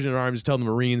Sergeant at Arms telling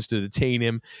the Marines to detain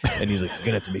him, and he's like, "You're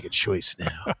gonna have to make a choice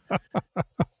now."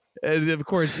 And of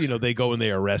course, they go and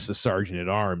they arrest the Sergeant at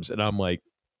Arms, and I'm like,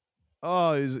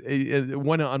 oh,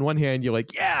 on one hand, you're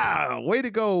like, yeah, way to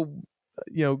go,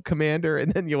 Commander.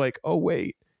 And then you're like, oh,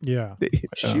 wait. Yeah.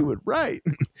 She would write.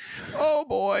 Oh,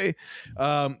 boy.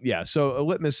 So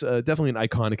Litmus, definitely an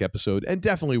iconic episode and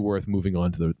definitely worth moving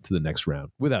on to the next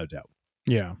round, without a doubt.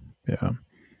 Yeah.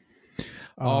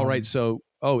 All right. So,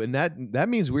 and that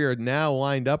means we are now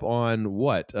lined up on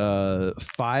what?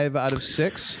 5 out of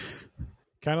 6?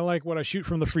 Kind of like what I shoot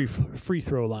from the free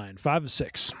throw line, 5 of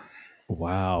 6.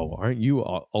 Wow. Aren't you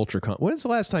ultra When's the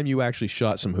last time you actually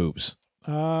shot some hoops?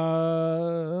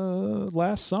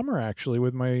 Last summer, actually,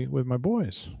 with my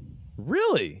boys.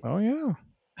 Really? Oh, yeah.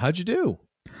 How'd you do?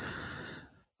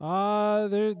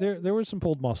 There were some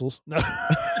pulled muscles. No.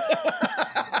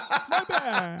 My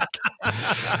back.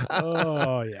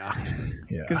 Oh, yeah.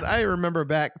 Because I remember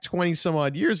back 20 some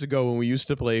odd years ago when we used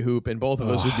to play hoop and both of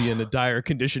us would be in a dire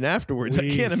condition afterwards. I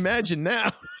can't imagine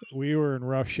now. We were in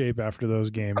rough shape after those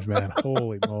games, man.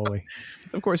 Holy moly.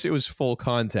 Of course, it was full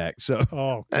contact. So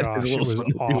that gosh, it was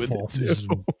awful.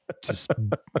 Just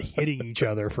hitting each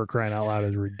other for crying out loud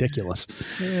is ridiculous.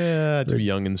 Yeah, too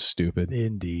young and stupid.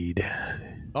 Indeed.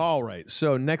 All right.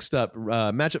 So next up,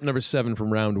 matchup number 7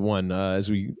 from round 1. As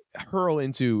we hurl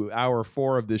into hour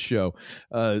 4 of this show,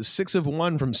 6 of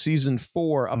 1 from season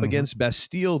 4 up against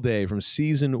Bastille Day from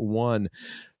season 1.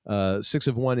 6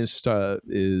 of 1 is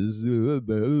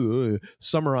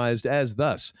summarized as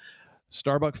thus.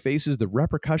 Starbuck faces the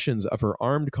repercussions of her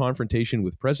armed confrontation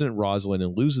with President Rosalind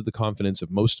and loses the confidence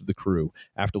of most of the crew.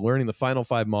 After learning the final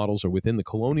 5 models are within the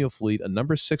Colonial Fleet, a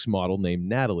number 6 model named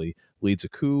Natalie leads a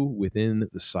coup within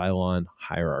the Cylon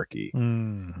hierarchy.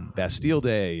 Bastille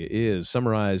Day is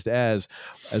summarized as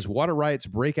water riots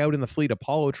break out in the fleet,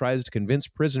 Apollo tries to convince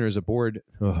prisoners aboard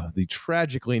the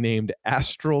tragically named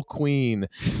Astral Queen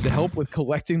to help with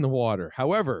collecting the water.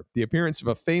 However, the appearance of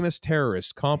a famous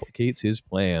terrorist complicates his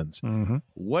plans.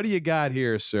 What do you got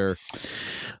here, sir?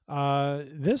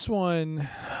 This one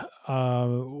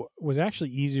was actually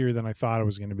easier than I thought it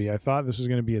was going to be. I thought this was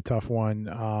going to be a tough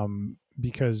one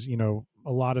because,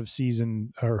 a lot of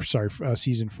season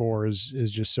 4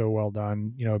 is just so well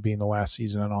done, being the last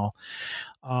season and all.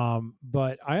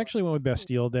 But I actually went with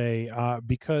Bastille Day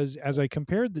because as I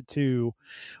compared the two,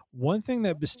 one thing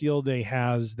that Bastille Day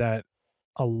has that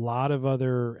a lot of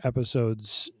other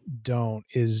episodes don't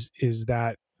is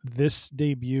that this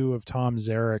debut of Tom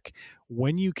Zarek,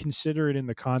 when you consider it in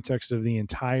the context of the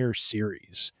entire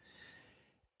series,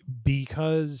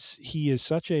 because he is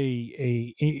such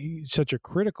a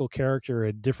critical character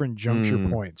at different juncture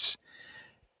points.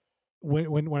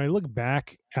 When I look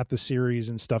back at the series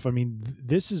and stuff, I mean,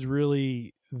 this is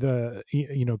really the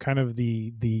kind of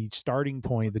the starting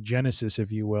point, the genesis,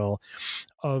 if you will,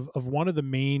 of one of the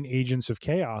main agents of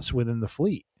chaos within the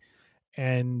fleet,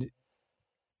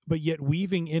 but yet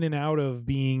weaving in and out of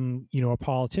being, a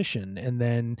politician and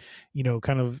then,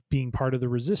 kind of being part of the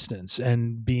resistance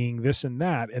and being this and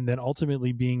that, and then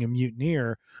ultimately being a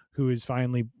mutineer who is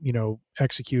finally,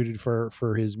 executed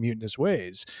for his mutinous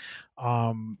ways.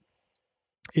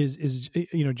 Is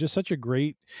just such a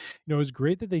great, it was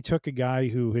great that they took a guy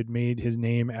who had made his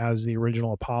name as the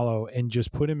original Apollo and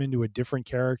just put him into a different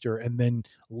character and then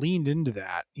leaned into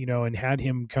that, and had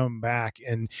him come back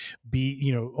and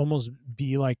be, almost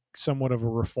be like somewhat of a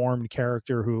reformed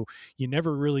character who you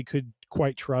never really could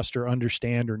quite trust or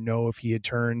understand or know if he had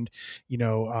turned,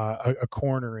 a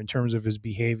corner in terms of his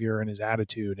behavior and his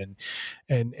attitude,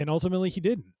 and ultimately he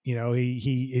didn't.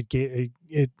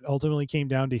 It ultimately came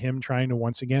down to him trying to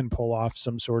once again pull off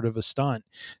some sort of a stunt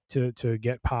to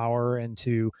get power and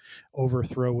to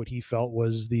overthrow what he felt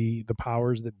was the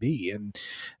powers that be,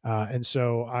 and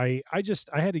so I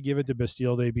had to give it to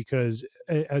Bastille Day because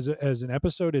as an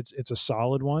episode it's a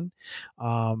solid one,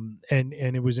 and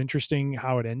it was interesting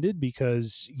how it ended because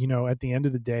at the end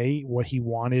of the day what he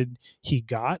wanted he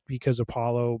got, because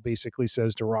Apollo basically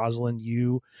says to Rosalind,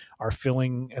 you are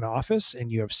filling an office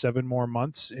and you have 7 more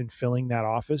months in filling that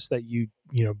office that you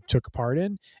took a part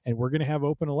in, and we're going to have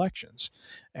open elections.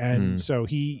 And so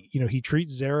he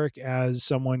treats Zarek as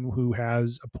someone who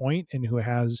has a point and who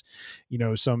has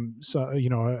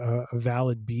a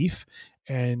valid beef,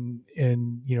 and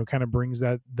kind of brings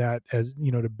that as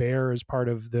to bear as part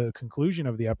of the conclusion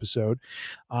of the episode,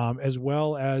 as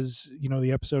well as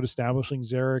the episode establishing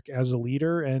Zarek as a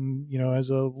leader and as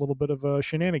a little bit of a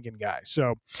shenanigan guy.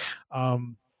 So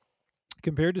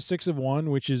compared to 6 of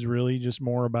 1, which is really just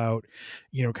more about,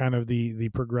 kind of the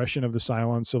progression of the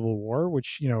Cylon Civil War,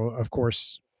 which, of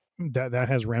course, that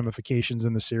has ramifications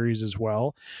in the series as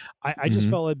well. I just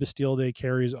felt like Bastille Day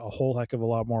carries a whole heck of a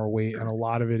lot more weight, and a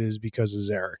lot of it is because of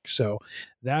Zarek. So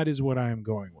that is what I am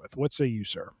going with. What say you,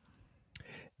 sir?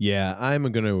 Yeah,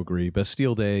 I'm going to agree.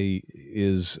 Bastille Day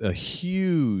is a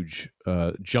huge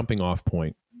jumping off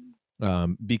point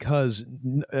because,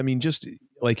 I mean, just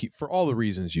like for all the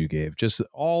reasons you gave, just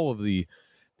all of the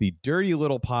dirty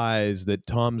little pies that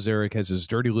Tom Zarek has his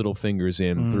dirty little fingers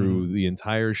in through the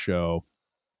entire show.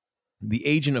 the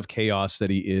agent of chaos that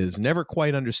he is, never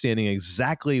quite understanding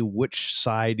exactly which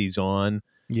side he's on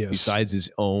besides his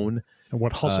own. And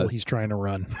what hustle he's trying to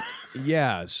run.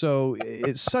 Yeah, so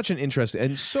it's such an interesting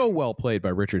and so well played by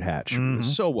Richard Hatch.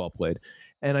 So well played.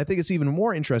 And I think it's even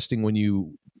more interesting when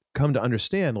you come to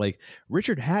understand, like,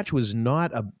 Richard Hatch was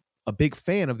not a big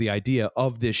fan of the idea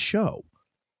of this show.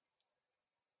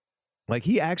 Like,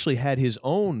 he actually had his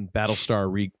own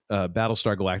Battlestar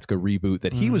Galactica reboot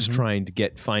that he was trying to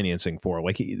get financing for.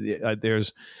 Like,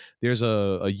 there's a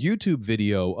YouTube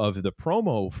video of the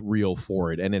promo reel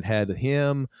for it, and it had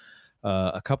him,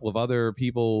 a couple of other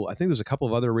people. I think there's a couple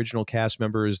of other original cast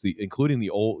members, including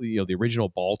the original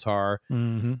Baltar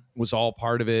was all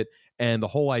part of it. And the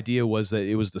whole idea was that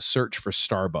it was the search for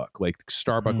Starbuck. Like,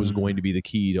 Starbuck was going to be the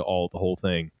key to the whole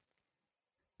thing.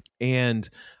 And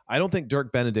I don't think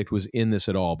Dirk Benedict was in this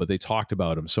at all, but they talked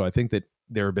about him. So I think that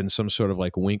there had been some sort of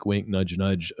like wink, wink, nudge,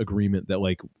 nudge agreement that,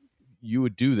 like, you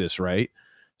would do this, right?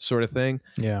 Sort of thing.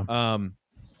 Yeah.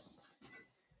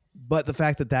 But the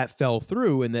fact that fell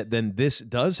through and that then this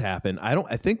does happen,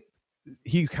 I think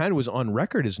he kind of was on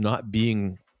record as not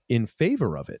being in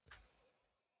favor of it.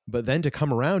 But then to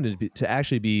come around and to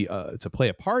actually be, to play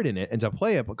a part in it and to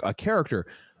play a character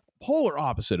polar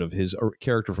opposite of his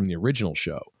character from the original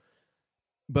show,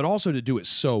 but also to do it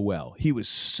so well. He was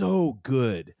so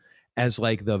good as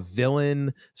like the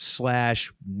villain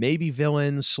 / maybe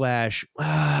villain /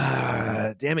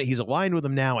 damn it, he's aligned with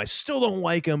him now. I still don't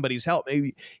like him, but he's helped.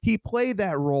 Maybe he played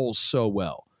that role so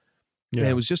well. Yeah. And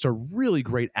it was just a really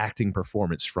great acting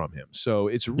performance from him. So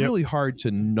it's really hard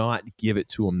to not give it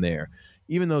to him there.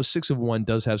 Even though 6 of 1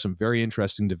 does have some very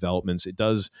interesting developments, it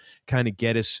does kind of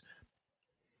get us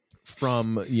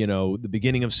from, the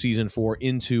beginning of season 4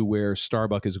 into where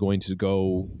Starbuck is going to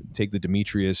go take the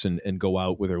Demetrius and go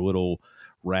out with her little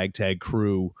ragtag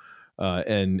crew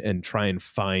and try and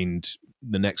find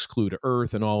the next clue to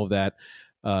Earth and all of that.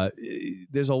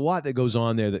 There's a lot that goes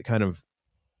on there that kind of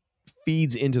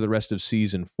feeds into the rest of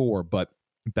season 4, but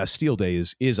Bastille Day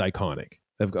is iconic,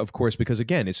 of course, because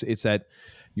again, it's that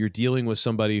you're dealing with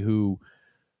somebody who,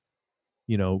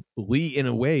 Lee in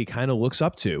a way kind of looks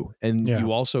up to, and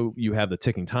you have the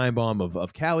ticking time bomb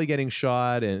of Callie getting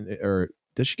shot, or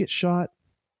does she get shot?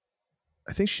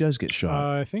 I think she does get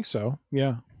shot. I think so.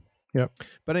 Yeah. Yep.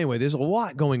 But anyway, there's a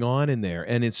lot going on in there,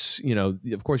 and it's,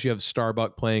 of course you have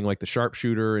Starbuck playing like the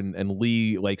sharpshooter and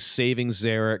Lee like saving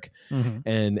Zarek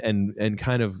and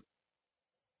kind of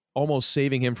almost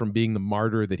saving him from being the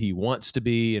martyr that he wants to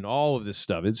be, and all of this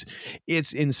stuff.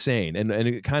 It's insane. And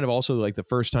it kind of also like the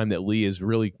first time that Lee is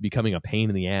really becoming a pain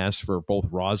in the ass for both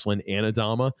Rosalind and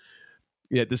Adama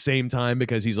at the same time,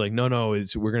 because he's like, no,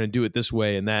 we're going to do it this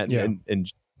way and that. Yeah.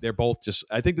 And they're both just,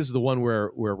 I think this is the one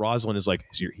where Rosalind is like,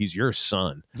 he's your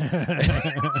son.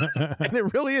 And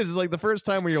it really is. It's like the first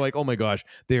time where you're like, oh my gosh,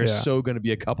 they're so going to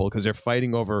be a couple, because they're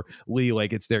fighting over Lee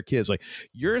like it's their kids. Like,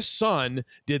 your son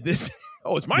did this.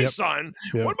 Oh, it's my son.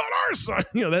 Yep. What about our son?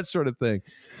 That sort of thing.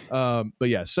 But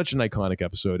yeah, such an iconic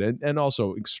episode, and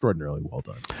also extraordinarily well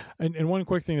done. And one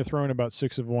quick thing to throw in about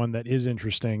 6 of 1 that is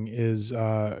interesting is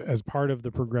as part of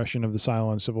the progression of the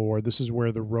Cylon Civil War, this is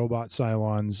where the robot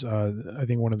Cylons, I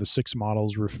think one of the 6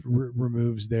 models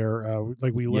removes their,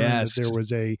 like we learned that there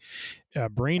was a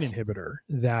brain inhibitor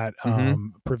that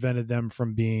prevented them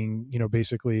from being,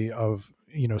 basically of,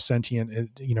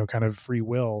 sentient, kind of free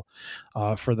will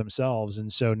for themselves.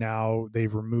 And so now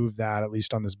they've removed that, at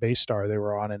least on this base star they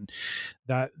were on. And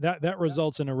that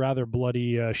results in a rather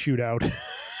bloody shootout.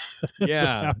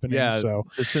 So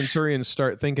the Centurions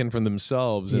start thinking for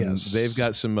themselves, and they've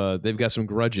got some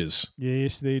grudges.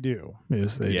 Yes, they do.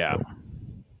 Yes, they do.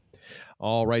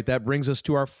 All right, that brings us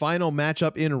to our final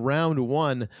matchup in round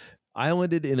 1.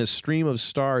 Islanded in a Stream of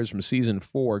Stars from season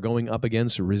 4, going up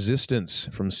against Resistance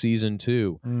from season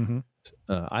 2.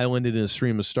 Islanded in a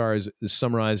Stream of Stars is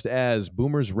summarized as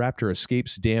Boomer's Raptor escape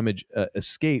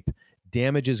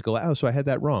damages Galactica. Oh, so I had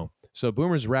that wrong. So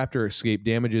Boomer's Raptor escape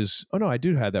damages. Oh no, I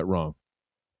do have that wrong,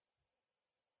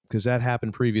 because that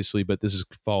happened previously, but this is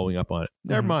following up on it.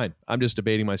 Never mind. I'm just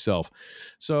debating myself.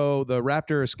 So the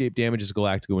Raptor escape damages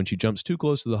Galactica when she jumps too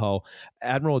close to the hull.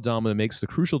 Admiral Adama makes the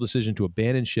crucial decision to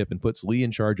abandon ship and puts Lee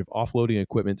in charge of offloading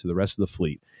equipment to the rest of the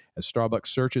fleet. As Starbuck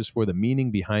searches for the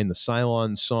meaning behind the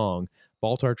Cylon song,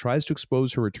 Baltar tries to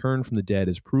expose her return from the dead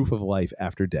as proof of life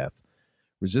after death.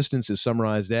 Resistance is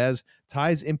summarized as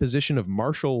Ty's imposition of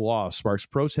martial law sparks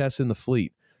protests in the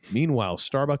fleet. Meanwhile,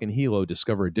 Starbuck and Hilo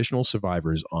discover additional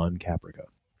survivors on Caprica.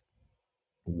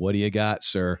 What do you got,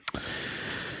 sir?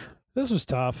 This was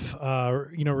tough.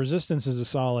 Resistance is a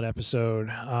solid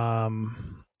episode.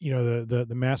 the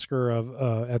massacre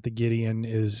of at the Gideon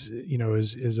is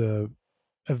a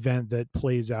event that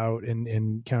plays out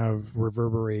and kind of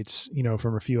reverberates,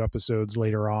 from a few episodes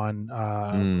later on.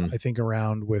 I think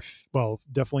around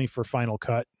definitely for Final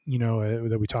Cut,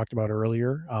 that we talked about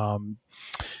earlier.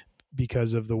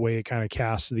 Because of the way it kind of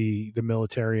casts the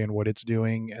military and what it's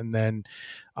doing, and then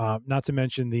not to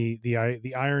mention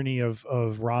the irony of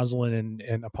Rosalind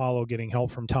and Apollo getting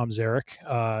help from Tom Zarek,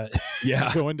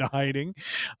 to go into hiding.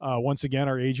 Once again,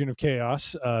 our agent of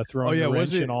chaos throwing the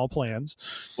wrench in all plans.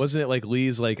 Wasn't it like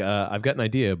Lee's like, I've got an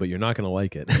idea, but you're not going to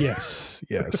like it? Yes.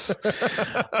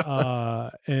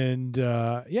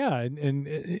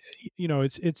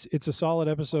 It's a solid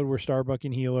episode where Starbuck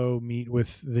and Hilo meet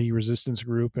with the Resistance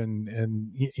group and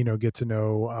get to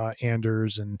know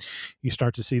Anders, and you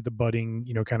start to see the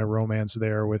budding kind of romance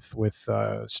there with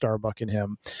Starbuck and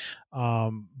him.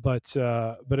 But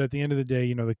at the end of the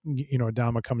day,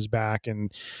 Adama comes back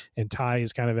and Ty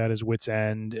is kind of at his wit's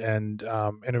end, and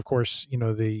of course,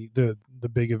 the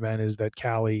big event is that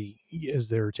Callie, as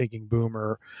they're taking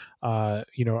Boomer,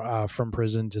 from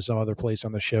prison to some other place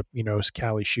on the ship,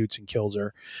 Callie shoots and kills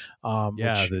her.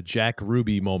 The Jack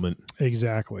Ruby moment.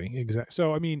 Exactly.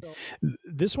 So, I mean,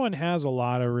 this one has a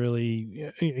lot of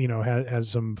really, has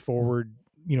some forward,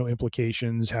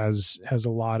 implications, has a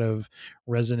lot of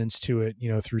resonance to it,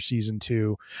 through season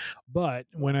 2. But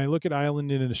when I look at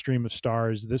Island in a Stream of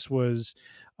Stars, this was,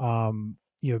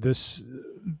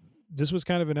 this was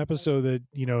kind of an episode that,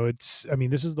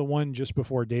 this is the one just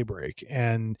before daybreak,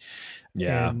 and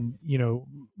Adama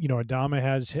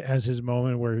has his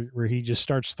moment where he just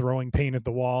starts throwing paint at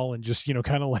the wall and just,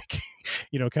 kind of like,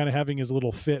 kind of having his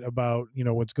little fit about,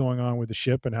 what's going on with the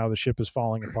ship and how the ship is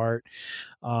falling apart.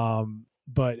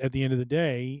 But at the end of the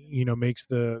day, makes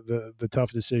the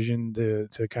tough decision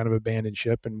to kind of abandon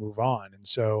ship and move on. And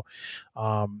so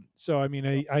I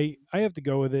mean, I have to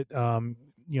go with it.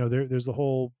 There's the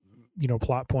whole,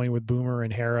 plot point with Boomer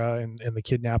and Hera and the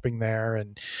kidnapping there,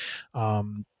 and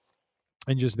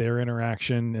just their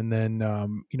interaction. And then,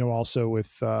 also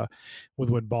with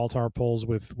what Baltar pulls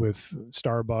with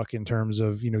Starbuck in terms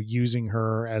of, using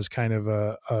her as kind of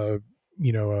a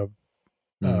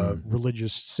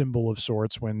religious symbol of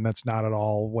sorts, when that's not at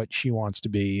all what she wants to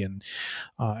be. And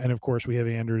of course we have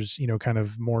Anders, kind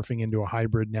of morphing into a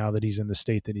hybrid now that he's in the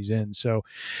state that he's in. So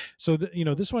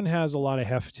this one has a lot of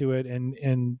heft to it.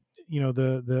 And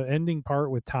the ending part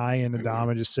with Ty and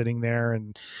Adama just sitting there,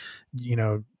 and,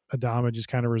 Adama just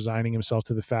kind of resigning himself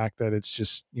to the fact that it's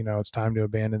just, it's time to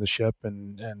abandon the ship.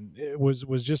 And it was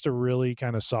just a really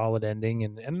kind of solid ending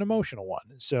and an emotional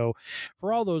one. So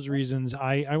for all those reasons,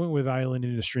 I went with Island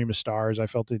in a Stream of Stars. I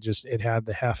felt it had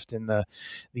the heft and the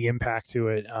impact to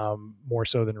it, more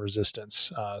so than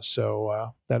Resistance.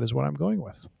 So that is what I'm going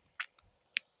with.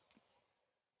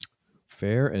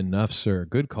 Fair enough, sir.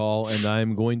 Good call, and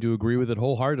I'm going to agree with it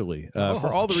wholeheartedly for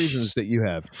all the reasons that you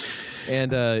have.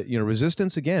 And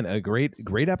Resistance, again, a great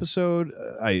episode.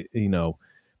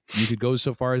 You could go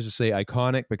so far as to say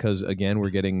iconic, because again,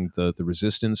 we're getting the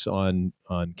Resistance on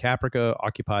Caprica,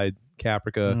 occupied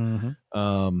Caprica.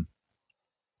 Mm-hmm.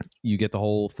 You get the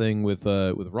whole thing with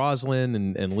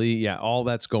Rosalind and Lee. Yeah, all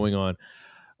that's going on.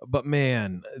 But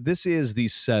man, this is the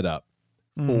setup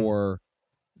for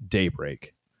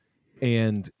Daybreak.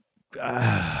 And may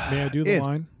I do the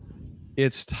line?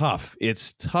 It's tough.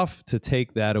 It's tough to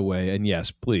take that away. And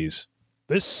yes, please.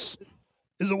 This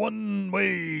is a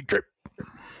one-way trip.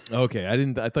 Okay,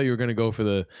 I thought you were going to go for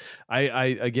the.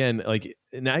 I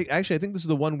think this is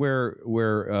the one where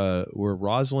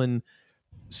Rosalind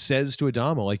says to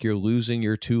Adama, like, you're losing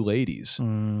your two ladies.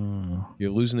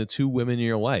 You're losing the two women in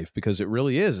your life, because it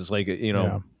really is. It's like,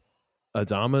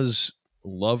 Adama's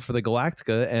love for the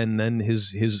Galactica, and then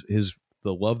the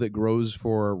love that grows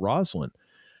for Rosalind,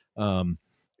 and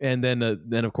then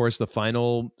of course the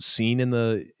final scene in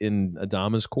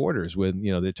Adama's quarters when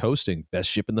they're toasting best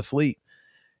ship in the fleet,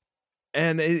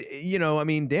 and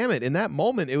damn it, in that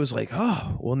moment it was like,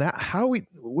 oh well, now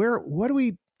where do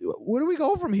we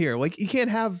go from here? Like, you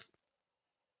can't have,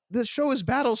 this show is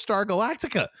Battlestar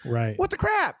Galactica, right? What the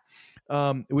crap?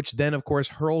 Which then of course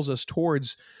hurls us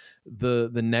towards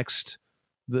the next.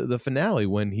 The finale,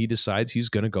 when he decides he's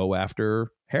going to go after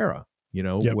Hera,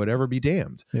 whatever be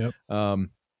damned. Yep.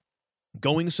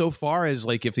 Going so far as,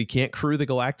 like, if he can't crew the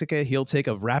Galactica, he'll take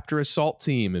a Raptor assault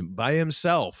team and by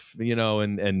himself,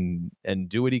 and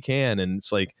do what he can. And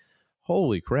it's like,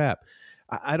 holy crap.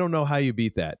 I don't know how you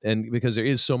beat that. And because there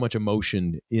is so much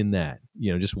emotion in that,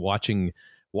 just watching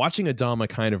Adama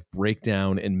kind of break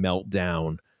down and melt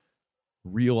down,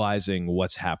 realizing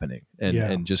what's happening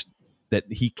and just that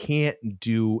he can't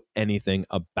do anything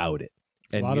about it.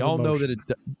 And we all know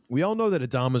that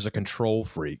Adama's a control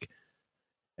freak,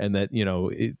 and that, you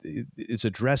know, it's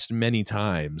addressed many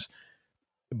times.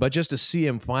 But just to see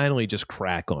him finally just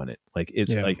crack on it, like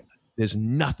it's like there's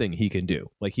nothing he can do.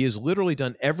 Like he has literally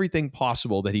done everything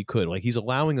possible that he could. Like he's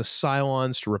allowing the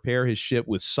Cylons to repair his ship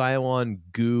with Cylon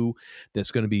goo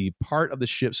that's going to be part of the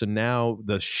ship. So now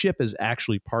the ship is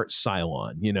actually part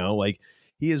Cylon, you know, like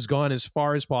he has gone as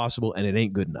far as possible and it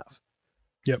ain't good enough.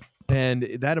 Yep. And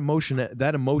that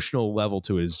emotional level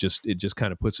to it is just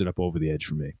kind of puts it up over the edge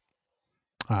for me.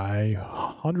 I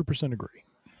 100% agree.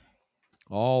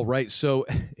 All right. So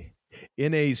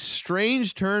in a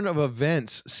strange turn of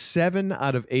events, 7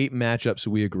 out of 8 matchups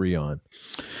we agree on.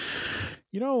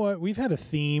 You know what? We've had a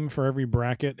theme for every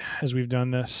bracket as we've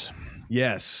done this.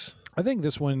 Yes. I think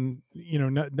this one, you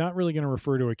know, not really going to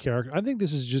refer to a character. I think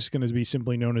this is just going to be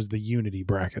simply known as the Unity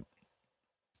bracket.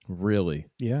 Really?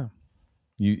 Yeah.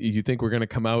 You think we're going to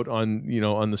come out on, you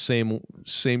know, on the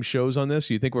same shows on this?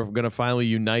 You think we're going to finally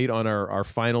unite on our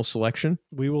final selection?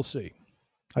 We will see.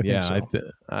 I think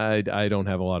so. I don't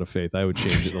have a lot of faith. I would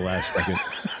change it the last second.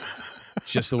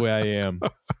 Just the way I am.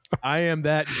 I am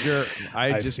that jerk.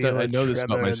 I know this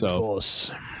about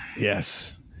myself.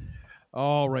 Yes.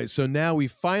 All right. So now we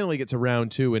finally get to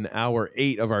round 2 in hour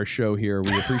 8 of our show here.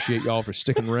 We appreciate y'all for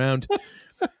sticking around.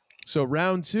 So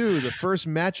round 2, the first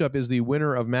matchup is the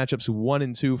winner of matchups 1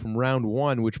 and 2 from round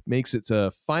 1, which makes it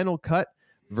a Final Cut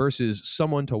versus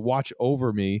Someone to Watch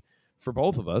Over Me for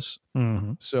both of us.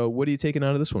 Mm-hmm. So what are you taking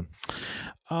out of this one?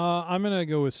 I'm going to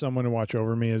go with Someone to Watch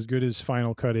Over Me. As good as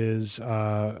Final Cut is, you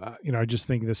know, I just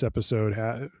think this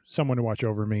episode, Someone to Watch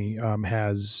Over Me,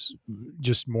 has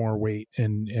just more weight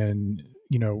and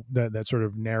you know, that sort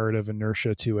of narrative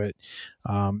inertia to it,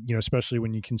 you know, especially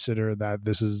when you consider that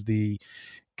this is the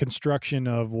construction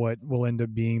of what will end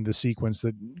up being the sequence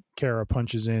that Kara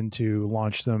punches in to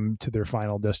launch them to their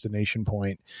final destination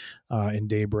point in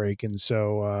Daybreak. And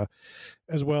so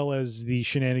as well as the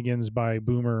shenanigans by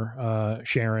Boomer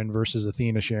Sharon versus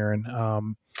Athena Sharon.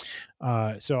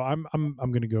 So I'm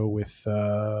going to go with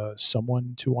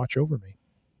Someone to Watch Over Me.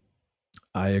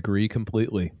 I agree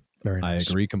completely. Very nice.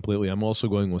 I agree completely. I'm also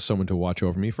going with Someone to Watch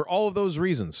Over Me for all of those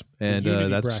reasons. And Unity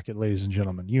that's bracket, ladies and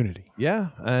gentlemen. Unity. Yeah,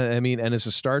 I mean, and it's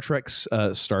a Starbucks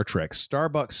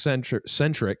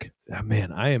centric. Oh,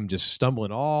 man, I am just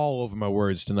stumbling all over my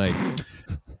words tonight.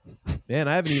 Man,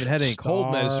 I haven't even had any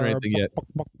cold medicine or anything yet.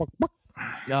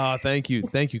 Thank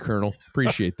you, Colonel.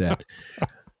 Appreciate that.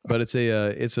 But it's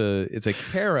a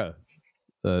Kara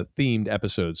themed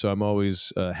episode, so I'm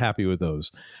always happy with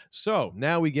those. So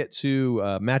now we get to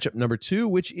matchup number 2,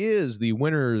 which is the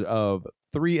winner of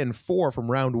 3 and 4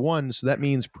 from round 1. So that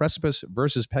means Precipice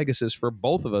versus Pegasus for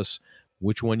both of us.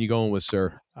 Which one you going with,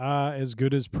 sir? As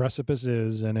good as Precipice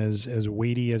is and as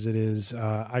weighty as it is,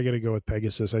 I got to go with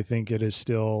Pegasus. I think it is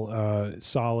still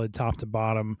solid top to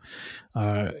bottom.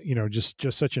 You know, just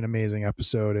such an amazing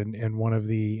episode, and one of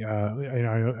the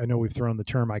I know we've thrown the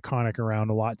term iconic around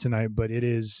a lot tonight, but it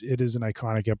is an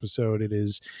iconic episode. It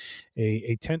is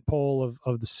a tentpole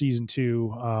of the season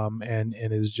 2, and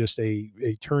is just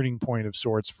a turning point of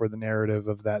sorts for the narrative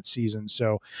of that season.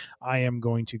 So I am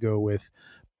going to go with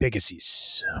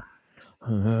Pegasus.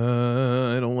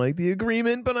 I don't like the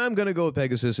agreement, but I'm going to go with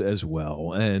Pegasus as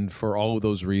well. And for all of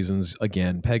those reasons,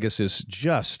 again, Pegasus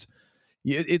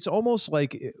it's almost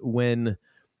like when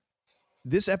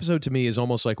this episode to me is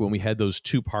almost like when we had those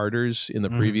 2-parters in the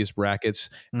previous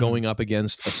brackets going up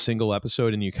against a single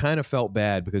episode, and you kind of felt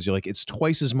bad because you're like, it's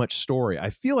twice as much story. I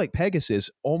feel like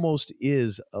Pegasus almost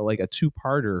is like a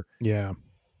 2-parter. Yeah.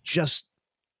 Just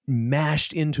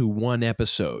mashed into one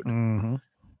episode. Mm-hmm.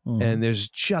 Mm-hmm. And there's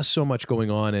just so much going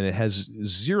on, and it has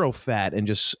zero fat and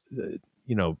just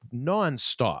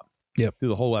nonstop through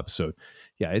the whole episode.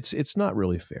 Yeah, it's not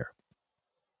really fair.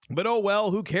 But oh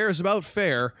well, who cares about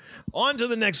fair? On to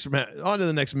the next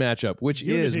matchup, which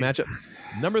is matchup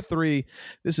number 3.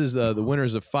 This is the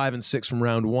winners of 5 and 6 from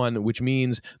round 1, which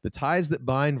means The Ties That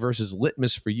Bind versus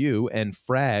Litmus for you, and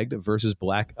Fragged versus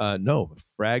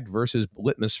Fragged versus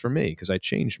Litmus for me, because I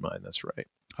changed mine. That's right.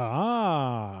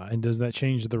 And does that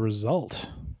change the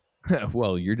result?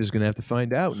 Well, you're just going to have to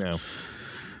find out now.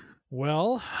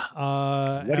 Well,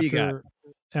 what do you got?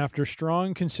 After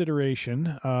strong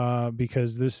consideration,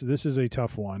 because this is a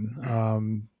tough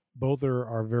one. Both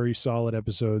are very solid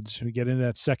episodes. We get into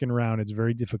that second round, it's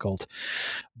very difficult.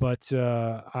 But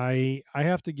I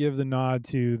have to give the nod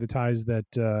to the ties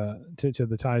that to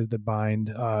the ties that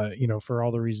bind. You know, for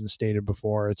all the reasons stated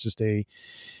before, it's just a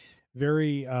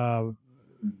very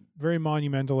very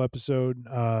monumental episode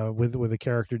with a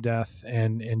character death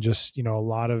and just, a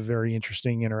lot of very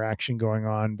interesting interaction going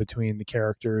on between the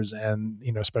characters and,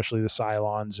 especially the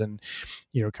Cylons and,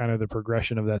 kind of the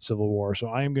progression of that Civil War. So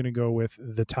I am going to go with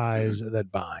The Ties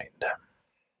That Bind.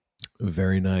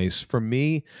 Very nice. For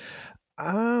me,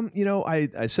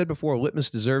 I said before, Litmus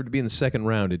deserved to be in the second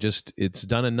round. It's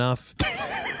done enough.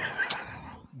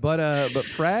 But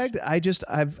Fragged,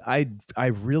 I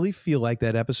really feel like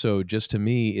that episode, just to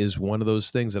me, is one of those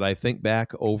things that I think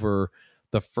back over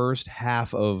the first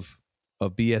half of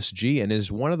BSG, and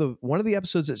is one of the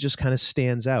episodes that just kind of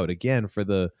stands out again for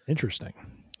the interesting.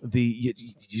 You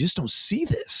just don't see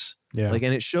this, yeah. And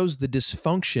it shows the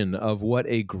dysfunction of what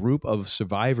a group of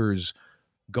survivors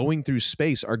going through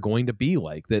space are going to be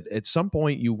like. That at some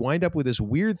point you wind up with this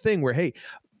weird thing where, hey,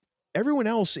 everyone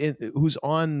else who's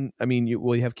on,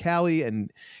 you have Callie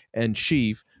and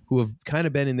Sheev, who have kind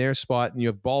of been in their spot, and you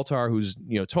have Baltar, who's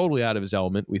totally out of his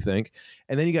element, we think,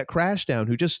 and then you got Crashdown,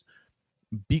 who just,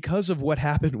 because of what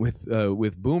happened with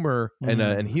Boomer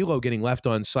and Hilo getting left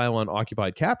on Cylon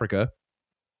occupied Caprica,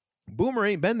 Boomer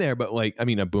ain't been there, but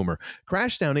Boomer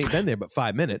Crashdown ain't been there but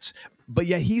 5 minutes, but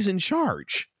yet he's in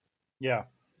charge. Yeah.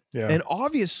 Yeah. And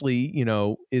obviously,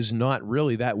 is not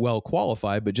really that well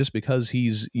qualified, but just because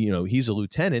he's a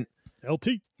lieutenant, LT,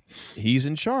 he's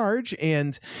in charge.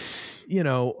 And,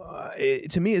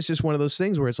 to me, it's just one of those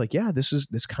things where it's like, yeah,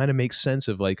 this kind of makes sense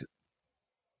of like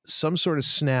some sort of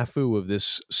snafu of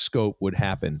this scope would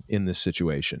happen in this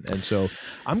situation. And so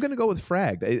I'm going to go with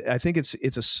Fragged. I think it's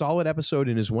a solid episode,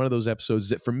 and is one of those episodes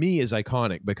that for me is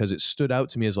iconic because it stood out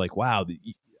to me as like, wow,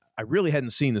 I really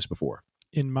hadn't seen this before.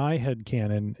 In my head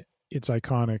canon, it's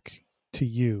iconic to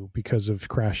you because of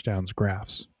Crashdown's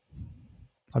graphs.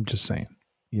 I'm just saying.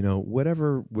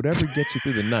 Whatever gets you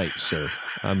through the night, sir.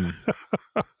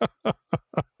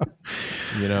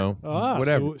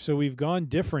 Whatever. So we've gone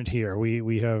different here.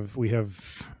 We have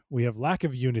lack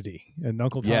of unity, and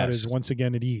Uncle Todd is once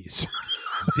again at ease.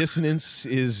 Dissonance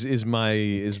is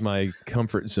my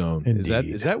comfort zone.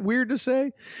 Indeed. Is that weird to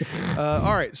say?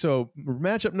 All right, so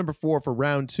matchup number 4 for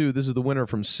round 2. This is the winner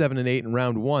from 7 and 8 in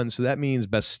round 1. So that means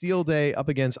Bastille Day up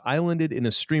against Islanded in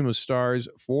a Stream of Stars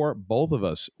for both of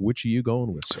us. Which are you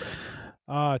going with, sir?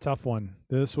 Tough one.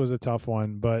 This was a tough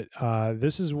one, but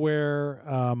this is where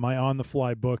my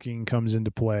on-the-fly booking comes into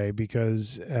play,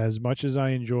 because as much as I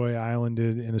enjoy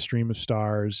Islanded in a Stream of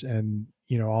Stars and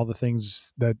all the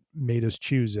things that made us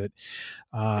choose it,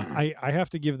 I have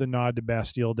to give the nod to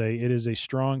Bastille Day. It is a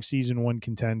strong season 1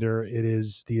 contender. It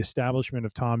is the establishment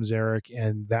of Tom Zarek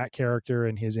and that character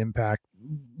and his impact,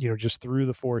 just through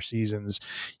the 4 seasons.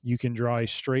 You can draw a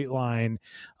straight line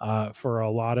for a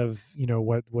lot of,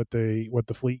 what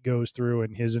the fleet goes through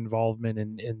and his involvement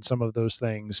in some of those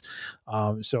things.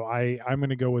 So I'm going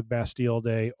to go with Bastille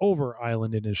Day over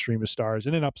Island in a Stream of Stars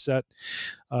in an upset,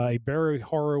 a Barry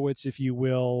Horowitz, if you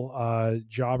will,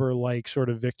 jobber-like sort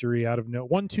of victory out of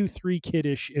 1, 2, 3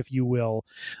 kiddish, if you will.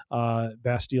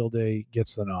 Bastille Day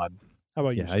gets the nod. How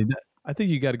about you? I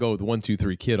think you got to go with 1, 2,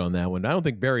 3 kid on that one. I don't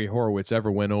think Barry Horowitz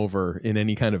ever went over in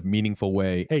any kind of meaningful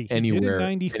way anywhere. Did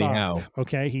in 95. Anyhow.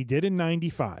 Okay, he did in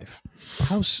 95.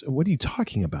 What are you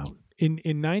talking about?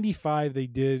 In 95, they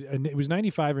did, and it was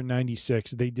 95 or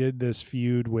 96, they did this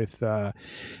feud with,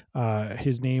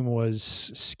 his name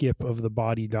was Skip of the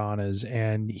Body Donnas,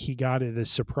 and he got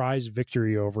this surprise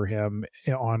victory over him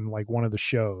on like one of the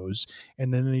shows,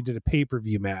 and then they did a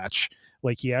pay-per-view match.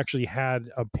 Like he actually had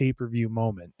a pay-per-view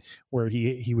moment where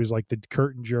he was like the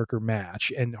curtain jerker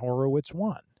match, and Horowitz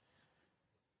won.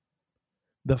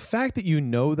 The fact that you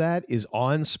know that is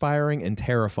awe-inspiring and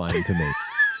terrifying to me.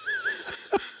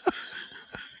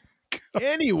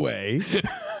 Anyway,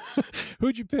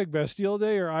 who'd you pick, Bastille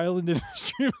Day or Island in a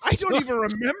Stream of Stars? I don't even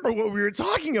remember what we were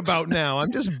talking about now.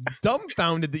 I'm just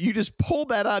dumbfounded that you just pulled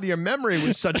that out of your memory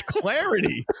with such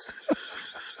clarity.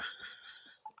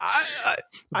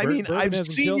 I've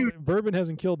seen you. Bourbon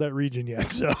hasn't killed that region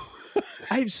yet, so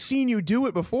I've seen you do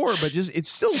it before, but it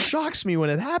still shocks me when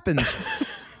it happens.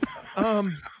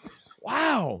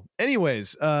 Wow.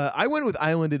 Anyways, I went with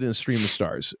Islanded in a Stream of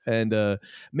Stars, and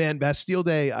man, Bastille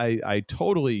Day, I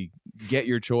totally get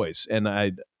your choice, and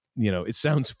it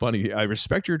sounds funny. I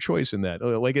respect your choice in that.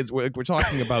 Like we're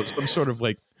talking about some sort of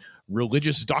like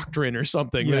religious doctrine or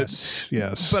something.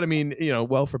 Yes. But I mean,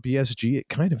 well, for BSG, it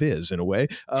kind of is in a way.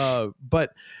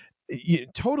 But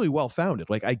totally well founded.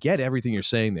 Like I get everything you're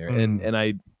saying there, and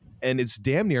it's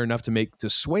damn near enough to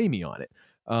sway me on it.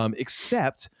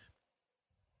 Except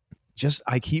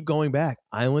I keep going back.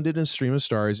 Islanded in a Stream of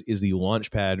Stars is the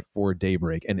launch pad for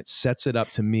Daybreak, and it sets it up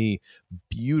to me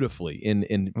beautifully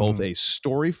in both a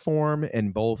story form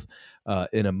and both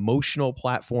an emotional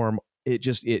platform. It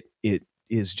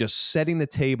is just setting the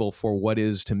table for what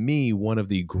is, to me, one of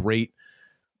the great,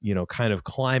 kind of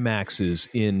climaxes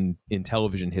in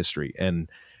television history. And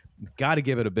got to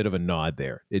give it a bit of a nod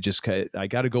there. I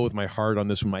got to go with my heart on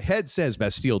this one. My head says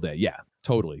Bastille Day. Yeah,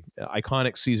 totally.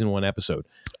 Iconic season 1 episode.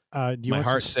 My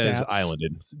heart says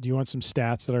Islanded. Do you want some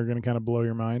stats that are going to kind of blow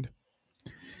your mind?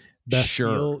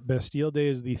 Sure. Bastille Day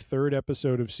is the 3rd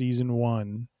episode of season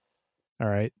 1. All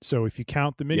right. So if you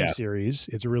count the miniseries,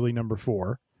 it's really number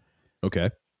 4.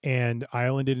 Okay. And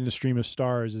Islanded in a Stream of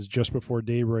Stars is just before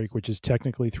Daybreak, which is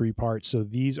technically 3 parts. So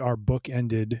these are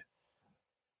bookended.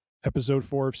 Episode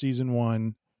 4 of season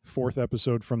 1, 4th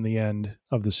episode from the end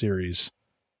of the series.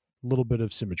 A little bit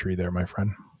of symmetry there, my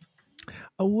friend.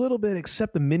 A little bit,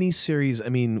 except the miniseries. I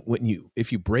mean,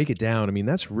 if you break it down, I mean,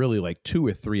 that's really like 2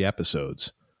 or 3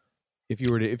 episodes. If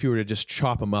you were to just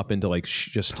chop them up into like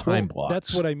just time blocks.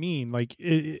 That's what I mean. Like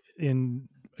in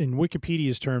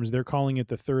Wikipedia's terms, they're calling it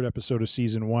the 3rd episode of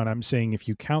season 1. I'm saying if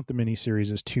you count the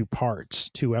miniseries as 2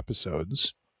 parts, 2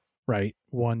 episodes, right?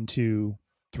 1, 2,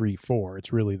 3, 4.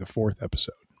 It's really the 4th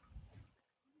episode.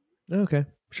 Okay,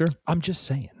 sure. I'm just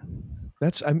saying.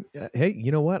 Hey,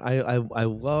 you know what? I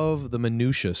love the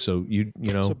minutia. So you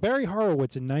know. So Barry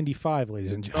Horowitz in 95,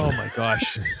 ladies and gentlemen. Oh my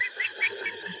gosh.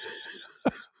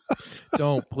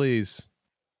 Don't, please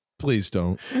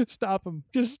don't stop him.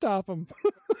 Just stop him.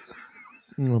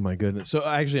 Oh my goodness. So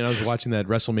actually, I was watching that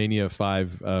WrestleMania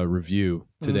 5 review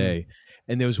today,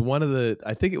 and there was one of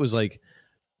I think it was like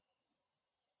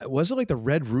the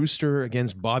Red Rooster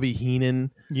against Bobby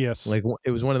Heenan? Yes. Like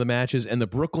it was one of the matches, and the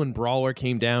Brooklyn Brawler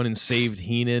came down and saved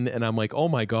Heenan, and I'm like, oh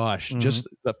my gosh, just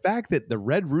the fact that the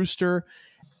Red Rooster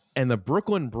and the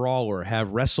Brooklyn Brawler have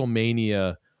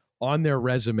WrestleMania on their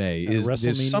resume is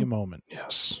WrestleMania moment.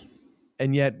 Yes.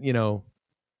 And yet,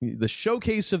 the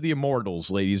showcase of the Immortals,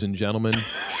 ladies and gentlemen,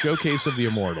 showcase of the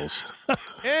Immortals.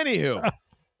 Anywho.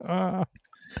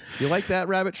 You like that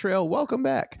rabbit trail? Welcome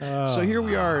back. So here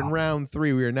we are in round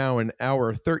 3. We are now in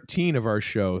hour 13 of our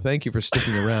show. Thank you for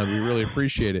sticking around. We really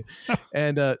appreciate it.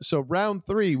 And so round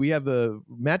 3, we have the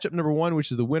matchup number 1,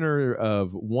 which is the winner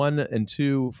of 1 and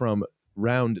 2 from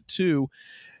round 2.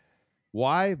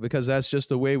 Why? Because that's just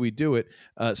the way we do it.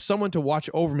 Someone to Watch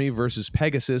Over Me versus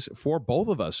Pegasus for both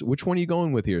of us. Which one are you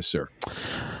going with here, sir?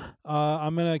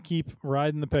 I'm gonna keep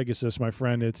riding the Pegasus, my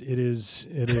friend. It is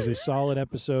a solid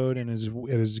episode, and as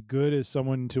good as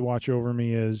Someone to Watch Over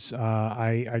Me is.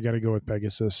 I got to go with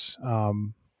Pegasus.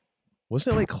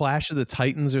 Wasn't it like Clash of the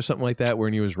Titans or something like that,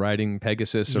 when he was riding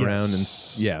Pegasus around? And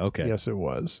yeah, okay, yes, it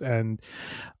was. And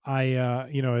I,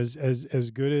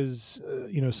 as good as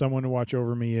Someone to Watch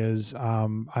Over Me is,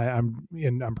 I'm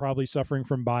probably suffering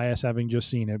from bias having just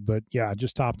seen it, but yeah,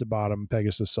 just top to bottom,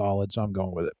 Pegasus solid. So I'm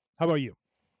going with it. How about you?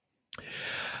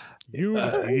 I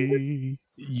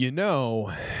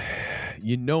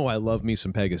love me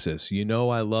some Pegasus.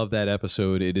 I love that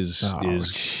episode. It is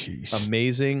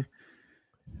amazing.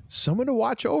 Someone to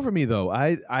Watch Over Me, though.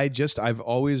 I've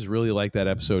always really liked that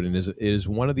episode, and it is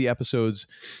one of the episodes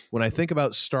when I think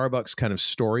about Starbucks' kind of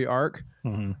story arc.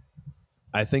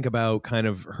 I think about kind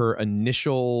of her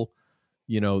initial,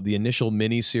 the initial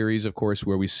mini series, of course,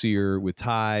 where we see her with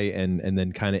Ty, and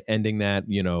then kind of ending that,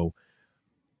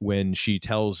 when she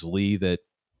tells Lee that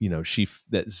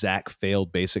that Zach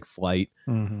failed basic flight,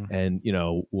 and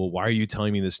well, why are you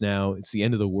telling me this now? It's the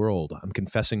end of the world. I'm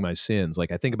confessing my sins.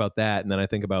 Like, I think about that, and then I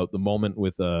think about the moment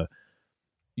with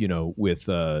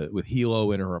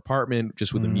Hilo in her apartment,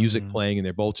 just with the music playing, and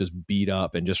they're both just beat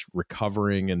up and just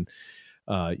recovering, and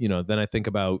then I think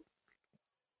about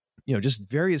just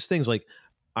various things. Like,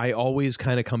 I always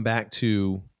kind of come back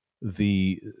to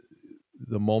the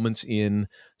moments in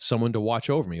Someone to Watch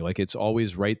Over Me. Like, it's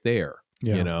always right there.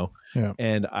 Yeah.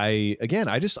 And I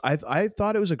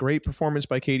thought it was a great performance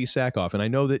by Katie Sackhoff. And I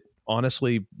know that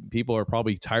honestly, people are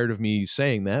probably tired of me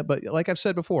saying that, but like I've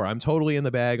said before, I'm totally in the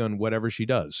bag on whatever she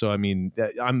does. So, I mean,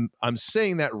 I'm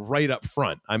saying that right up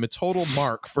front. I'm a total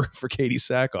mark for Katie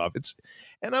Sackhoff.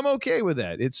 And I'm okay with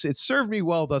that. It's served me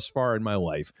well thus far in my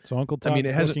life. So Uncle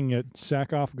Todd's looking at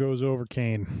Sackhoff goes over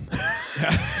Kane.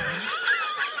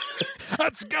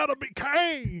 That's gotta be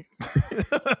Kane.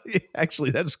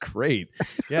 Actually, that's great.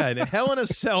 Yeah, in a Hell in a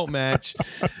Cell match,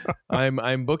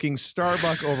 I'm booking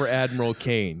Starbuck over Admiral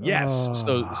Kane. Yes.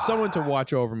 So Someone to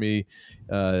Watch Over Me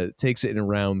takes it in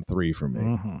round 3 for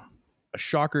me. A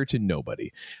shocker to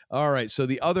nobody. All right, so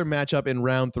the other matchup in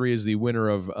round 3 is the winner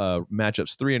of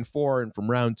matchups 3 and 4, and from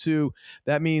round 2,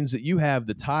 that means that you have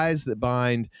the Ties That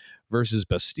Bind versus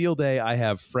Bastille Day. I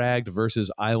have Fragged versus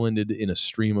Islanded in a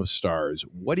Stream of Stars.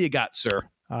 What do you got, sir?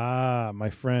 Ah, my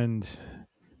friend,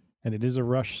 and it is a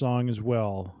Rush song as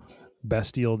well.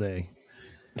 Bastille Day.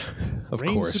 Of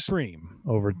Reigns course, supreme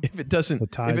over. If it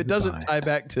doesn't tie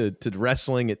back to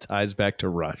wrestling, it ties back to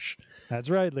Rush. That's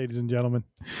right, ladies and gentlemen.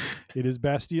 It is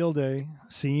Bastille Day,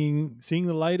 seeing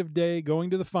the light of day, going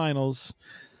to the finals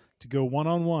to go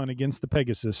 1-on-1 against the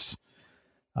Pegasus.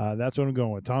 That's what I'm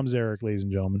going with. Tom Zarek, ladies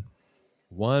and gentlemen.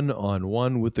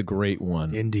 1-on-1 with the Great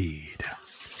One. Indeed.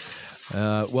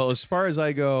 Well, as far as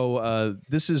I go,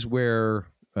 this is where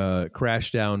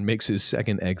Crashdown makes his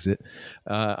second exit.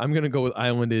 I'm going to go with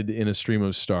Islanded in a Stream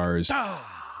of Stars.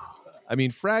 I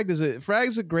mean, Fragged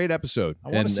is a great episode.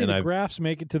 I want to see the Graphs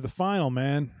make it to the final,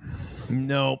 man.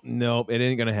 No, it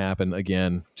ain't going to happen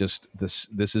again. Just this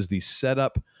is the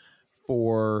setup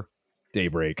for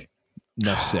Daybreak.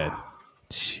 Enough said.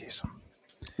 Jeez.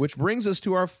 Which brings us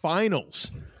to our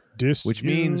finals. Disunity. Which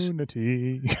means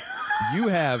you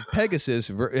have Pegasus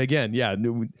again. Yeah,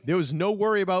 there was no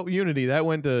worry about Unity. That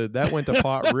went to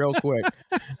pot real quick.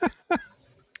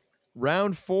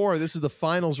 Round 4, this is the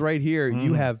finals right here.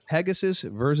 You have Pegasus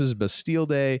versus Bastille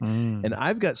Day, and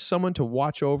I've got Someone to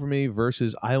Watch Over Me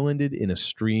versus Islanded in a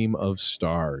Stream of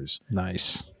Stars.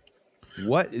 Nice.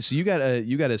 What? So you got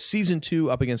a season 2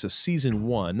 up against a season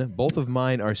 1. Both of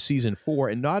mine are season 4,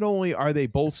 and not only are they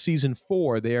both season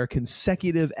 4, they are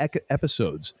consecutive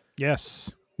episodes.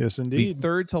 Yes, indeed. The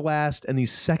third to last and the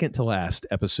second to last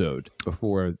episode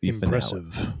before the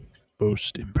impressive. Finale.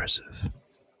 Most impressive.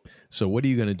 So what are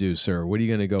you going to do, sir? What are you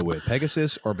going to go with,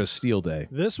 Pegasus or Bastille Day?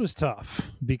 This was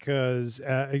tough because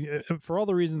for all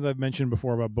the reasons I've mentioned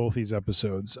before about both these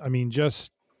episodes, I mean,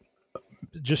 just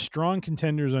strong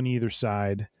contenders on either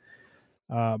side.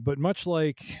 But much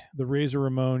like the Razor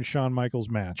Ramon Shawn Michaels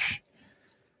match,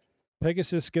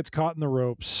 Pegasus gets caught in the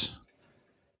ropes.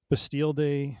 Bastille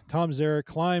Day, Tom Zarek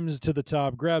climbs to the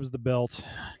top, grabs the belt,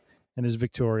 and is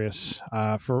victorious.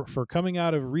 For coming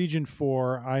out of Region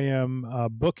 4, I am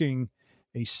booking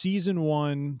a Season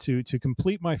 1 to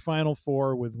complete my Final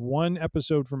 4 with one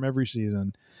episode from every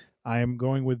season. I am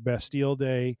going with Bastille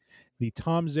Day, the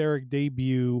Tom Zarek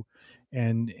debut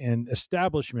and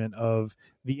establishment of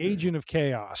the Agent of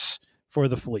Chaos for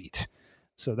the fleet.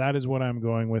 So that is what I'm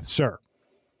going with, sir.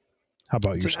 How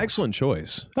about you? It's an excellent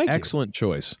choice. Excellent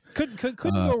choice. Couldn't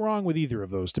go wrong with either of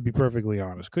those, to be perfectly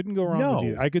honest. Couldn't go wrong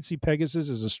with either. I could see Pegasus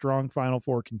as a strong Final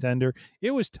 4 contender.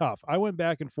 It was tough. I went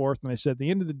back and forth, and I said, at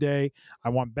the end of the day, I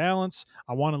want balance.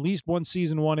 I want at least one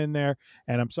Season 1 in there.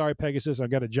 And I'm sorry, Pegasus, I've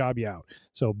got to job you out.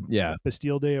 So yeah,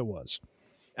 Bastille Day it was.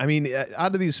 I mean,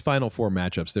 out of these Final 4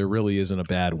 matchups, there really isn't a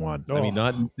bad one. I mean,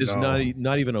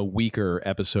 not even a weaker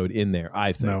episode in there,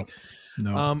 I think.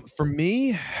 No. For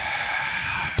me,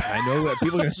 I know that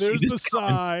people are going to see this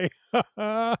sigh.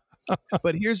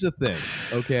 But here's the thing,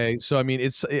 okay? So, I mean,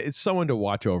 it's Someone to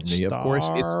Watch Over Me. Of course,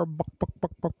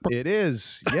 it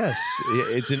is. Yes.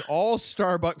 It's an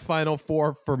all-Starbuck Final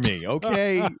 4 for me,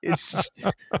 okay?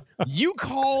 You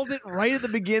called it right at the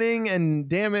beginning, and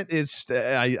damn it, it's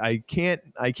I can't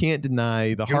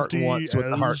deny the heart wants what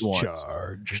the heart wants.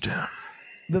 Charged.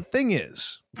 The thing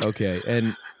is, okay,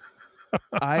 and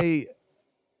I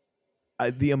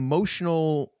the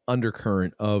emotional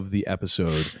undercurrent of the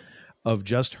episode of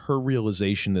just her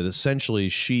realization that essentially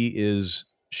she's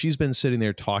been sitting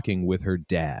there talking with her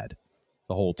dad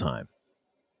the whole time,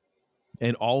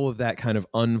 and all of that kind of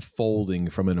unfolding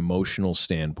from an emotional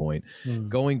standpoint,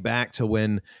 going back to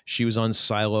when she was on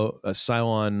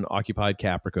Cylon occupied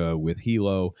Caprica with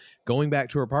Hilo, going back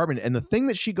to her apartment, and the thing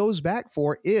that she goes back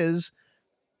for is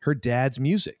her dad's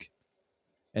music.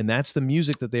 And that's the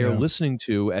music that they are listening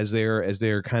to as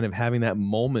they're kind of having that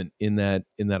moment in that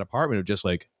apartment of just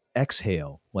like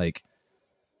exhale, like,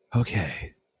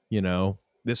 okay,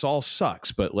 this all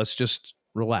sucks, but let's just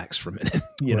relax for a minute,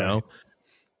 you know?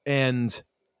 And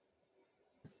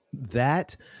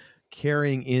that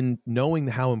carrying in, knowing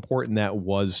how important that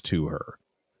was to her,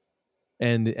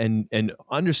 and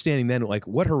understanding then like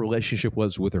what her relationship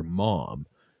was with her mom,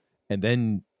 and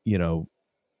then,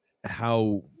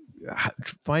 how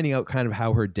finding out kind of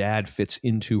how her dad fits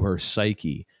into her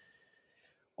psyche,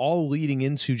 all leading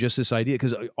into just this idea,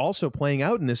 because also playing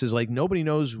out in this is like nobody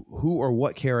knows who or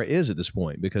what Kara is at this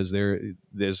point, because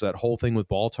there's that whole thing with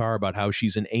Baltar about how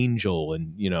she's an angel,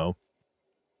 and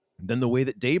then the way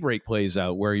that Daybreak plays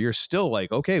out where you're still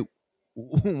like, okay,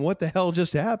 what the hell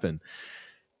just happened?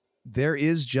 There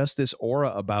is just this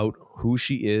aura about who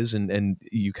she is, and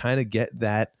you kind of get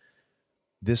that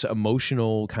this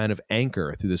emotional kind of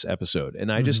anchor through this episode.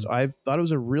 And I thought it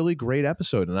was a really great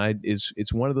episode. And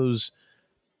it's one of those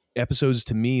episodes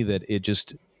to me that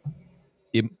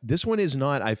this one is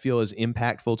not, I feel, as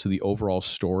impactful to the overall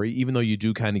story, even though you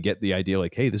do kind of get the idea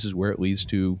like, hey, this is where it leads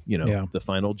to, the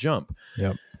final jump.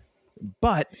 Yep.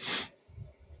 But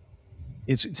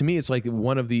to me, it's like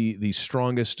one of the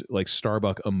strongest like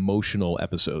Starbuck emotional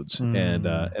episodes. And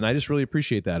I just really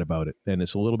appreciate that about it. And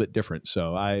it's a little bit different.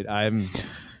 So I am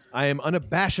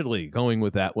unabashedly going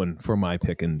with that one for my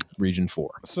pick in Region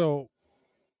 4. So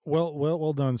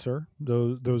well done, sir.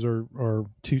 Those are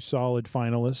two solid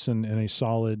finalists and a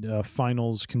solid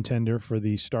finals contender for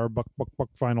the Starbuck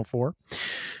Final Four,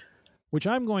 which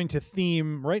I'm going to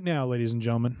theme right now, ladies and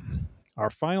gentlemen. Our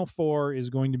Final Four is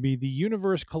going to be the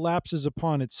universe collapses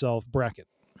upon itself bracket,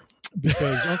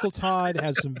 because Uncle Todd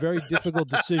has some very difficult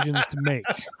decisions to make.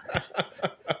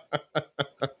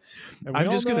 And we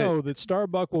all know that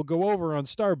Starbuck will go over on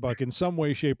Starbuck in some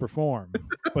way, shape, or form.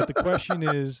 But the question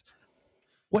is,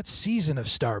 what season of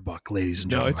Starbuck, ladies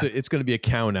and gentlemen? No, it's going to be a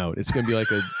count out. It's going to be like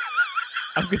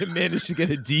I'm going to manage to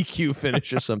get a DQ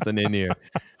finish or something in here.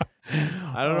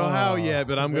 I don't know how yet,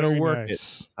 but I'm going to work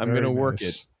it. I'm going to work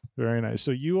it. Very nice.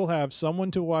 So you will have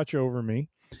someone to watch over me.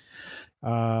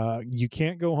 You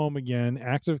can't go home again.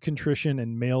 Active Contrition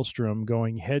and Maelstrom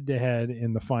going head to head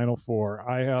in the Final Four.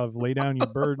 I have Lay Down Your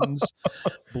Burdens,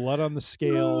 Blood on the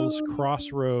Scales,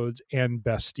 Crossroads, and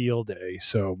Bastille Day.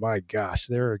 So my gosh,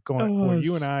 they're going.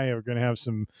 You and I are going to have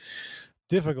some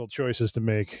difficult choices to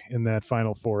make in that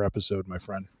Final Four episode, my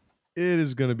friend. It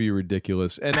is going to be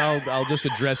ridiculous, and I'll just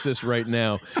address this right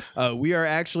now.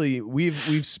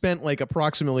 We've spent like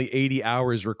approximately 80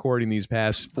 hours recording these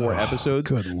past 4 episodes.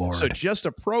 Good Lord! So just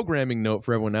a programming note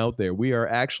for everyone out there: we are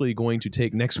actually going to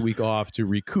take next week off to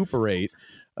recuperate.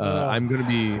 I'm going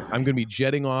to be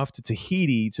jetting off to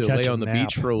Tahiti to lay on the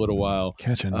beach for a little while.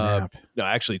 Catch a nap. No,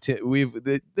 actually,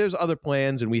 there's other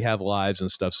plans and we have lives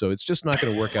and stuff, so it's just not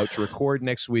going to work out to record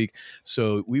next week.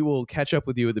 So we will catch up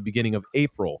with you at the beginning of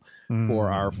April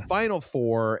for our Final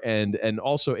Four and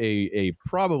also a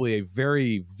probably a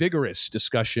very vigorous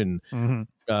discussion.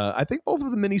 I think both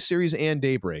of the miniseries and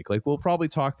Daybreak. Like we'll probably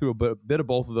talk through a bit of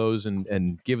both of those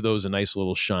and give those a nice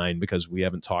little shine because we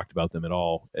haven't talked about them at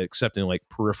all, except in like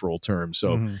peripheral terms.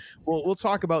 So we'll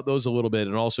talk about those a little bit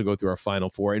and also go through our Final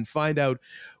Four and find out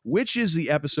which is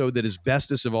the episode that is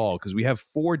bestest of all, because we have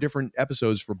 4 different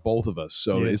episodes for both of us.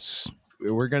 So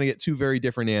we're going to get 2 very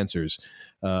different answers.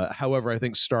 However, I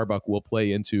think Starbuck will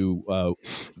play into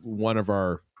one of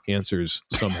our answers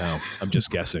somehow. I'm just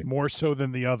guessing. More so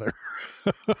than the other.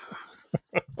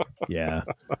 Yeah.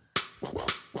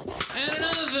 And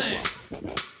another thing.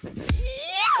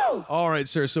 All right,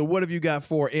 sir. So what have you got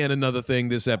for and another thing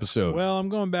this episode? Well, I'm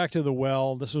going back to The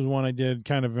Well. This was one I did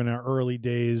kind of in our early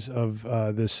days of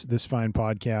this fine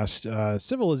podcast,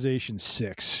 Civilization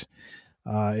 6.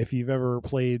 If you've ever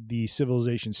played the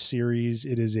Civilization series,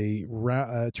 it is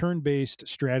a turn-based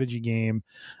strategy game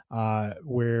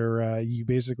where you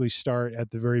basically start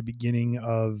at the very beginning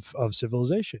of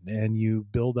Civilization, and you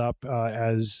build up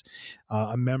as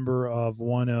a member of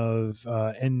one of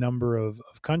n number of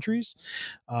countries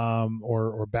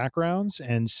or backgrounds,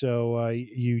 and so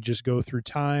you just go through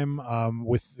time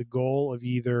with the goal of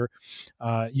either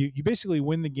you basically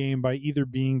win the game by either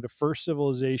being the first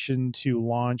civilization to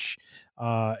launch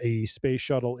a space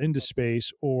shuttle into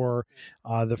space, or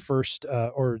the first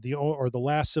or the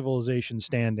last civilization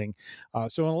standing.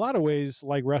 So in a lot of ways,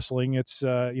 like wrestling, it's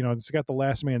it's got the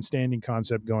last man standing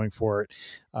concept going for it.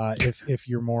 If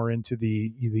you're more into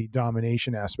the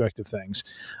domination aspect of things,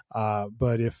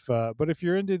 but if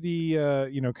you're into the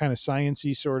kind of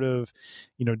sciencey sort of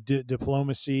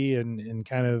diplomacy and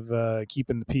kind of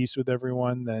keeping the peace with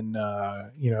everyone, then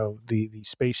the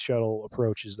space shuttle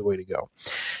approach is the way to go.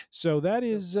 So that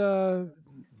is that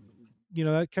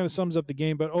kind of sums up the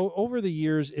game. But over the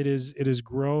years, it has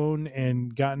grown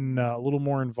and gotten a little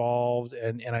more involved,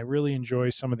 and I really enjoy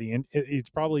some of the. It's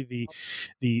probably the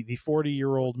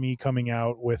 40-year-old me coming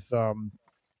out with.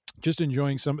 Just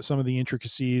enjoying some of the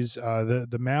intricacies.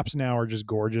 The maps now are just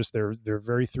gorgeous. They're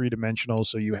very 3-dimensional,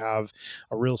 so you have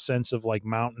a real sense of like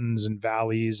mountains and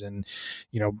valleys and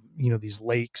these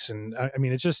lakes, and I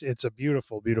mean it's a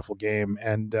beautiful game,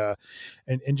 and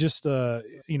just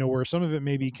where some of it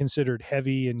may be considered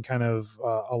heavy and kind of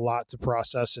a lot to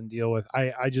process and deal with.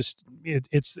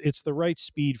 It's the right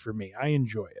speed for me. I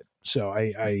enjoy it. So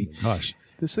gosh,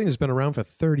 this thing has been around for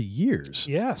 30 years.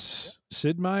 Yes.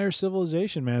 Sid Meier's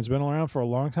Civilization, man. It's been around for a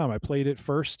long time. I played it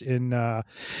first in, I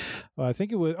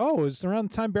think it was around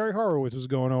the time Barry Horowitz was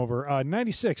going over.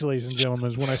 96, ladies and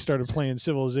gentlemen, is when I started playing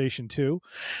Civilization 2.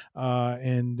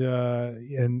 And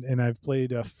I've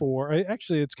played 4.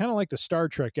 Actually, it's kind of like the Star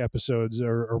Trek episodes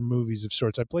or movies of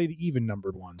sorts. I play the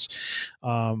even-numbered ones.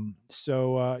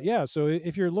 So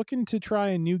if you're looking to try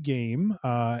a new game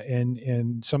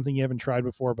and something you haven't tried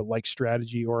before but like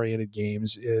strategy-oriented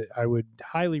games, I would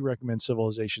highly recommend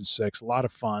Civilization 6. A lot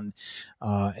of fun,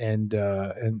 and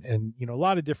you know, a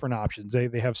lot of different options.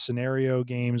 They have scenario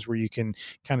games where you can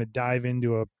kind of dive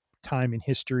into a time in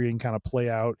history and kind of play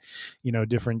out, you know,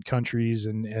 different countries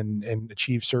and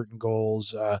achieve certain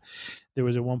goals. There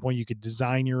was at one point you could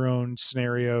design your own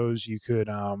scenarios. You could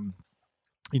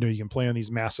you know, you can play on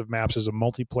these massive maps. As a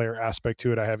multiplayer aspect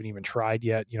to it. I haven't even tried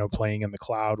yet, you know, playing in the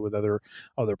cloud with other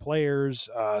players.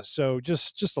 So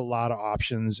just a lot of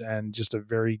options and just a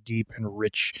very deep and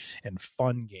rich and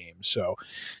fun game. So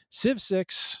Civ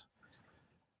 6,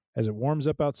 as it warms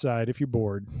up outside, if you're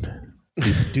bored,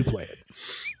 do play it.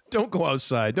 Don't go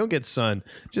outside. Don't get sun.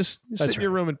 Just sit in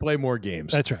your room and play more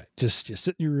games. That's right. Just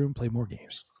sit in your room, play more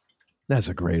games. That's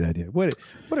a great idea. What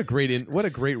a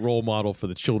great role model for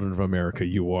the children of America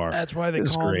you are. That's why they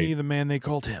call me the man they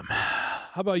call Tim.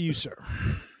 How about you, sir?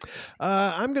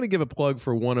 I'm going to give a plug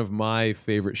for one of my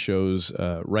favorite shows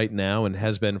right now, and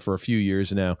has been for a few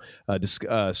years now.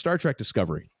 Star Trek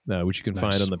Discovery, which you can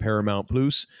find on the Paramount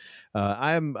Plus.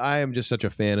 I am just such a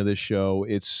fan of this show.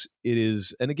 It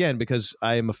is, and again, because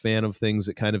I am a fan of things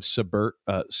that kind of subvert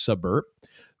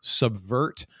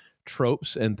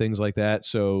tropes and things like that.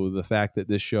 So the fact that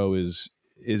this show is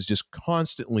just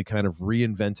constantly kind of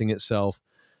reinventing itself,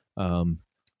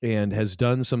 and has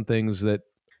done some things that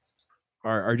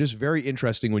are just very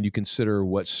interesting when you consider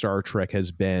what Star Trek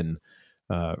has been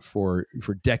for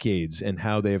decades, and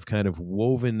how they have kind of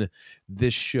woven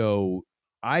this show,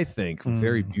 I think,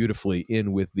 very beautifully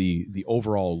in with the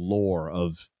overall lore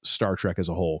of Star Trek as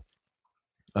a whole.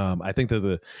 I think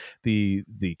that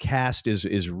the cast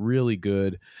is really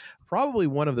good. Probably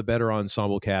one of the better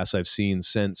ensemble casts I've seen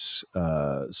since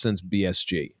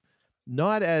BSG.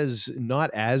 Not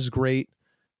as great,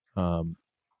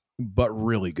 but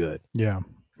really good. Yeah.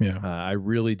 I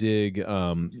really dig.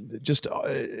 I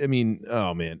mean,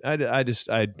 oh man,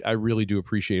 I really do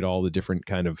appreciate all the different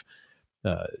kind of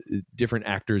different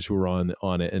actors who are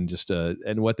on it, and just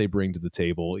and what they bring to the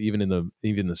table, even in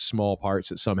the small parts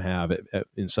that some have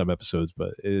in some episodes.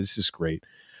 But it's just great.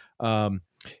 And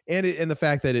the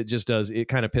fact that it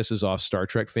kind of pisses off Star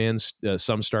Trek fans,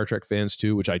 some Star Trek fans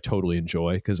too, which I totally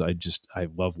enjoy, because I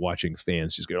love watching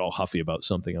fans just get all huffy about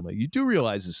something. I'm like, you do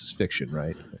realize this is fiction,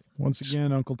 right? Once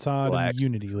again, Uncle Todd and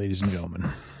Unity, ladies and gentlemen.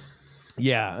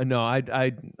 Yeah, no,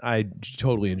 I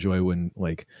totally enjoy when,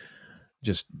 like,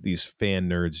 just these fan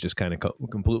nerds just kind of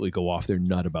completely go off their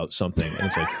nut about something, and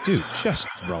it's like, dude, just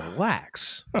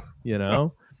relax, you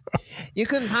know. You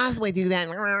couldn't possibly do that.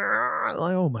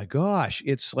 Like, oh my gosh,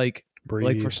 it's like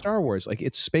for Star Wars, like,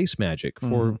 it's space magic.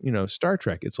 For Star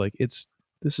Trek, it's like this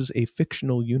is a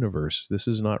fictional universe. This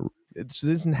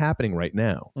isn't happening right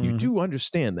now. You do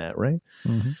understand that, right?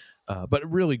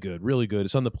 But really good.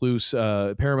 It's on the Plus,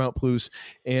 Paramount Plus,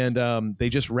 and they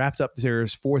just wrapped up their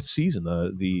 4th season.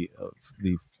 The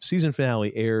season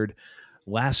finale aired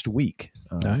last week.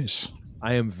 Nice.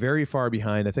 I am very far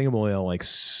behind. I think I'm only on like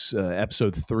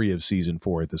episode 3 of season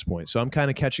 4 at this point. So I'm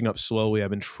kind of catching up slowly. I've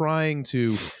been trying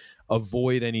to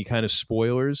avoid any kind of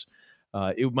spoilers.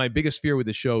 My biggest fear with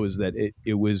the show is that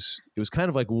it was kind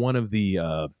of like one of the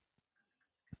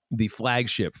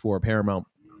flagship for Paramount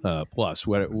Plus.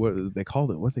 What they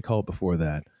called it? What they call it before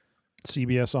that?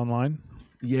 CBS Online.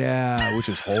 Yeah, which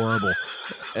is horrible.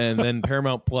 And then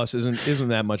Paramount Plus isn't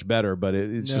that much better, but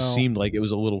it just seemed like it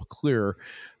was a little clearer.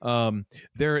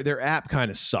 Their app kind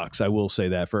of sucks. I will say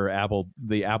that for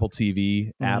the Apple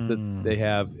TV app that they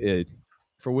have, it,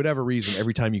 for whatever reason,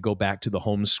 every time you go back to the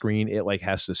home screen, it like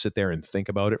has to sit there and think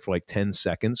about it for like 10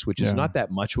 seconds, which is not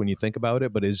that much when you think about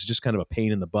it, but it's just kind of a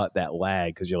pain in the butt, that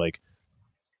lag, because you're like,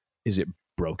 is it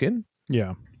broken?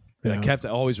 Yeah. And I have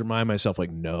to always remind myself,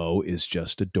 like, no, it's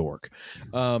just a dork.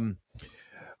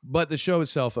 But the show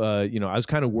itself, I was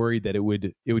kind of worried that it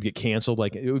would get canceled.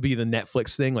 Like, it would be the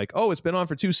Netflix thing, like, oh, it's been on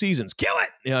for 2 seasons, kill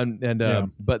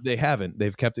it. But they haven't.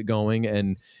 They've kept it going,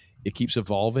 and it keeps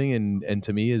evolving, and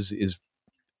to me is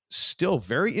still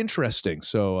very interesting.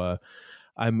 So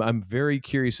I'm very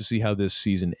curious to see how this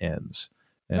season ends.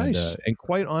 And, nice. And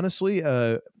quite honestly,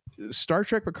 Star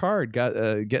Trek Picard got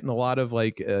getting a lot of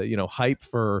hype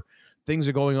for things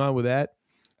are going on with that.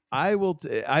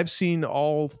 I've seen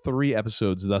all 3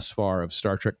 episodes thus far of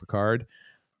Star Trek Picard.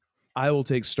 I will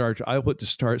take I'll put the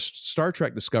Star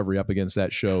Trek Discovery up against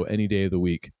that show any day of the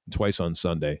week, twice on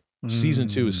Sunday. Season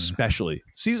 2 especially.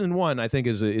 Season 1, I think,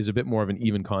 is a bit more of an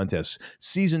even contest.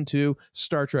 Season 2,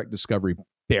 Star Trek Discovery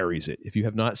buries it. If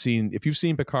you've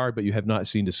seen Picard but you have not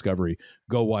seen Discovery,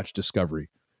 go watch Discovery,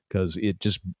 because it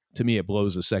just, to me, it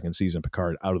blows the second season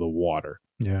Picard out of the water.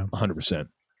 Yeah, 100%.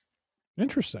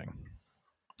 Interesting.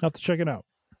 I'll have to check it out.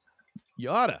 You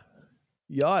oughta.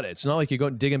 It's not like you're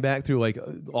going digging back through like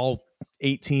all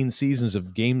 18 seasons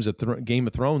of Game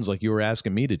of Thrones like you were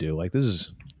asking me to do. Like, this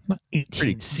is not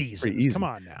 18 seasons. Pretty easy. Come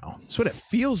on now. That's what it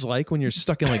feels like when you're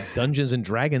stuck in like Dungeons and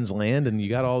Dragons land and you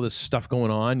got all this stuff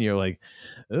going on. You're like,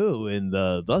 oh, and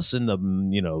the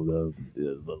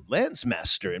Lance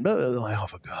Master, and like, oh,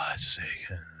 for God's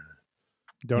sake.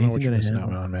 Don't know what you're missing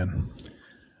out on, man.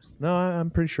 No, I'm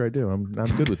pretty sure I do. I'm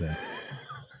good with that.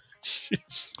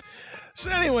 Jeez. So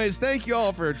anyways, thank you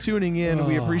all for tuning in.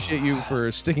 We appreciate you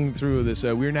for sticking through this.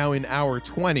 We're now in hour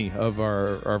 20 of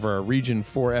our Region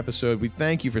 4 episode. We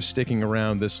thank you for sticking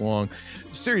around this long.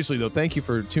 Seriously, though, thank you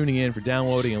for tuning in, for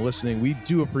downloading and listening. We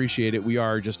do appreciate it. We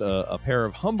are just a pair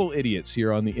of humble idiots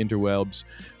here on the interwebs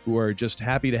who are just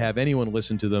happy to have anyone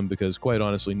listen to them, because, quite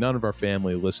honestly, none of our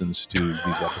family listens to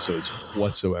these episodes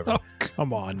whatsoever. Oh,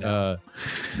 come on. Well,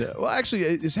 actually,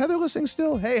 is Heather listening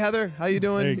still? Hey, Heather, how you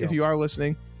doing? If you are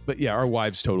listening. But yeah, our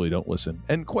wives totally don't listen.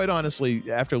 And quite honestly,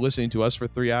 after listening to us for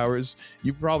 3 hours,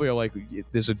 you probably are like,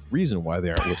 there's a reason why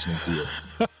they aren't listening to you.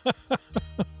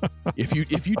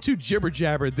 If you two jibber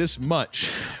jabber this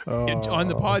much on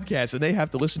the podcast and they have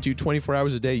to listen to you 24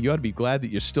 hours a day, you ought to be glad that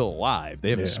you're still alive.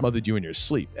 They haven't smothered you in your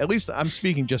sleep. At least I'm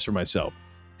speaking just for myself.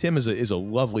 Tim is a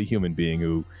lovely human being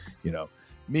who,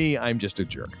 me, I'm just a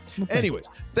jerk. Okay. Anyways,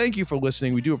 thank you for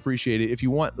listening. We do appreciate it. If you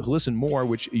want to listen more,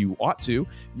 which you ought to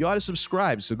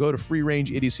subscribe. So go to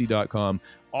freerangeidiocy.com.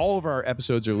 All of our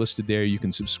episodes are listed there. You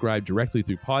can subscribe directly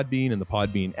through Podbean and the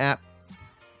Podbean app.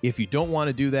 If you don't want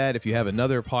to do that, if you have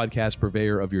another podcast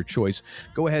purveyor of your choice,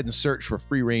 go ahead and search for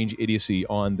Free Range Idiocy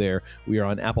on there. We are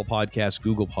on Apple Podcasts,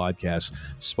 Google Podcasts,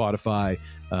 Spotify,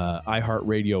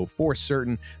 iHeartRadio for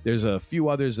certain. There's a few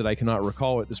others that I cannot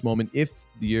recall at this moment. If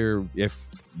you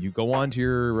go on to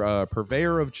your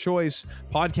purveyor of choice,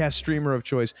 podcast streamer of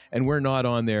choice, and we're not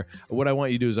on there, what I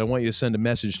want you to do is I want you to send a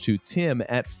message to Tim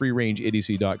at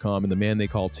freerangeidiocy.com, and the man they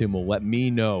call Tim will let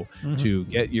me know to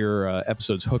get your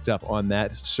episodes hooked up on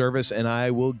that service, and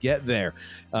I will get there.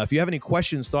 If you have any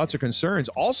questions, thoughts, or concerns,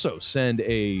 also send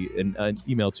an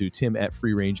email to Tim at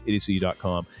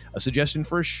freerangeidiocy.com. A suggestion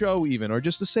for a show even, or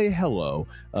just to say hello,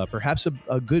 perhaps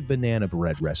a good banana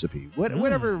bread recipe.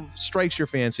 Whatever strikes your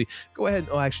fancy, go ahead.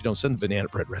 Oh, actually, don't send the banana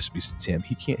bread recipes to Tim.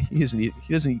 He doesn't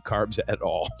eat carbs at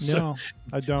all. No,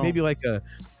 I don't.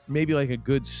 Maybe like a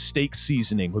good steak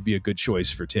seasoning would be a good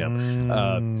choice for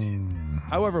Tim.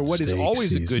 However, what is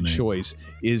always a good choice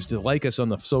is to like us on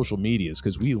the social medias,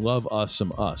 because we love us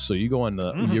some us. So you go on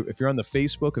the if you're on the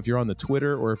Facebook, if you're on the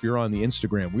Twitter, or if you're on the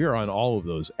Instagram, we are on all of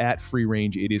those at Free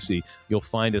Range Idiocy. You'll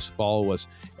find us, follow us,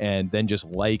 and then just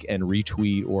like and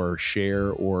retweet or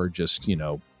share, or just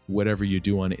whatever you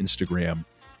do on Instagram,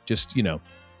 just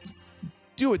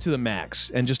do it to the max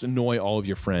and just annoy all of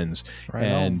your friends,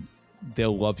 and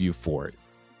they'll love you for it.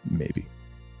 Maybe.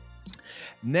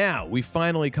 Now, we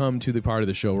finally come to the part of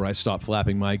the show where I stop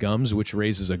flapping my gums, which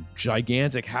raises a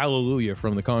gigantic hallelujah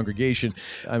from the congregation.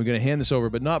 I'm going to hand this over,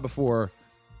 but not before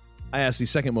I ask the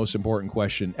second most important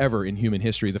question ever in human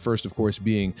history. The first, of course,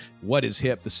 being, what is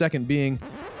hip? The second being,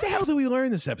 the hell did we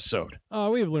learn this episode?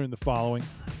 We have learned the following.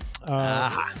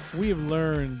 We have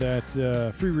learned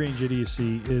that Free Range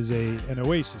Idiocy is an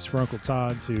oasis for Uncle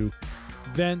Todd to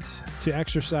vent, to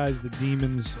exorcise the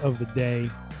demons of the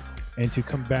day, and to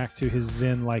come back to his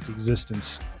Zen-like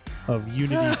existence of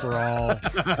unity for all,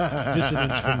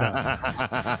 dissonance for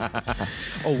none.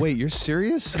 Oh, wait, you're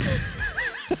serious?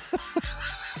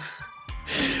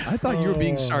 I thought you were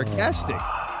being sarcastic.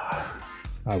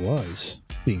 I was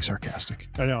being sarcastic.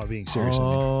 I know, being serious.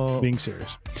 Being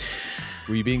serious.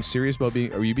 Were you being serious about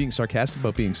being? Are you being sarcastic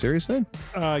about being serious then?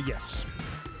 Yes.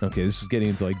 Okay, this is getting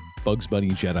into like Bugs Bunny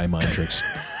Jedi mind tricks.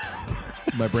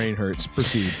 My brain hurts.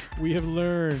 Proceed. We have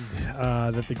learned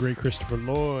that the great Christopher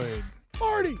Lloyd,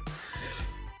 Marty,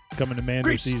 coming to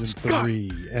Mando season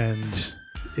 3, and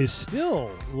is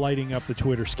still lighting up the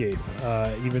Twitterscape,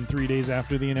 even 3 days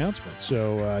after the announcement.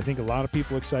 So I think a lot of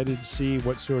people are excited to see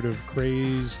what sort of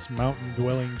crazed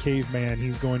mountain-dwelling caveman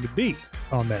he's going to be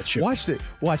on that show. Watch it.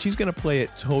 Watch. He's going to play it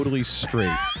totally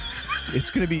straight. It's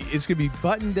gonna be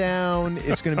buttoned down.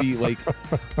 It's gonna be like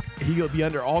he'll be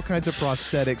under all kinds of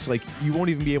prosthetics. Like you won't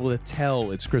even be able to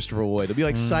tell it's Christopher Lloyd. It'll be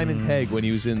like Simon Pegg when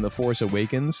he was in The Force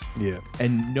Awakens. Yeah,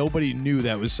 and nobody knew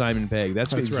that was Simon Pegg.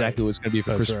 That's exactly what it's gonna be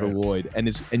for Christopher Lloyd. And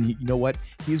you know what?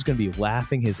 He's gonna be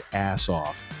laughing his ass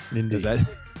off. Indeed.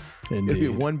 It'll be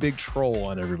one big troll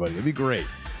on everybody. It'll be great.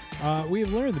 We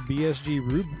have learned the BSG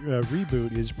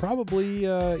reboot is probably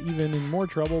even in more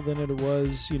trouble than it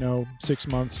was, 6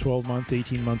 months, 12 months,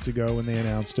 18 months ago when they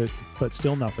announced it, but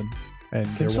still nothing. And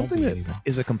Can something that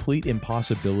is a complete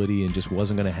impossibility and just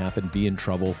wasn't going to happen be in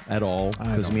trouble at all?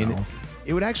 Because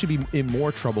it would actually be in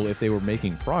more trouble if they were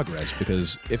making progress,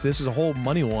 because if this is a whole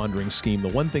money laundering scheme, the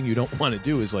one thing you don't want to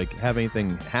do is like have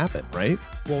anything happen, right?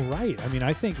 Well, right. I mean,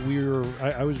 I think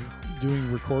I was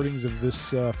doing recordings of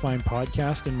this fine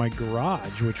podcast in my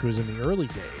garage, which was in the early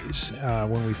days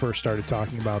when we first started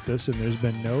talking about this, and there's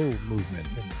been no movement.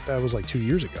 And that was like 2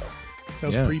 years ago. That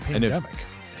was pre-pandemic.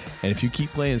 And if you keep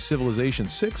playing Civilization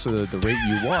 6 at the rate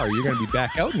you are, you're going to be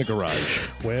back out in the garage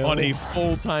on a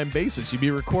full-time basis. You'd be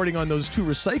recording on those 2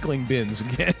 recycling bins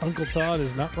again. Uncle Todd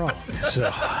is not wrong.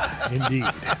 So, indeed.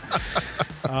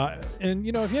 And,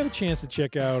 if you have a chance to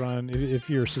check out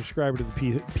if you're a subscriber to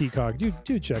the Peacock,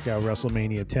 do check out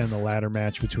WrestleMania 10, the ladder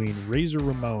match between Razor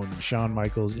Ramon and Shawn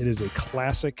Michaels. It is a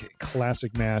classic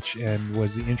match and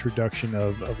was the introduction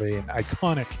of an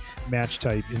iconic match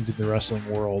type into the wrestling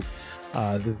world.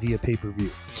 Via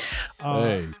pay-per-view.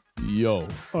 Hey, yo.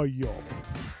 Oh, yo.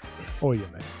 Oh, yeah,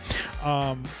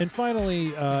 man. And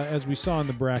finally, as we saw in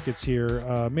the brackets here,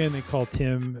 a man they call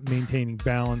Tim, maintaining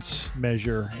balance,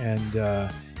 measure,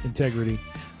 and integrity.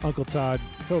 Uncle Todd,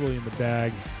 totally in the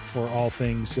bag for all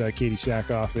things Katie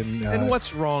Sackhoff. And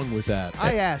what's wrong with that?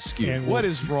 I ask you, what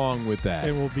is wrong with that?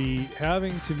 And will be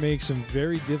having to make some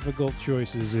very difficult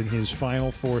choices in his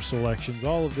final 4 selections.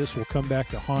 All of this will come back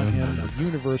to haunt him. The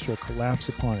universe will collapse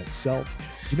upon itself.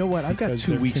 You know what? I've got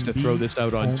 2 weeks to throw this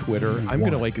out on Twitter. I'm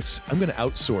gonna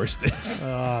outsource this.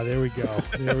 There we go.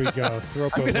 There we go.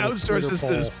 I'm gonna outsource this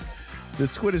to the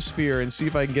Twitter sphere and see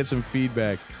if I can get some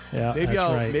feedback. Yeah,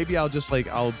 maybe I'll just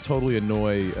I'll totally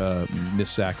annoy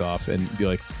Miss Sackhoff and be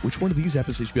like, which one of these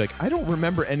episodes? She'd be like, I don't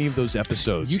remember any of those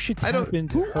episodes. You should tap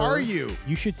into who her. Are you?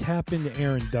 You should tap into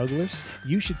Aaron Douglas.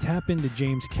 You should tap into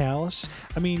James Callis.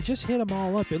 I mean, just hit them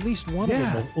all up. At least one of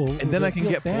them will and then I can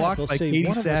get blocked by Katie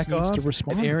Sackhoff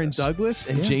and Aaron Douglas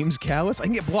and James Callis. I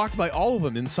can get blocked by all of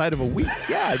them inside of a week.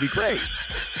 Yeah, it'd be great.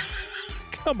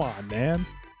 Come on, man.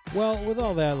 Well, with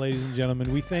all that, ladies and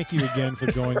gentlemen, we thank you again for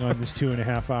going on this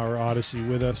 2.5-hour odyssey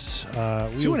with us.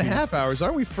 2.5 hours?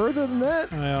 Aren't we further than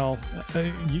that? Well,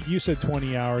 you said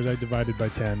 20 hours. I divided by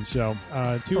 10, so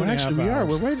 2.5 actually, we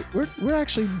hours. are. We're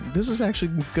actually. This is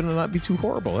actually going to not be too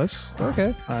horrible. That's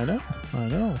okay. I know.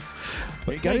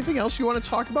 But you got anything else you want to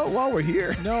talk about while we're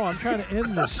here? No, I'm trying to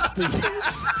end this.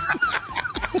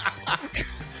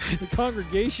 The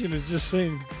congregation is just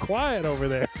saying quiet over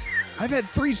there. I've had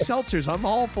 3 seltzers. I'm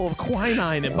all full of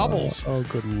quinine and bubbles. Oh,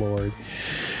 good Lord.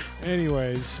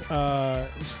 Anyways,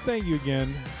 thank you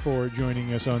again for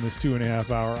joining us on this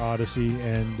 2.5-hour odyssey.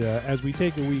 And as we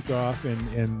take a week off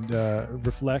and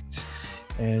reflect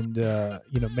and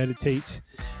meditate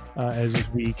as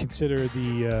we consider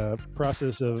the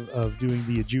process of doing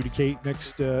the adjudicate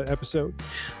next episode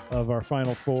of our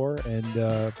final 4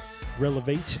 and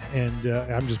relevate. And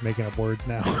I'm just making up words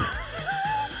now.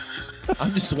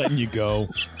 I'm just letting you go.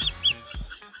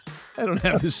 I don't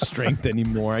have this strength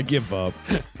anymore. I give up.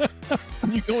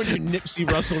 When you go into your Nipsey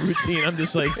Russell routine, I'm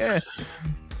just like,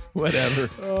 whatever.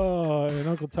 Oh, and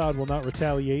Uncle Todd will not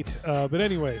retaliate. But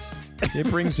anyways. It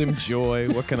brings him joy.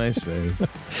 What can I say?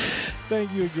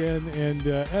 Thank you again. And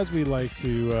as we like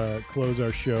to close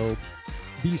our show,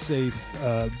 be safe,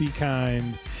 be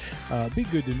kind, be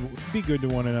good to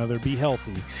one another, be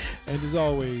healthy, and as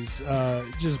always,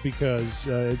 just because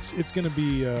it's going to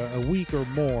be a week or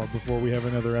more before we have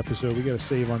another episode, we got to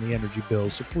save on the energy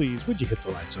bills. So please, would you hit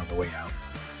the lights on the way out?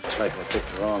 It's like I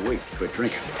picked the wrong week to quit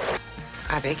drinking.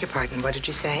 I beg your pardon. What did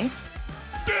you say?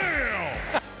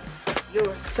 Damn!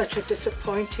 You're such a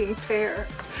disappointing pair.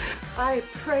 I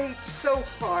prayed so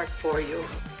hard for you.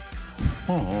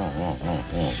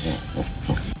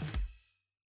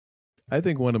 I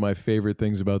think one of my favorite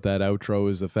things about that outro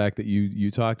is the fact that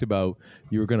you talked about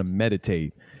you were going to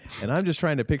meditate, and I'm just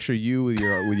trying to picture you with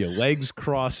your legs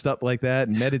crossed up like that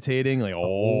and meditating, like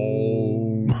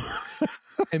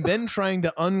and then trying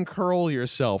to uncurl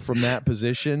yourself from that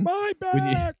position. My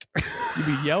back. You'd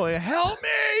be yelling, "Help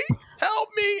me! Help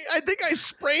me! I think I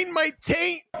sprained my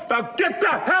taint." Now get the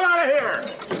hell out of here!